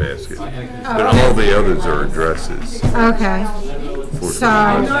Market Basket. But all the others are addresses. Okay. For So,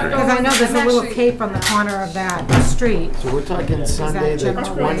 21st Street. because I know there's a little cape on the corner of that street. So we're talking Is Sunday that the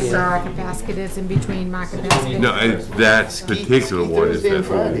general way, 20th. Market Basket is in between Market Basket? No, that particular one is that whole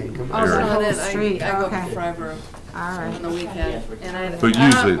Friday. Oh, it's area. not it. Street, I go up okay. to Fryborough All on the right. weekend, and I. But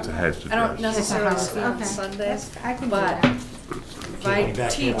usually it's a hatched I don't address. necessarily It's a see house, on okay. Sundays, I can do but that. if I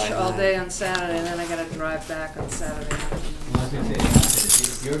teach all day on Saturday, and then I gotta drive back on Saturday afternoon. Well, I was gonna say,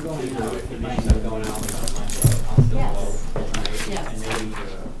 if you're going out, if you might start going out on Monday, I'll still go, right? Yes. And maybe,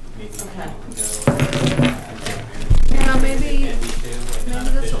 Okay. Yeah, maybe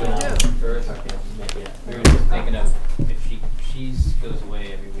that's what we do. First, we were just thinking of, if she goes away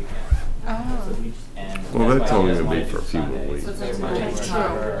every weekend. Oh. And Well, that's why only she gonna be doesn't for a few wanna more do weeks. Sundays. So Monday works for True.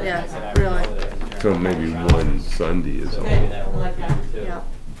 her, and Yeah, I said I would really. go there. So maybe one Sunday is all. Maybe that'll work Okay. for you too.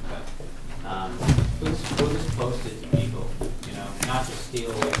 Yeah. We'll just post it to people, you know, not to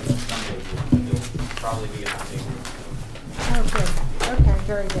steal away from Sundays, there'll probably be a Sunday group, so. Oh, good. Okay,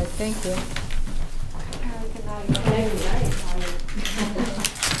 very good. Thank you. Thank you.